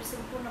আপনার অ্যাড্রেস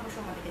এবং ফোন নাম্বার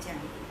সহ আমাদেরকে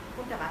জানিয়ে দিন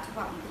কোনটা পাঠাবো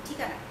আপনাদের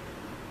ঠিকানা।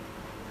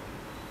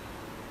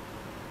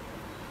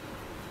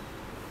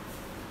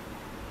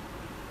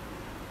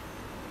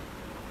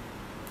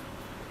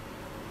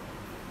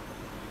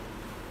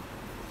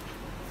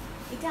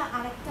 এটা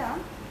আরেকটা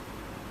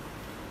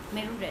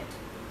মেরুন রেড,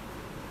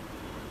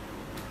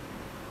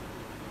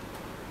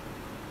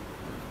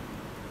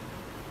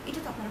 এটা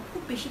তো আপনারা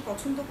খুব বেশি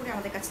পছন্দ করে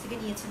আমাদের কাছ থেকে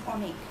নিয়েছেন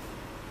অনেক।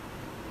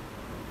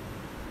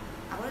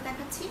 আবারও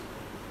দেখাচ্ছি,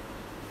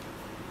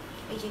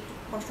 এই যে একটু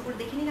কষ্ট করে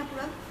দেখে নিন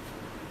আপনারা,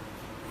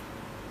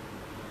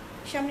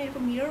 সামনে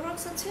এরকম মিরর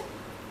ওয়ার্কস আছে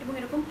এবং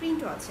এরকম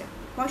প্রিন্টও আছে।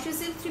 Moisture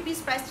silk 3 piece,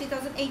 price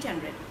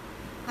 3800।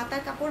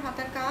 হাতার কাপড়,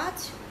 হাতার কাজ,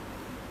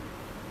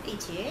 এই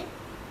যে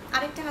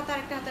আরেকটা হাতা,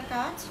 আরেকটা হাতার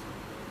কাজ,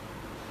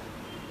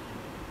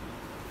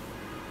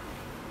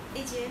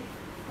 এই যে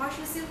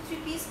ময়শ্চার সিল্ক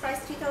 3 পিস, প্রাইস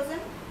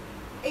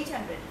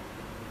 3800।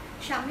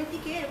 সামনের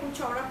দিকে এরকম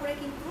চওড়া করে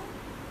কিন্তু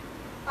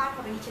পার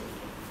হবে নিচের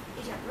দিকে,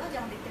 এই যে আপনারা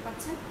যেমন দেখতে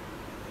পাচ্ছেন।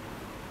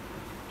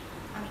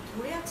 আমি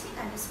ধরে আছি,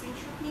 তাহলে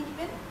স্ক্রিনশট নিয়ে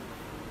নেবেন।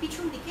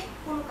 পিছন দিকে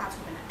কোনো কাজ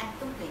হবে না,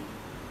 একদম প্লেন।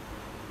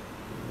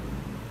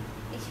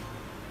 এই যে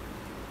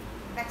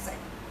ব্যাক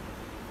সাইড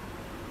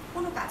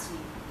কোনো কাজ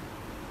নেই।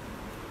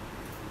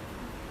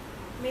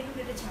 মেরুন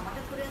রেডের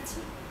জামাটা ধরে আছি।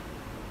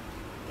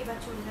 এবার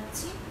চলে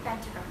যাচ্ছি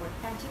প্যান্টের কাপড়।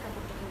 প্যান্টের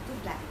কাপড়টা কিন্তু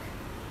ব্ল্যাক,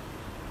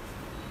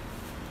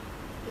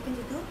 এখানে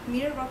যেহেতু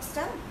মিরর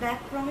বক্সটা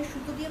ব্ল্যাক রঙের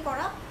সুতো দিয়ে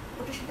করা,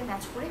 ওটার সাথে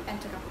ম্যাচ করে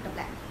প্যান্টের কাপড়টা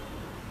ব্ল্যাক,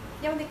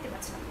 যেমন দেখতে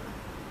পাচ্ছেন আপনারা।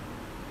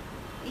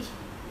 এই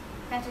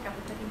প্যান্টের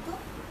কাপড়টা কিন্তু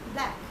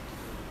ব্ল্যাক।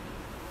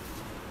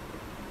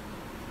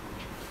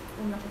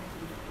 ওড়নাটা দেখুন,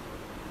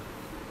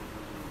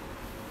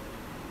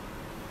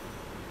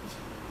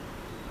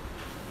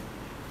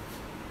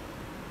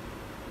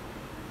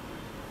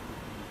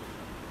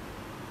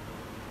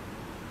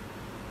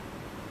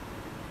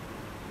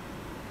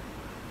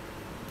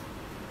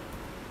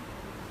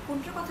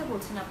 কোনটার কথা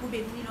বলছেন আপু?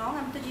 বেগুনি রং?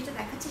 আমি তো যেটা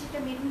দেখাচ্ছি সেটা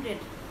মেরুন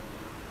রেড।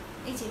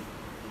 এই যে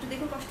একটু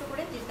দেখুন কষ্ট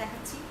করে, যেটা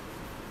দেখাচ্ছি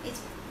এই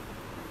যে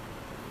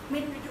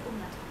মেরুন রেডের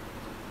ওড়নাটা।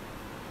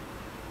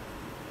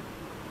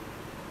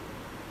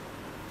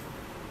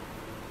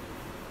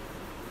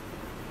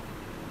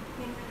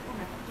 মেরুন রেডের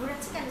ওড়নাটা ধরে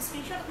আছে। তাহলে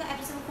স্ক্রিনশট আপনার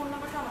অ্যাড্রেস এবং ফোন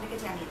নাম্বারটা আমাদেরকে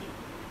জানিয়ে দিন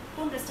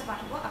কোন ড্রেসটা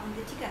পাঠাবো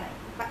আপনাদের ঠিকানায়,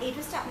 বা এই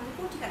ড্রেসটা আপনাদের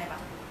কোন ঠিকানায়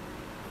পাঠাবো।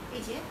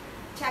 এই যে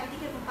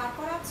চারিদিকে এরকম পার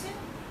করা আছে,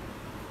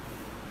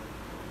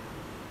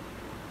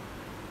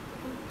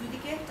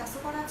 দুদিকে টাসো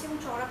করা আছে এবং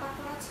চওড়া পার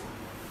করা আছে।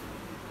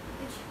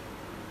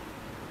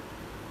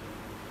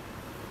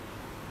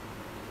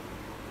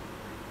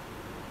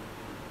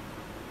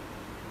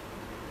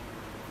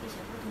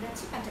 ধরে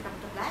আছি। প্যান্টের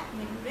কাপড়টা ব্ল্যাক,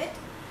 মেরুন রেড,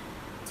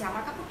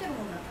 জামার কাপড়টা এবং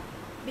ওড়নাটা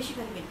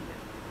বেশিরভাগই মেরুন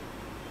রেড,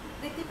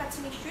 দেখতেই পাচ্ছি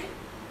নিশ্চয়ই।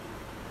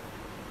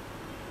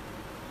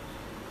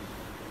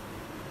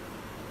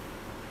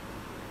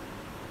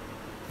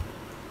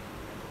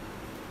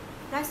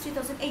 Price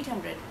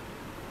 3800।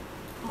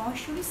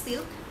 Maheshwari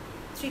silk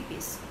 3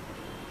 piece.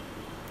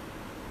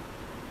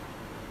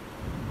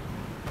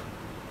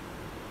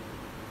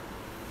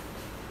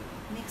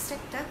 Next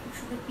একটা খুব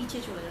সুন্দর পিচে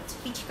চলে যাচ্ছে,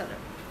 পিচ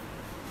কালার।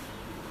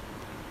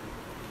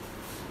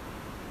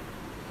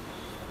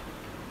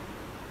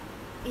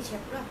 এই যে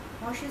পুরো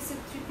মহেশ্বরী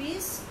সিল্ক 3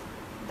 পিস,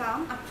 দাম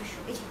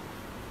 800। এই যে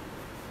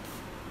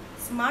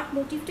স্মার্ট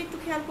মোটিভটা একটু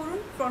খেয়াল করুন,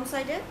 ফ্রন্ট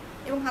সাইডে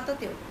এবং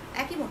হাতাতেও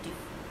একই মোটিভ।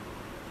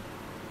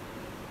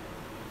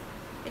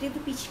 এটা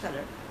কিন্তু পিচ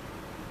কালার,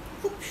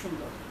 খুব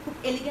সুন্দর, খুব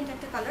এলিগেন্ট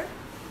একটা কালার।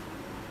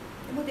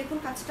 এবং দেখুন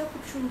কাজটাও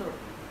খুব সুন্দর।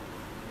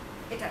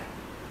 এটা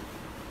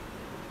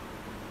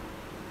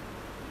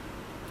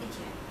এই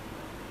যে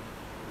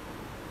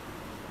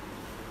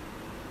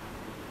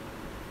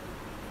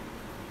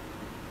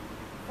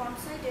ফ্রন্ট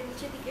সাইডের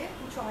নিচের দিকে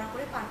চওড়া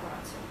করে পার করা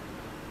আছে,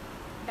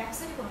 ব্যাক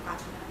সাইডে কোনো কাজ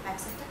হবে না, ব্যাক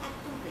সাইডটা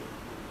একদম প্লেন।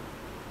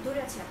 ধরে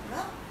আছে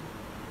আপনারা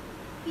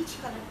পিচ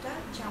কালারটা,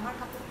 জামার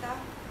কাপড়টা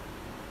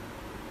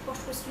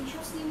কষ্ট করে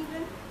স্ক্রিনশটস নিয়ে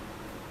নেবেন।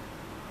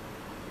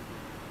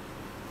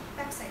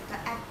 ব্যাক সাইডটা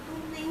একদম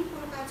প্লেন,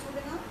 কোনো কাজ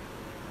হবে না।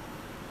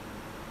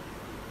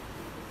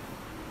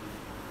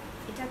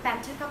 এটার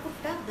প্যান্টের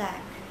কাপড়টা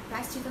black,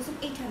 price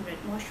 3800।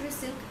 Maheshwari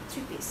silk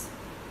 3 piece.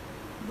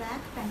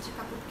 Black প্যান্টের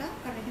কাপড়টা,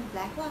 কারণ এখানে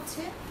ব্ল্যাকও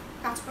আছে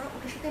কাজ করা,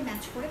 ওটার সাথে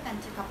ম্যাচ করে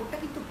প্যান্টের কাপড়টা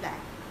কিন্তু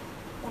ব্ল্যাক।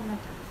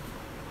 ওড়নাটা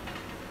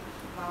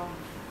ওয়াও,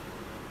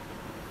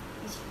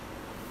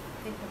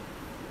 দেখুন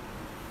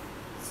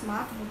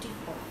স্মার্ট মোটিভ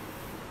করা,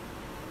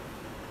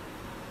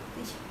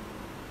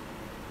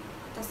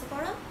 তাতে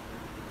করা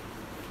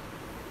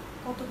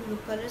কতগুলো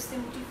কালার্সে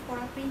মোটিভ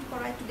করা, প্রিন্ট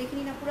করা, একটু দেখে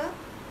নিন পুরা।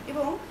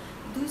 এবং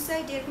দুই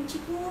সাইডে এরকম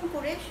চিকন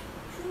করে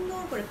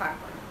সুন্দর করে পার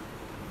করা।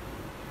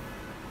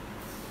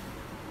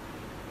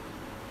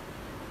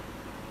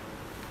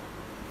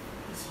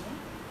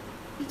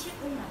 পিছের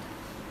ওড়নাটা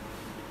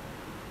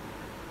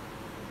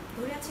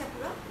ধরে আছে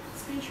আপুরা।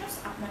 স্ক্রিনশটস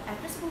আপনার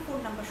অ্যাড্রেস এবং ফোন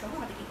নাম্বার সহ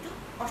আমাদেরকে একটু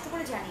কষ্ট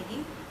করে জানিয়ে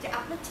দিন যে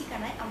আপনার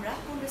ঠিকানায় আমরা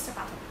কোন ড্রেসটা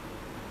পাঠাবো।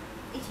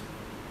 এই যে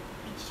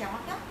পিচ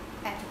জামাটা,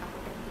 প্যান্টের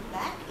কাপড়টা কিন্তু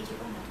ব্ল্যাক, এই যে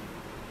ওড়নাটা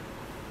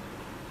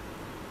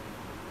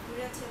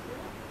ধরে আছে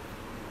আপুরা।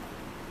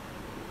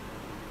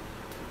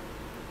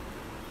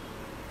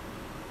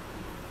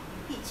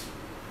 পিচ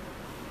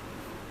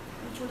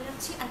আমি চলে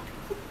যাচ্ছি আর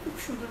খুব খুব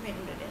সুন্দর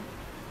মেরুন রেডের।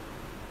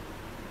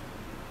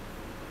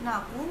 না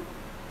আপু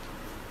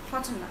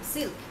কটন না,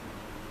 সিল্ক।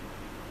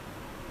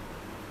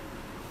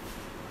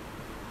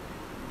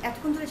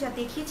 এতক্ষণ ধরে যা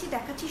দেখিয়েছি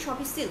দেখাচ্ছি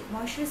সবই সিল্ক,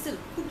 মহেশ্বরী সিল্ক,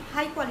 খুব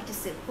হাই কোয়ালিটি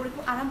সিল্ক, পরে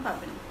খুব আরাম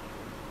পাবেন।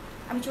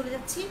 আমি চলে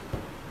যাচ্ছি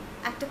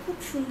একটা খুব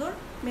সুন্দর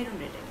মেরুন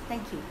রেডের।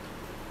 Thank you.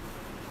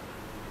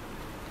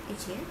 এই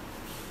যে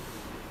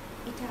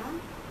এটা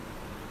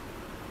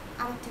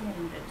আরেকটা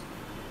মেরুন রেড,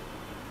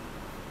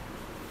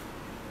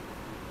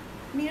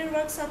 মিরর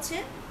ওয়ার্কস আছে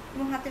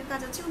এবং হাতের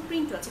কাজ আছে এবং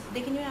প্রিন্টও আছে,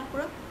 দেখে নিন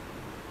আপনারা।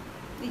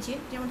 এই যে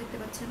যেমন দেখতে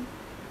পাচ্ছেন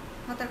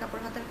হাতার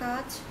কাপড়, হাতার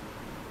কাজ।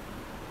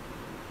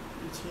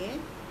 এই যে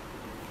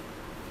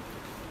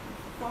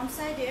ফ্রন্ট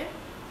সাইডের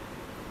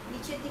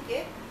নিচের দিকে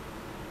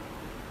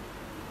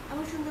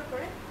এমন সুন্দর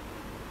করে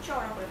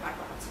চওড়া করে পার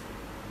করা আছে।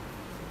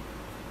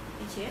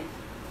 এই যে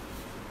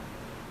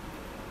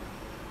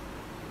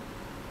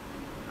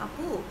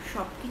আপু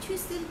সবকিছুই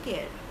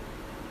সিল্কের,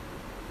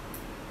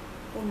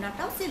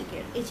 ওড়নাটাও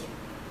সিল্কের। এই যে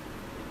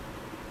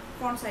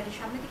ফ্রন্ট সাইডের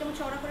সামনের দিকে এমন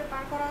চওড়া করে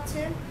পার করা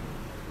আছে।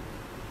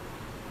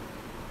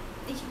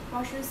 এই যে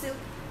Maheshwari silk,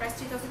 price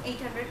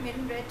 3800,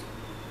 maroon red.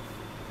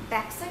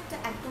 Back সাইডটা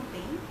একদম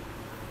প্লেন,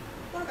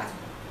 কোনো কাজ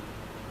নেই।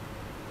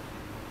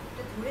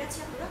 এটা ধরে আছে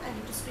আপনারা, আর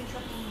একটু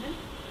স্ক্রিনশট নিয়ে নেবেন।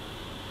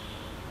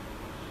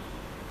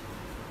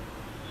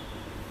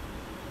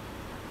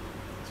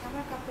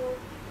 জামার কাপড়,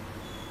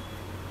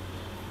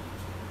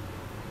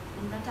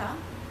 ওড়নাটা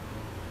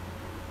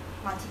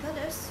মাল্টি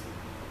কালার্স,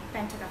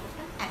 প্যান্টের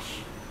কাপড়টা অ্যাশ।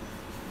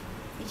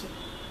 এই যে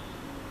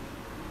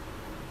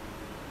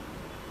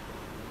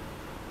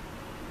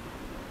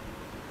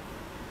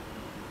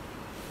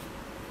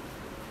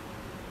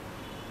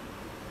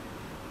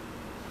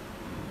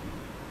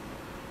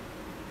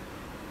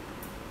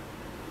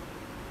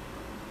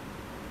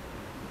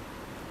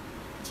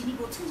যিনি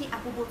বলছেন যে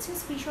আপু বলছেন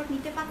স্ক্রিনশট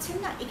নিতে পাচ্ছেন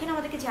না, এখানে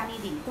আমাদেরকে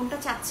জানিয়ে দিন কোনটা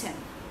চাচ্ছেন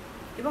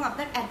এবং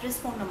আপনার অ্যাড্রেস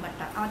ফোন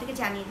নাম্বারটা আমাদেরকে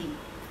জানিয়ে দিন,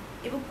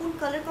 এবং কোন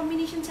কালার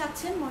কম্বিনেশন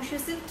চাচ্ছেন।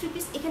 মহেশ্বরী সিল্ক 3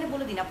 পিস এখানে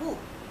বলে দিন আপু,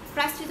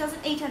 প্রাইস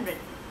 3800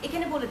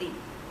 এখানে বলে দিন।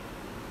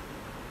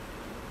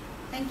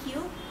 Thank you.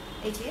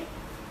 এই যে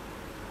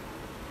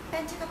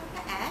প্যান্টের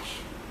কাপড়টা অ্যাশ,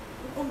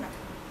 ওড়নাটা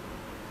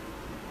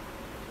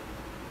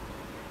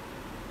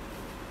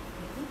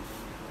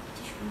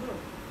কি সুন্দর।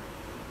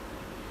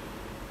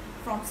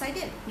 ফ্রন্ট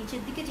সাইডের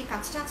নিচের দিকে যে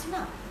কাজটা আছে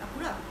না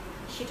আপুরা,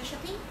 সেটার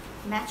সাথেই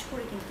ম্যাচ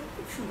করে কিন্তু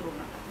খুব সুন্দর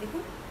ওড়নাটা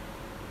দেখুন,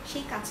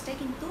 সেই কাজটাই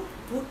কিন্তু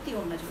ভর্তি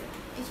ওড়না জুড়ে।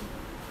 এই যে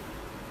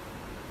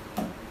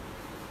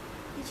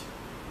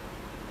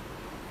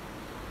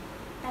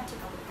প্যান্টের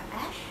কাপড়টা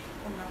অ্যাশ,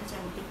 ওড়নাটা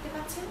যেমন দেখতে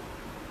পাচ্ছেন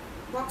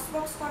বক্স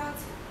বক্স করা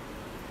আছে,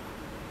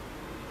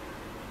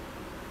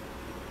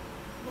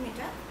 এবং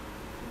এটা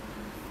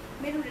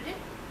মেরুন রেডের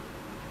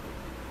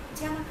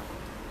জামার কাপড়।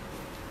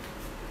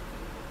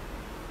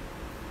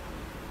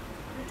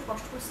 একটু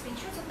কষ্ট করে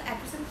স্ক্রিনশট আপনার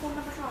অ্যাড্রেস এবং ফোন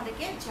নাম্বার সহ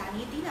আমাদেরকে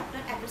জানিয়ে দিন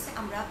আপনার অ্যাড্রেসে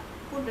আমরা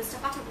কোন ড্রেসটা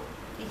পাঠাবো।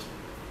 এই যে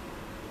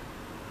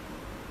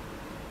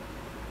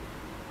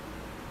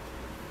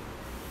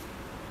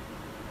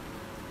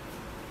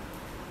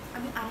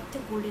আমি আরেকটা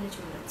গোল্ডেনে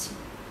চলে যাচ্ছি।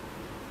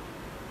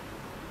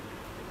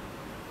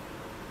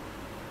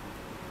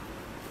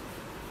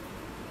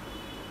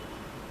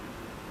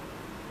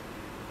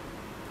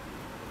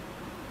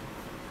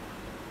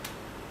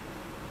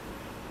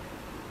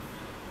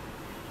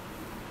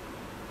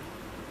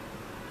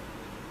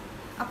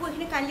 আপু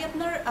এখানে কাইন্ডলি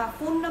আপনার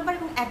ফোন নাম্বার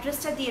এবং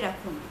অ্যাড্রেসটা দিয়ে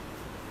রাখুন,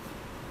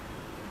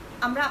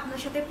 আমরা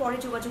আপনার সাথে পরে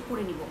যোগাযোগ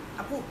করে নিব।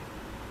 আপু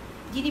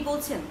যিনি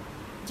বলছেন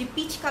যে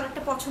পিচ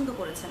কালারটা পছন্দ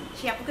করেছেন,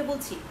 সেই আপুকে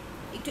বলছি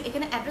একটু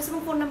এখানে অ্যাড্রেস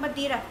এবং ফোন নাম্বার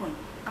দিয়ে রাখুন,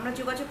 আমরা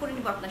যোগাযোগ করে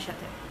নিব আপনার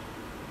সাথে।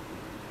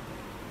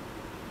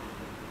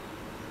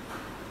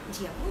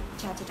 জি আপু,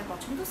 যা যেটা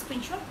পছন্দ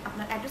স্ক্রিনশট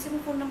আপনার অ্যাড্রেস এবং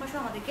ফোন নাম্বার সহ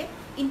আমাদেরকে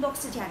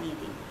ইনবক্সে জানিয়ে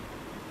দিন।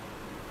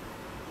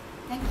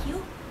 Thank you.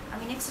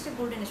 আমি নেক্সট একটা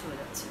গোল্ডেনে চলে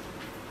যাচ্ছি।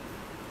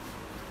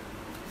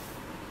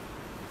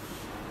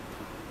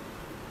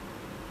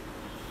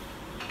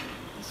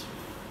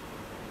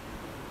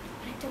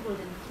 আরেকটা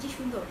গোল্ডেন, কি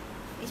সুন্দর।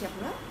 এই যে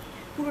আপনারা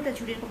পুরোটা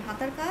জুড়ে এরকম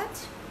হাতার কাজ,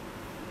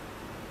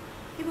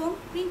 এবং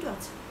প্রিন্টও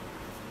আছে।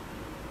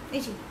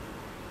 এই যে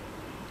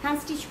হ্যান্ড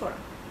স্টিচ করা,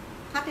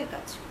 হাতের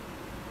কাজ।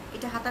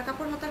 এটা হাতার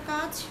কাপড়, হাতার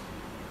কাজ।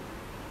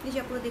 এই যে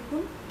আপনারা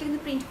দেখুন, এটা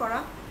কিন্তু প্রিন্ট করা।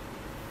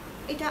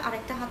 এটা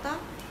আরেকটা হাতা,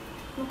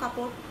 কোনো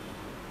কাপড়।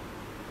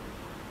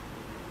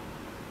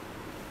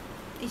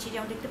 এই যে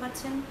যেমন দেখতে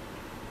পাচ্ছেন,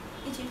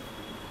 এই যে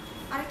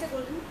আরেকটা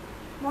golden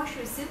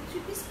Maheshwari silk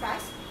 3 piece,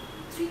 price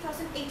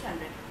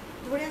 3800।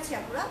 ধরে আছি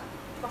আপনারা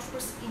কষ্ট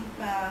করে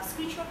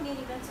স্ক্রিনশট নিয়ে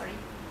নেবেন। সরি,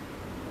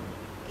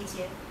 এই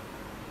যে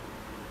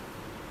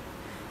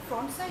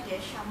ফ্রন্ট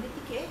সাইডের সামনের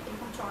দিকে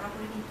এরকম চড়া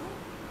করে কিন্তু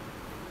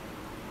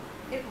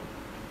এরকম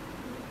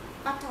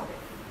কাটতে হবে।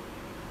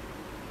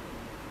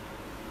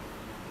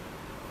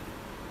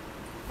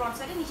 ফ্রন্ট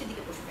সাইডে নিচের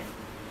দিকে বসবেন।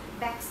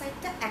 ব্যাক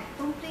সাইডটা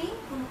একদম প্লেন,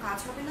 কোনো কাজ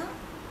হবে না।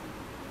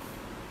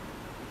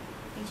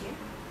 এই যে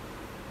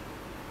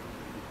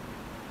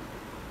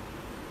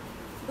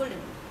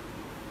গোল্ডেন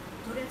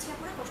ধরে আছে,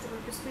 আপনারা কষ্ট করে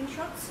একটু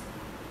স্ক্রিনশটস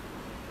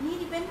নিয়ে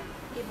নেবেন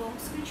এবং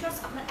স্ক্রিনশটস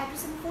আপনার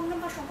অ্যাড্রেস এবং ফোন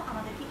নাম্বার সহ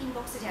আমাদেরকে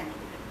ইনবক্সে জানিয়ে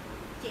দেবেন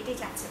যে এটাই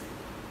চাচ্ছেন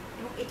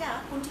এবং এটা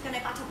কোন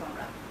ঠিকানায় পাঠাবো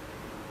আমরা।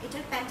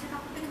 এটার প্যান্টের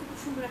কাপড়টা কিন্তু খুব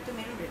সুন্দর একটা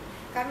মেরুন রেড,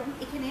 কারণ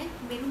এখানে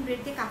মেরুন রেড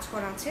দিয়ে কাজ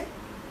করা আছে,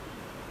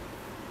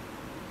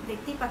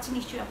 দেখতেই পাচ্ছেন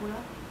নিশ্চয়ই আপুরা।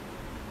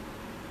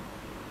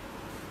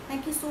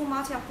 থ্যাংক ইউ সো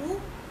মাচ আপু,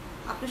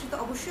 আপনার সাথে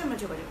অবশ্যই আমরা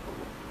যোগাযোগ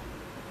করবো।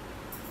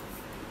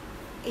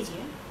 এই যে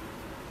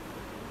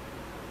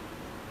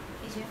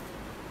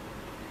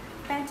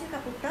প্যান্টের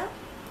কাপড়টা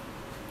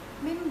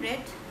মেরুন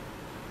রেড,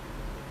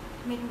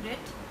 মেরুন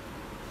রেড।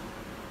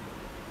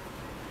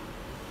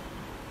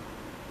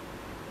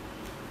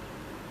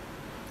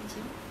 এই যে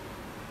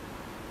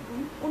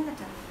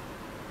ওড়নাটা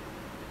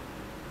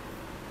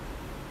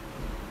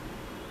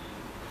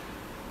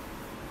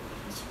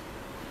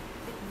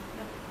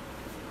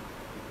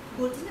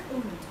গোল্ডেন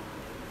ওড়নাটা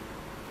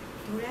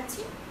ধরে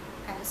আছি।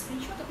 একটা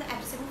স্ক্রিনশট আপনার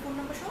অ্যাড্রেস এবং ফোন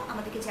নাম্বার সহ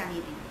আমাদেরকে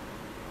জানিয়ে দিন।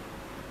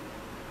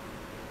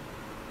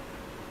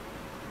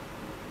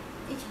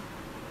 এই যে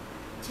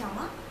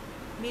জামা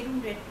মেরুন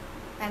রেড,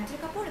 প্যান্টের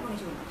কাপড় এবং এই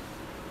যে ওড়না।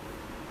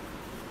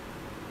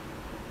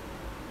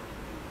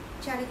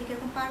 চারিদিকে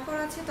এরকম পার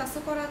করা আছে, টাসো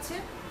করা আছে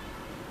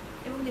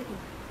এবং দেখুন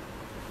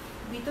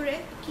ভিতরে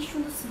কি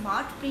সুন্দর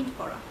স্মার্ট প্রিন্ট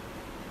করা,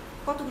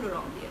 কতগুলো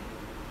রং দিয়ে।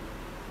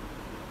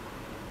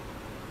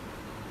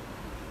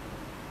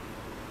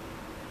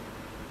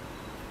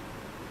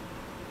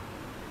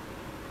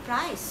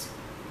 প্রাইস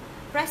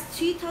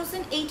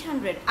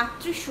 3800।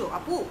 3800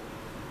 আপু,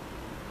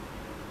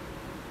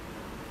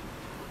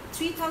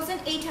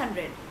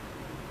 3800।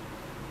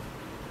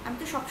 আমি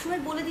তো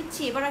সবসময় বলে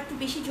দিচ্ছি, এবার একটু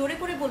বেশি জোরে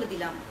করে বলে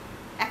দিলাম।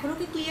 এখনো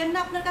কি ক্লিয়ার না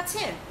আপনার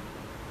কাছে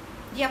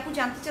যে আপু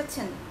জানতে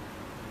চাচ্ছেন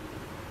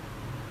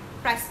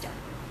প্রাইসটা,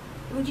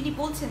 এবং যিনি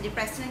বলছেন যে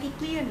প্রাইসটা নাকি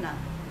ক্লিয়ার না,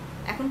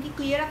 এখন কি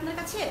ক্লিয়ার আপনার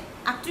কাছে?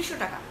 3800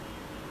 টাকা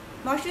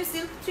মহেশ্বরী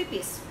সিল্ক 3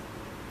 পিস।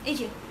 এই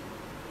যে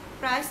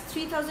প্রাইস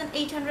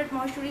 3800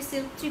 মহেশ্বরী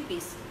সিল্ক 3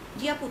 পিস।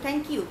 জি আপু,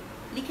 থ্যাংক ইউ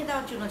লিখে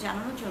দেওয়ার জন্য,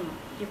 জানানোর জন্য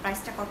যে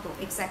প্রাইসটা কত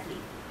এক্স্যাক্টলি।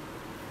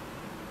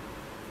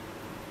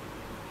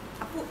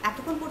 আপু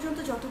এতক্ষণ পর্যন্ত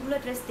যতগুলো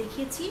ড্রেস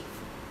দেখিয়েছি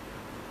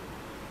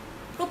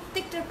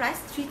প্রত্যেকটার প্রাইস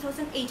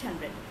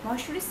 3800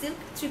 মহেশ্বরী সিল্ক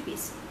 3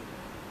 পিস।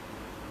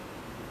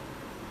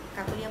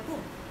 কাকলি আপু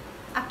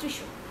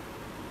 3800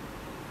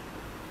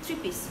 3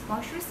 পিস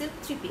মহেশ্বরী সিল্ক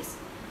 3 পিস।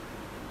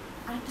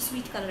 আর একটা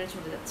সুইট কালারে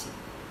চলে যাচ্ছি।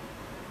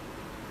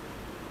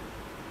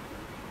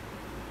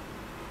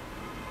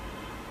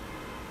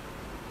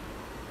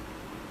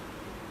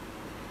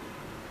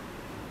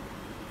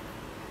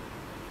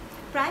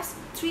 Price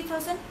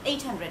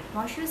 3800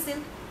 Maheshwari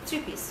silk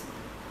 3 piece.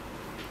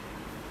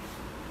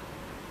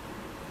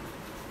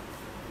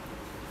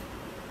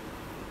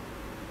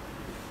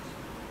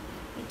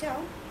 এটাও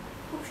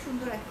খুব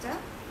সুন্দর একটা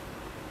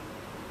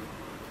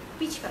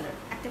পিচ কালার,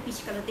 একটা পিচ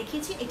কালার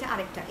দেখিয়েছি, এটা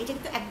আরেকটা। এটা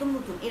কিন্তু একদম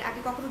নতুন, এর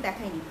আগে কখনো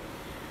দেখায়নি।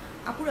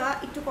 আপুরা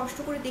একটু কষ্ট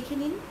করে দেখে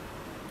নিন।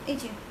 এই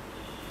যে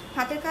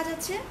হাতের কাজ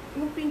আছে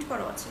এবং প্রিন্ট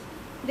করা আছে,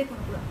 দেখুন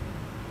আপুরা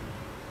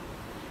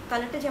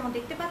কালারটা যেমন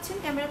দেখতে পাচ্ছেন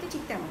ক্যামেরাতে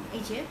ঠিক তেমন।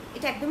 এই যে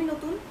এটা একদমই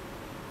নতুন,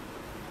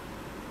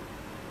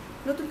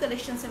 নতুন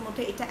কালেকশনসের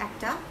মধ্যে এটা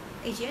একটা।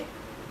 এই যে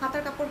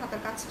হাতার কাপড়,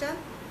 হাতার কাজটা,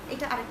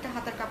 এটা আরেকটা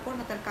হাতার কাপড়,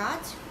 হাতার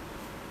কাজ।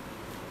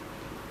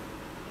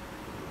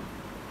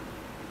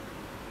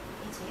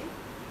 এই যে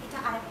এটা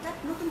আরেকটা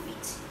নতুন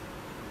পিচ।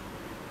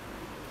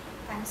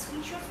 তাই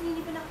স্ক্রিনশট নিয়ে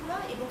নেবেন আপনারা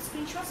এবং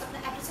স্ক্রিনশটস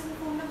আপনার অ্যাড্রেস এবং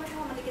ফোন নাম্বার সহ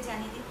আমাদেরকে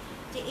জানিয়ে দিন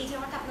যে এই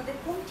জামাটা আপনাদের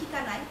কোন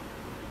ঠিকানায়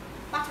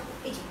পাঠাবো।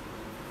 এই যে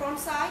ফ্রন্ট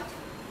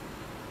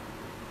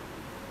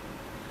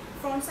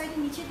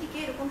সাইডের নিচের দিকে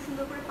এরকম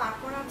সুন্দর করে পার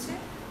করা আছে।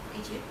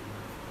 এই যে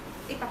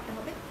এই পাটটা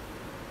হবে।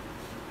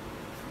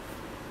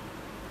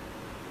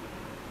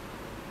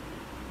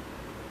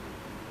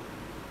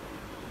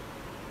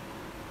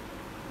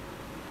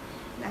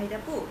 নাহিদ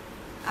আপু,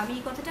 আমি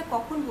এই কথাটা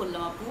কখন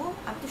বললাম আপু?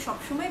 আমি তো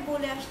সবসময়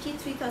বলে আসছি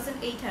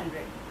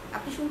 3800।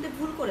 আপনি শুনতে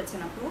ভুল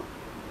করেছেন আপু।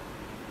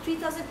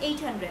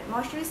 3800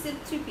 Maheshwari silk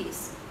 3 piece.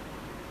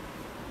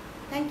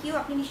 Thank you,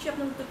 আপনি নিশ্চয়ই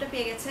আপনার উত্তরটা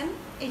পেয়ে গেছেন।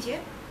 এই যে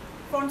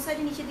ফ্রন্ট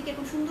সাইডে নিচের দিকে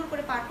এরকম সুন্দর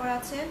করে পার করা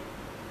আছে,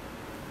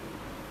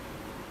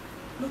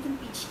 নতুন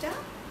পিচটা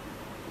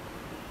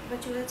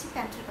এবার চলে যাচ্ছি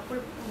প্যান্টের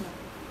কাপড়ের ওড়না।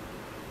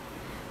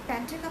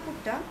 প্যান্টের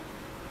কাপড়টা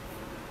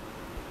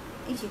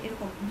এই যে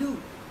এরকম ব্লু,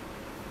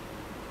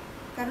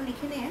 কারণ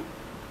এখানে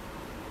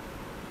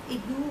এই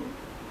ব্লু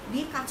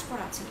দিয়ে কাজ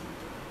করা আছে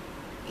কিন্তু,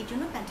 এই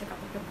জন্য প্যান্টের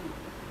কাপড়টা ব্লু।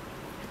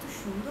 এত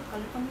সুন্দর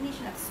কালার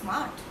কম্বিনেশন, আর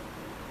স্মার্ট।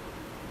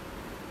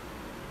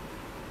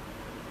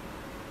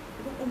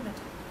 এবং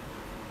ওড়নাটা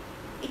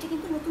এটা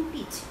কিন্তু নতুন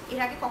পিচ, এর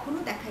আগে কখনো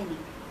দেখায়নি,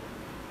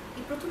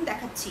 এই প্রথম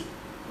দেখাচ্ছি।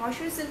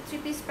 Maheshwari silk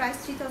 3 piece, price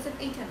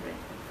 3800।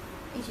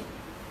 এই যে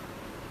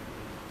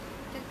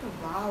এটা একটা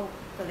ওয়াও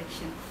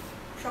কালেকশন,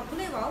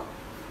 সবগুলোই ওয়াও,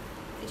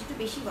 এই যে একটু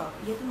বেশি ওয়াও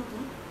যেহেতু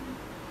নতুন।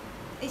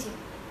 এই যে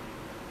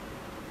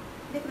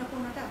দেখুন না,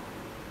 ওড়নাটা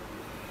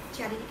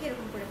চারিদিকে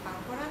এরকম করে পার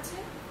করা আছে,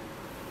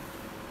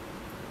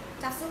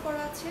 টাসেল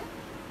করা আছে,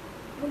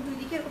 এবং দুই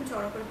দিকে এরকম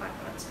চড়া করে পার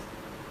করা আছে।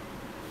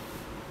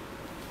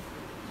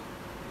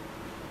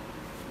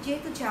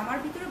 যেহেতু জামার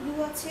ভিতরে ব্লু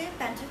আছে,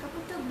 প্যান্টের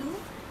কাপড়টা ব্লু,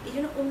 এই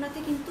জন্য ওড়নাতে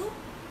কিন্তু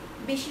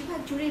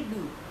বেশিরভাগ জুড়েই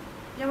ব্লু,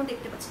 যেমন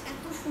দেখতে পাচ্ছি।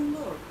 এত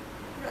সুন্দর,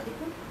 পুরো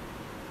দেখুন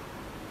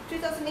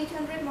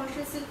 3800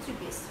 মহেশ্বরী সিল্ক 3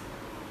 পিস।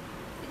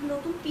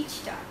 নতুন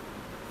পিচটা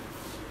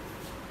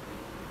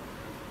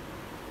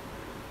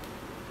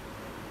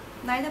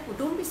নাইদাপু,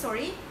 don't be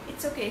sorry,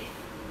 it's okay.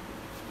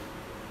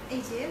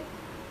 এই যে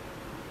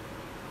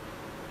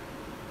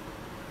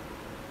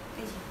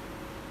এই যে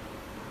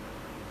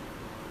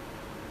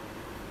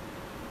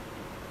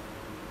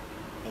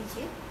এই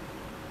যে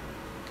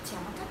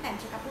জামাটা,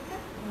 প্যান্টের কাপড়টা,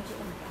 এবং যে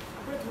ওড়নাটা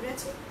আপনারা ধরে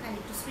আছে।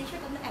 কাইন্ডলি একটু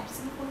স্ক্রিনশট আপনার অ্যাড্রেস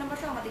এবং ফোন নাম্বার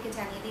সহ আমাদেরকে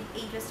জানিয়ে দিন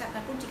এই ড্রেসটা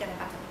আপনার কোন ঠিকানায়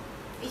পাঠাবেন।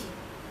 এই যে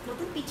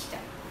নতুন পিচটা,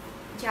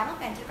 জামা,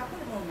 প্যান্টের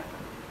কাপড় এবং ওড়নাটা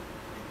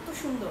এত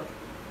সুন্দর,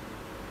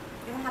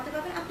 এবং হাতে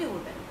পাবেন আপনি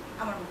বলবেন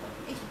আমার মতো।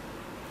 এই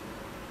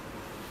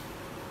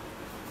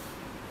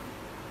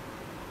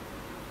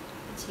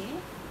যে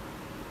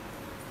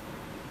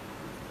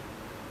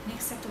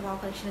নেক্সট একটা ওয়াও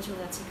কালেকশনে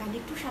চলে যাচ্ছে, কাইন্ডলি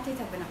একটু সাথেই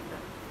থাকবেন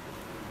আপনারা।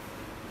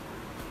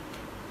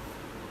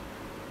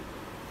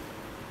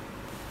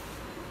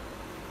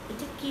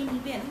 এটা কে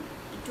নেবেন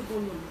একটু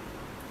বলুন,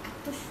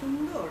 এত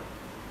সুন্দর।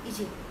 এই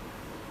যে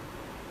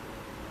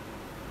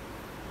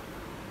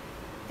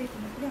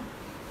দেখুন আপনারা,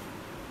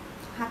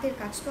 হাতের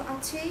কাজ তো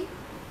আছেই,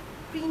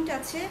 প্রিন্ট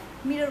আছে,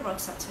 মিরর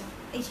ওয়ার্কস আছে।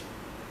 এই যে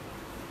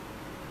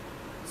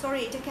সরি,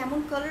 এটা কেমন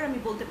কালার আমি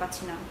বলতে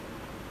পারছি না,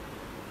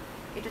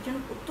 এটার জন্য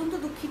অত্যন্ত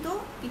দুঃখিত,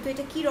 কিন্তু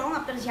এটা কি রং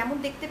আপনারা যেমন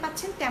দেখতে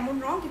পাচ্ছেন তেমন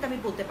রং, কিন্তু আমি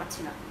বলতে পারছি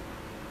না,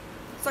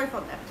 সরি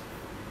ফর দ্যাট।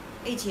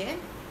 এই যে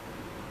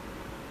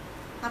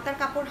হাতার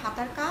কাপড়,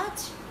 হাতার কাজ,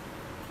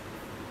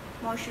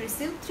 মহেশ্বরী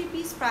সিল্ক 3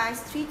 পিস, প্রাইস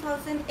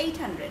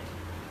 3800।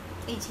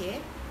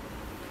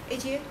 এই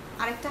যে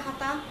আরেকটা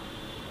হাতা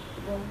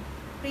এবং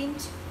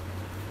প্রিন্ট,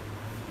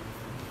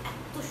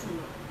 এত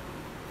সুন্দর।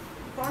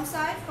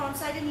 ফ্রন্ট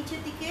সাইডের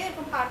নিচের দিকে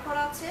এরকম পার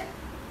করা আছে।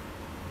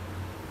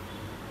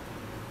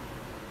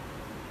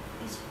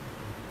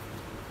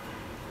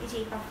 এই যে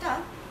এই পাটটা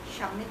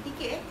সামনের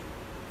দিকে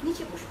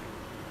নিচে বসবে,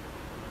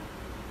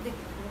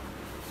 দেখুন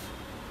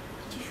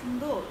কি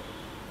সুন্দর।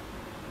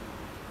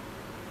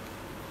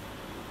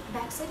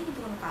 ব্যাক সাইডে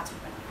কিন্তু কোনো কাজ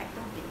হবে না,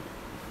 একদম প্লেন।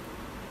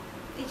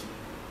 এই যে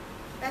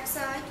ব্যাক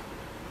সাইড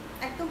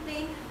একদম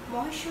plane,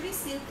 Maheshwari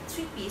silk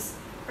 3 piece,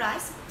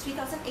 price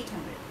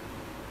 3800।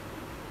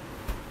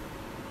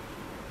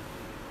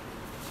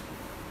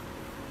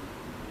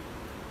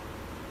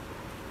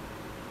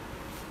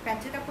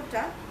 প্যান্টের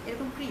কাপড়টা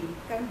এরকম ক্রিম,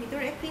 কারণ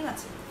ভিতরে ক্রিম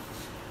আছে,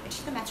 এর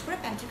সাথে ম্যাচ করে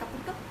প্যান্টের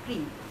কাপড়টা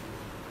ক্রিম,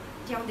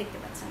 যেমন দেখতে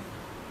পাচ্ছেন।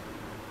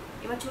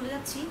 এবার চলে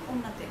যাচ্ছি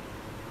ওড়নাতে,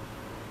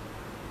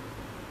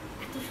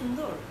 এত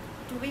সুন্দর।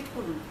 একটু ওয়েট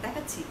করুন,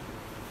 দেখাচ্ছি।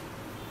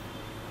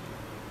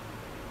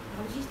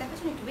 ভালো জিনিস দেখার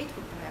জন্য একটু ওয়েট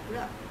করতে হয়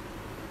আপুরা।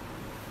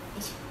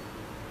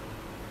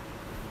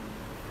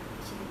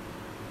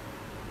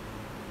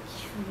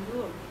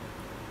 সুন্দর,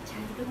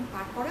 চারিদিকে এরকম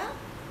পার করা,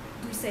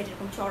 দুই সাইড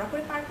এরকম চড়া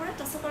করে পার করা,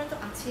 টাসা করা তো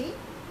আছেই,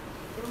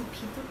 এবং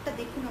ভিতরটা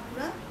দেখুন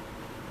আপুরা,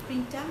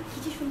 প্রিন্টটা কি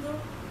যে সুন্দর,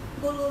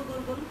 গোল গোল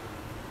গোল গোল,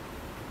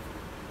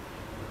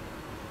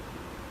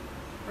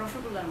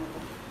 রসগোল্লার মতো।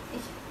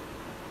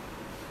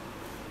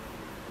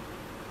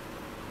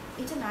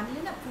 এটা না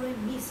নিলে না পুরো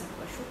মিস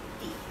আপনার,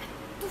 সত্যি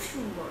এত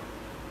সুন্দর।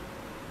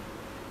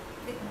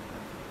 দেখুন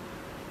আপনার,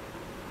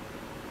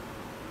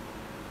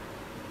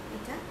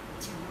 এটা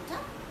জামাটা,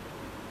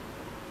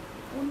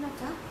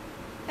 ওড়নাটা,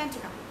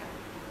 প্যান্টের কাপড়টা।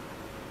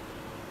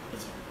 এই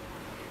যে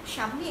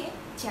সামনে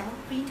যেমন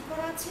প্রিন্ট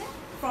করা আছে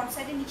ফ্রন্ট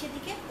সাইডের নিচের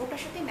দিকে,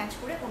 ওটার সাথে ম্যাচ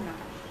করে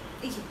ওড়নাটা।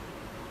 এই যে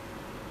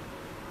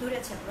ধরে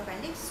আছে আপনারা,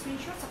 কাইন্ডলি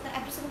স্ক্রিনশটস আপনার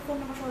অ্যাড্রেস এবং ফোন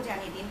নাম্বার সহ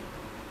জানিয়ে দিন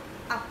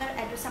আপনার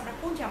অ্যাড্রেসে আমরা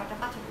কোন জামাটা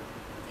পাঠাবো।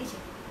 এই যে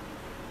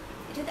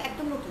এটা তো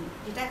একদম নতুন,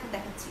 যেটা এখন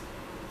দেখাচ্ছি,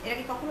 এর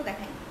আগে কখনো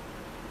দেখায়নি,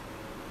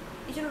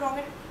 এই জন্য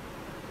রঙের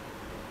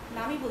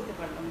নামই বলতে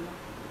পারলাম না,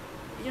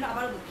 এই জন্য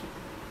আবারও দুঃখিত।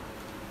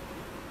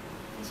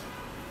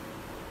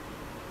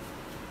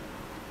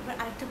 এবার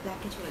আরেকটা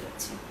ব্ল্যাকে চলে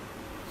যাচ্ছে,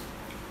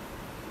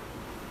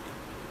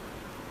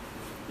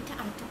 এটা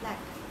আরেকটা black,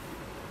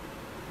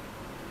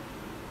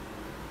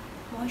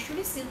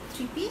 Maheshwari silk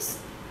 3 piece,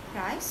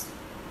 price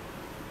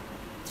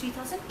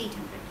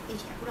 3800। এই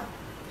যে পুরো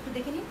একটু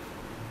দেখে নিন,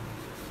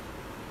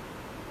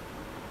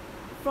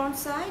 ফ্রন্ট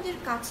সাইডের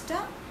কাজটা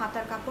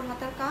হাতার কাপড়,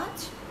 হাতার কাজ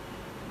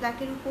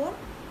ব্ল্যাকের উপর,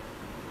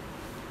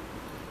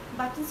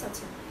 বাটনস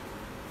আছে।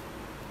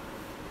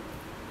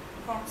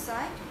 ফ্রন্ট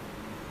সাইড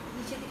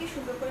নিচের দিকে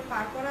সুন্দর করে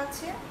পার করা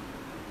আছে।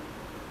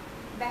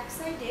 ব্যাক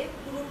সাইডে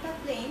পুরোটা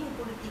প্লেন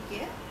উপরের দিকে,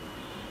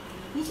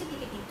 নিচের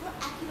দিকে কিন্তু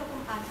একই রকম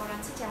পার করা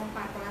আছে, যেমন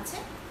পার করা আছে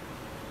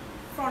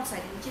ফ্রন্ট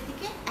সাইডে নিচের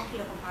দিকে একই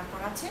রকম পার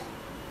করা আছে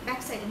ব্যাক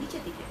সাইডে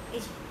নিচের দিকে।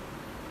 এই যে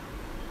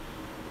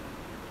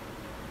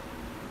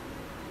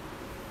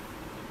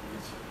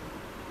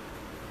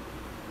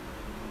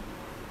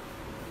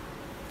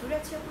দূরে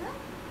আছে, আপনারা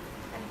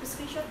একটা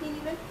স্ক্রিনশট নিয়ে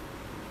নেবেন।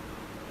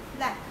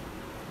 ব্ল্যাক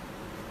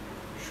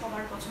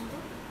সবার পছন্দ,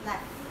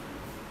 ব্ল্যাক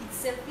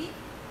ইটসেলফি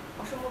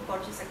অসম্ভব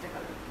গর্জিয়াস একটা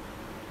কালার।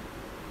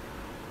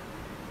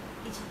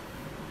 এই যে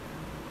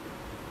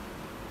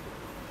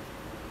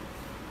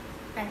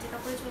প্যান্টের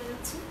কাপড়ে চলে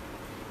যাচ্ছি।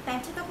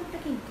 প্যান্টের কাপড়টা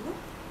কিন্তু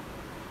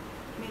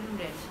মেরুন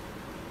রেড,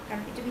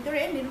 কারণ এটার ভিতরে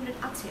মেরুন রেড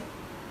আছে,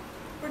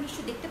 আপনারা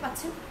নিশ্চয়ই দেখতে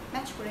পাচ্ছেন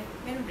ম্যাচ করে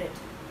মেরুন রেড।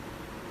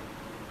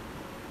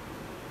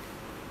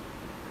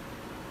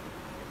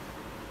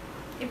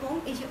 এবং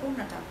এই যে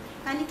ওড়নাটা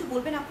কাইন্ডলি একটু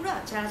বলবেন আপুরা,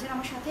 যারা যারা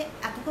আমার সাথে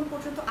এতক্ষণ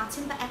পর্যন্ত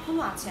আছেন বা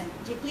এখনও আছেন,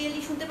 যে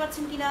ক্লিয়ারলি শুনতে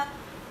পাচ্ছেন কিনা,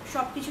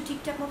 সব কিছু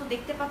ঠিকঠাক মতো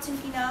দেখতে পাচ্ছেন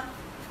কিনা,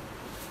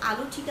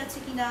 আলো ঠিক আছে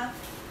কিনা,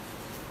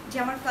 যে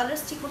আমার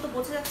কালার্স ঠিক মতো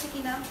বোঝা যাচ্ছে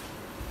কিনা,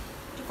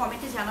 একটু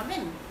কমেন্টে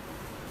জানাবেন।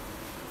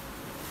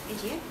 এই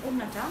যে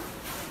ওড়নাটা,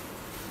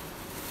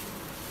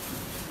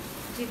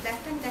 যে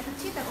ব্ল্যাকটা আমি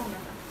দেখাচ্ছি তার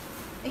ওড়নাটা,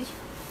 এই যে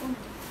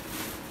ওড়নাটা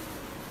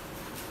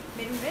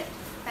মেরুন রেড,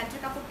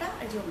 প্যান্টের কাপড়টা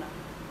আর যে ওড়না,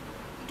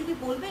 একটু কি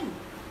বলবেন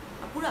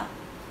আপুরা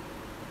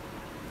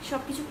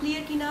সব কিছু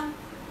ক্লিয়ার কিনা?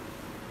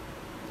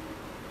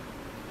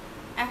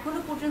 এখনো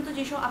পর্যন্ত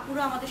যেসব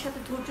আপুরা আমাদের সাথে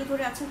ধৈর্য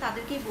ধরে আছেন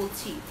তাদেরকেই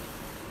বলছি,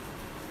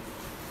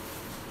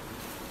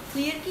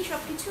 ক্লিয়ার কি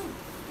সব কিছু?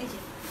 এই যে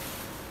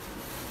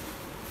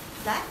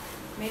ব্ল্যাক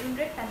মেরুন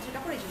রেড প্যান্টের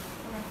কাপড়, এই যে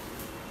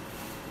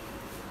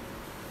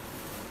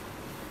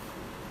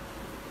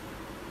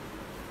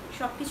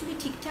সব কিছু কি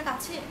ঠিকঠাক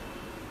আছে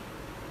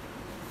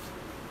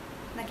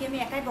নাকি আমি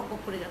একাই বক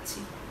বক করে যাচ্ছি?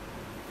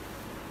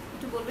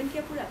 একটু বলবেন কি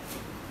আপুরা?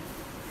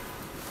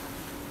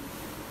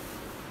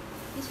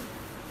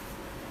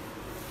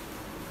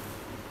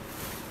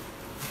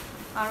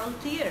 আর অল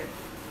ক্লিয়ার,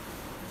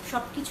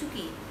 সব কিছু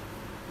কি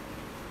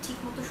ঠিক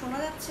মতো শোনা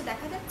যাচ্ছে,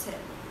 দেখা যাচ্ছে?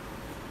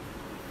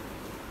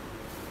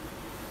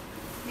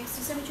 নেক্সট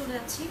ড্রেসে আমি চলে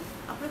যাচ্ছি।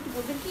 আপনারা একটু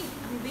বলবেন কি,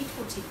 আমি ওয়েট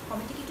করছি,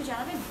 কমেন্টে কি একটু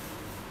জানাবেন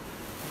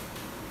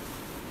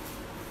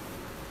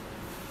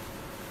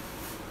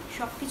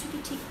সব কিছু কি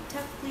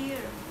ঠিকঠাক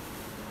clear?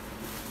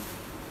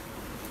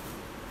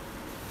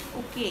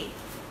 Okay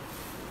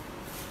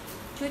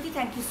Chaiti,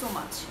 thank you so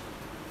much.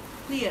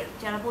 Clear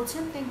যারা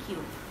বলছেন, থ্যাংক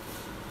ইউ।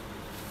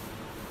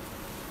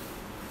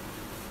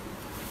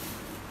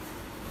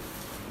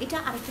 এটা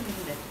আরেকটা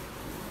মেরুন রেড,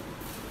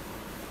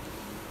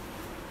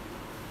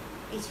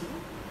 এই ছিল,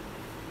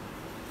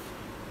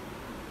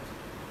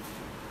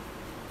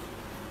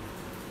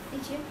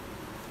 এই যে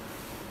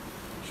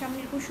সামনে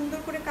এরকম সুন্দর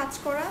করে কাজ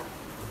করা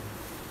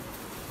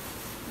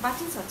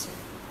বাটনস আছে,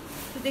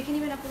 তো দেখে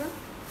নেবেন আপনারা।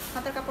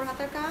 হাতার কাপড়,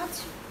 হাতার কাজ,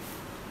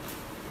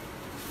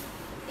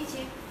 এই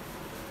যে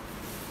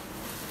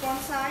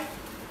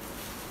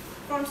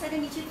ফ্রন্ট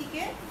সাইডের নিচের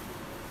দিকে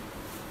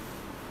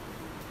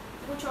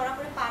চড়া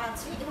করে পার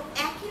আছে এবং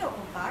একই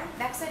রকম পার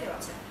ব্যাক সাইডেও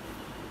আছে।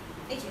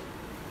 এই যে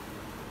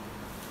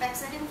ব্যাক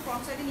সাইড এবং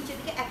ফ্রন্ট সাইডের নিচের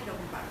দিকে একই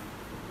রকম পার।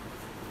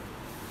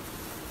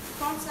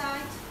 ফ্রন্ট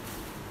সাইড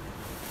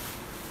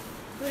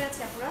ধরে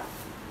আছে আপনারা,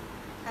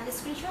 তাহলে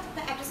স্ক্রিনশট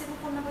আপনার অ্যাড্রেস এবং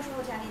ফোন নাম্বার সহ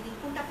জানিয়ে দিন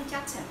কোনটা আপনি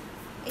চাচ্ছেন।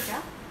 এটা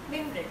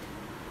মেরুন রেড,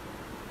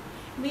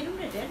 মেরুন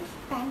রেডের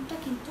প্যান্টটা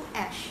কিন্তু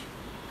অ্যাশ,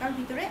 কারণ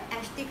ভিতরে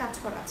অ্যাশ দিয়ে কাজ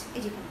করা আছে,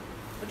 এই যেখানে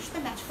ওটার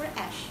সাথে ম্যাচ করে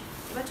অ্যাশ।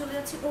 এবার চলে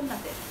যাচ্ছে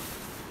ওড়নাতে।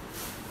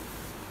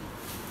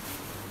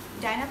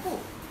 ডায়নাপু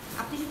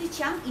আপনি যদি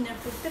চান ইনার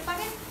পরতে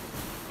পারেন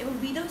এবং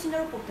উইদাউট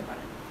ইনারও পরতে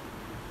পারেন,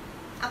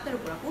 আপনার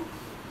উপর আপু।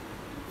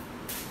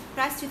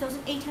 প্রাইস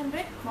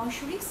 3800,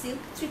 মহেশ্বরী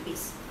সিল্ক 3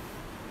 পিস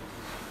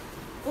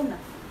ওড়না,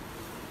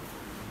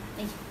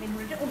 এই মেরুন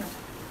রেডের ওড়নাটা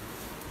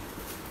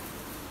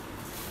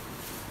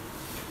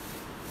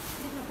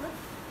দেখুন আপনারা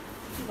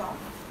কি বাও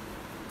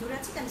ধরে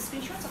আছে। তাহলে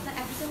স্ক্রিনশট আপনার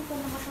অ্যাড্রেস এবং ফোন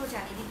নাম্বার সহ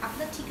জানিয়ে দিন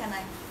আপনার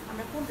ঠিকানায়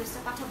আমরা কোন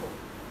ড্রেসটা পাঠাবো।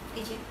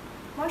 এই যে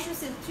মহেশ্বরী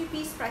সিল্ক 3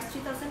 পিস, প্রাইস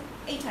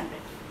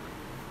 3800।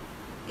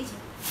 এই যে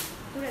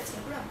ধরে আছে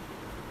আপনারা,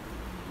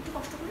 একটু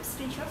কষ্ট করে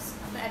স্ক্রিনশটস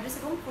আপনার অ্যাড্রেস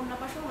এবং ফোন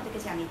নাম্বার সহ আমাদেরকে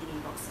জানিয়ে দিন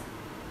ইনবক্সে।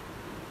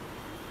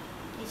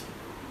 এই যে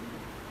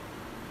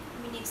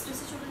আমি নেক্সট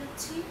ড্রেসে চলে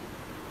যাচ্ছি।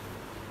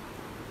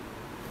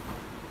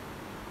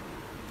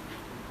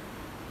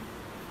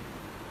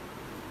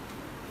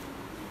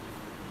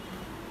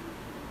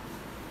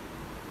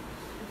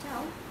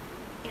 এটাও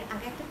এর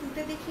আগে একটা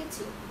তুলতে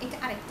দেখিয়েছি, এটা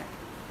আরেকটা।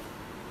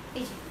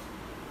 এই যে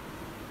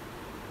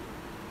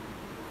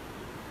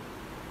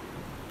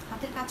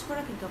হাতের কাজ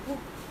করা কিন্তু আপু,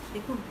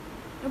 দেখুন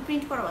এবং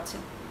প্রিন্ট করাও আছে।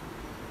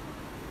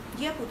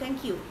 জি আপু, থ্যাংক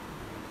ইউ।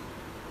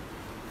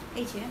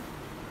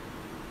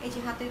 এই যে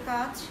হাতের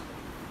কাজ,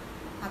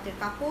 হাতের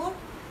কাপড়,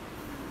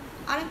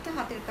 আরেকটা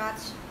হাতের কাজ,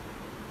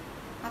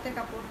 হাতের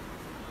কাপড়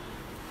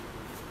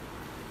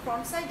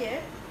ফ্রন্ট সাইডের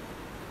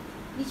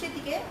নিচের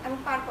দিকে এবং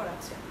পার করা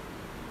আছে।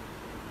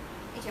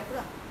 এই যে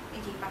পুরো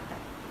এই যে পাটটা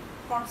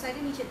ফ্রন্ট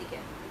সাইডের নিচের দিকে,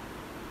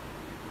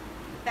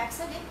 ব্যাক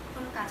সাইডে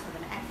কোনো কাজ হবে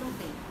না, একদম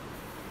প্লেন।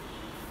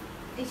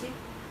 এই যে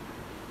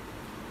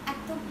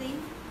একদম প্লেন।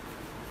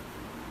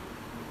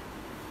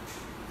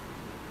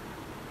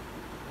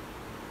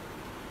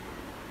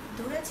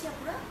 ধরেছি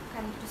আপনারা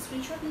খালি একটু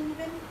স্ক্রিনশট নিয়ে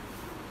নেবেন।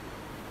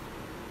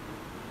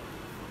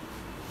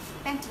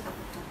 প্যান্টের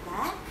কাপড়টা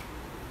ব্ল্যাক,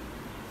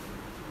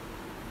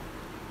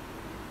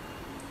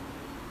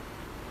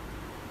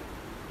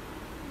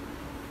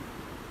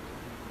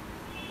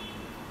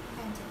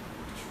 প্যান্টের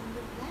কাপড়টা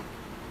সুন্দর ব্ল্যাক,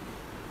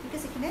 ঠিক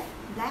আছে। এখানে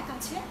ব্ল্যাক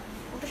আছে,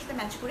 ওটার সাথে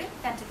ম্যাচ করে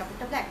প্যান্টের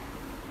কাপড়টা ব্ল্যাক।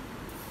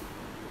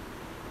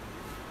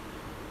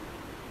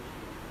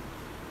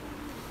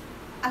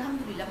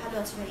 আলহামদুলিল্লাহ ভালো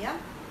আছে ভাইয়া।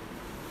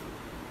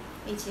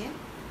 এই যে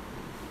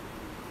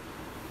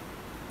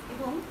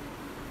এবং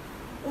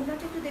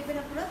ওনাটা একটু দেখবেন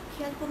আপনারা,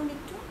 খেয়াল করুন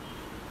একটু।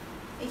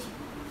 এই যে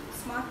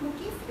স্মার্ট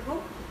মোটিভ এবং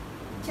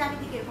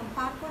চারিদিকে এরকম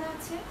পার করা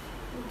আছে,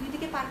 দুই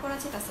দিকে পার করা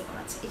আছে, টাসেল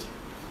করা আছে। এই যে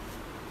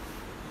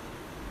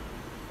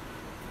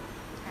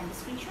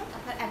স্ক্রিনশট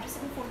আপনার অ্যাড্রেস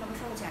এবং ফোন নম্বর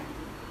সহ জানিয়ে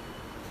দিন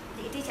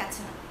যে এটাই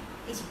চাচ্ছে না।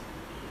 এই যে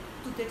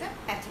দুটোটা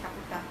প্যান্টের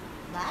কাপড়টা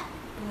ব্ল্যাক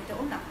এবং এটা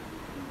ওনা।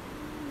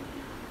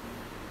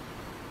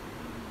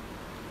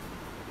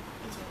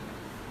 এই যে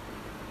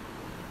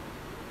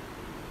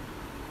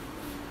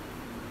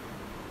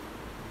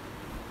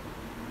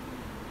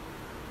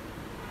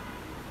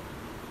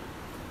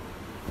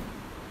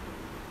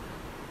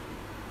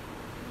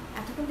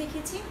এতক্ষণ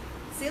দেখিয়েছি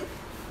সিল্ক,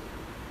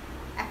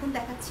 এখন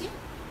দেখাচ্ছি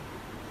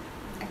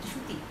একটা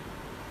সুতি।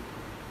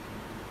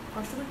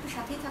 কষ্ট করে একটু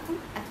সাথেই থাকুন,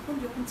 এতক্ষণ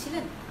যখন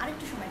ছিলেন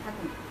আরেকটু সময়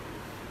থাকুন।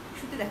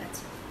 সুতি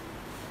দেখাচ্ছি।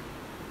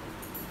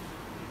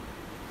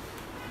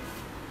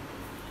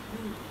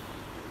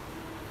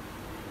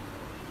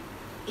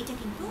 এটা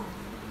কিন্তু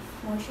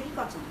মহেশ্বরী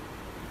কটন,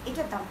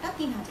 এটার দামটা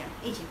 3000।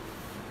 এই যে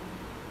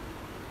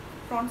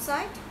ফ্রন্ট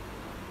সাইড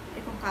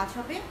এরকম কাজ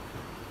হবে,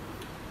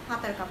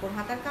 হাতার কাপড়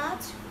হাতার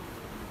কাজ।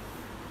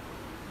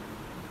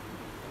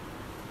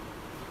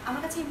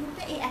 আমার কাছে এই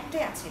মুহূর্তে এই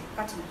একটাই আছে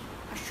কটনের,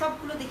 আর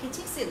সবগুলো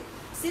দেখেছি সিল্ক।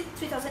 Silk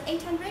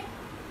 3800,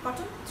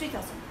 cotton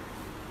 3000।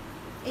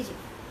 এই যে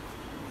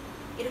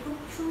এরকম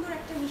সুন্দর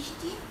একটা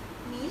মিষ্টি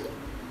নীল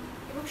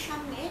এবং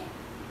সামনে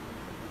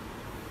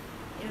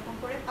এরকম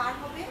করে পার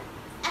হবে,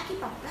 একই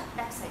পাটটা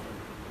ব্যাক সাইডে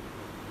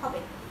হবে।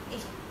 এই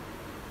যে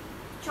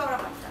চওড়া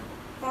পাটটা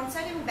ফ্রন্ট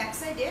সাইড এবং ব্যাক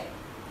সাইডে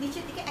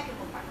নিচের দিকে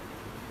একরকম পাট।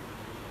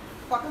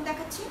 কটন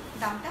দেখাচ্ছি,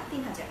 দামটা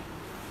 3000।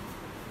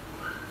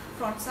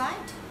 Front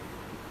side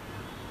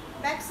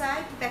back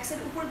side, back side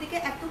উপর দিকে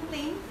একদম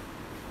প্লেন,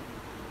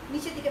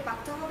 নিচের দিকে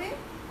পাটটা হবে।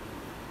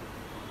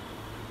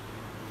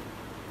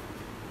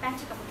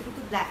 প্যান্টের কাপড়টা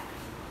কিন্তু ব্ল্যাক।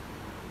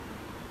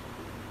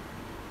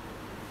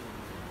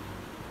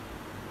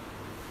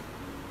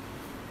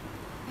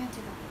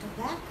 প্যান্টের কাপড়টা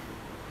ব্ল্যাক,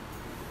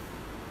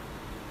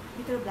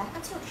 ভিতরে ব্ল্যাক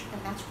আছে, ওটার সাথে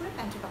ম্যাচ করে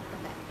প্যান্টের কাপড়টা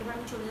ব্ল্যাক। এবার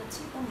আমি চলে যাচ্ছি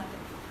ওড়নাতে।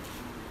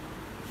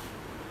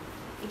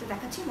 এটা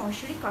দেখাচ্ছি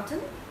মহেশ্বরী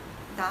কটন,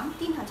 দাম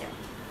 3000।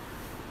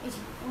 এই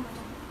যে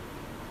ওড়নাটা,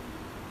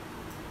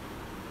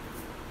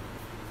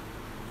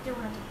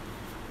 ওড়নাটা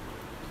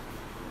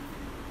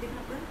দেখুন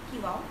আপনারা কি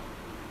ওয়াও।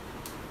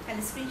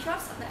 তাহলে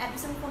স্ক্রিনশটস আপনার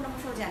অ্যাড্রেস এবং ফোন নম্বর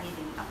সহ জানিয়ে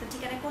দিন আপনার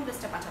ঠিকানায় কোন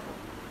ড্রেসটা পাঠাবো,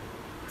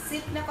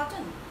 সিল্ক না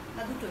কটন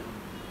না দুটোই।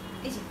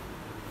 এই যে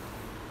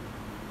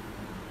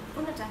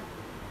কোনটা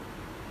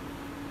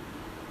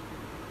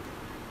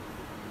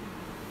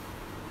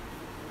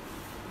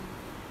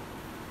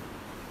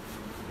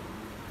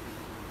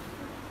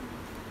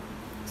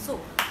সো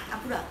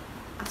আপুরা,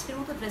 আজকের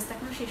মতো ড্রেস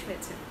দেখানো শেষ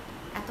হয়েছে।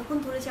 এতক্ষণ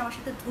ধরে যে আমার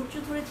সাথে ধৈর্য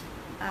ধরে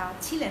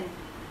ছিলেন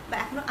বা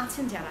এখনো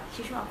আছেন যারা,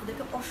 সেসব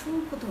আপনাদেরকে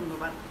অসংখ্য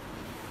ধন্যবাদ।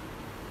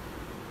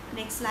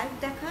 নেক্সট লাইভ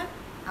দেখার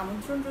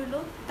আমন্ত্রণ রইল।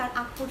 তার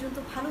আগ পর্যন্ত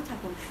ভালো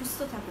থাকুন, সুস্থ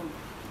থাকুন,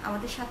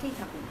 আমাদের সাথেই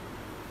থাকুন।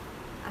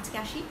 আজকে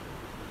আসি,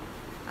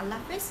 আল্লাহ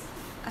হাফেজ,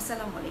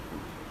 আসসালামু আলাইকুম।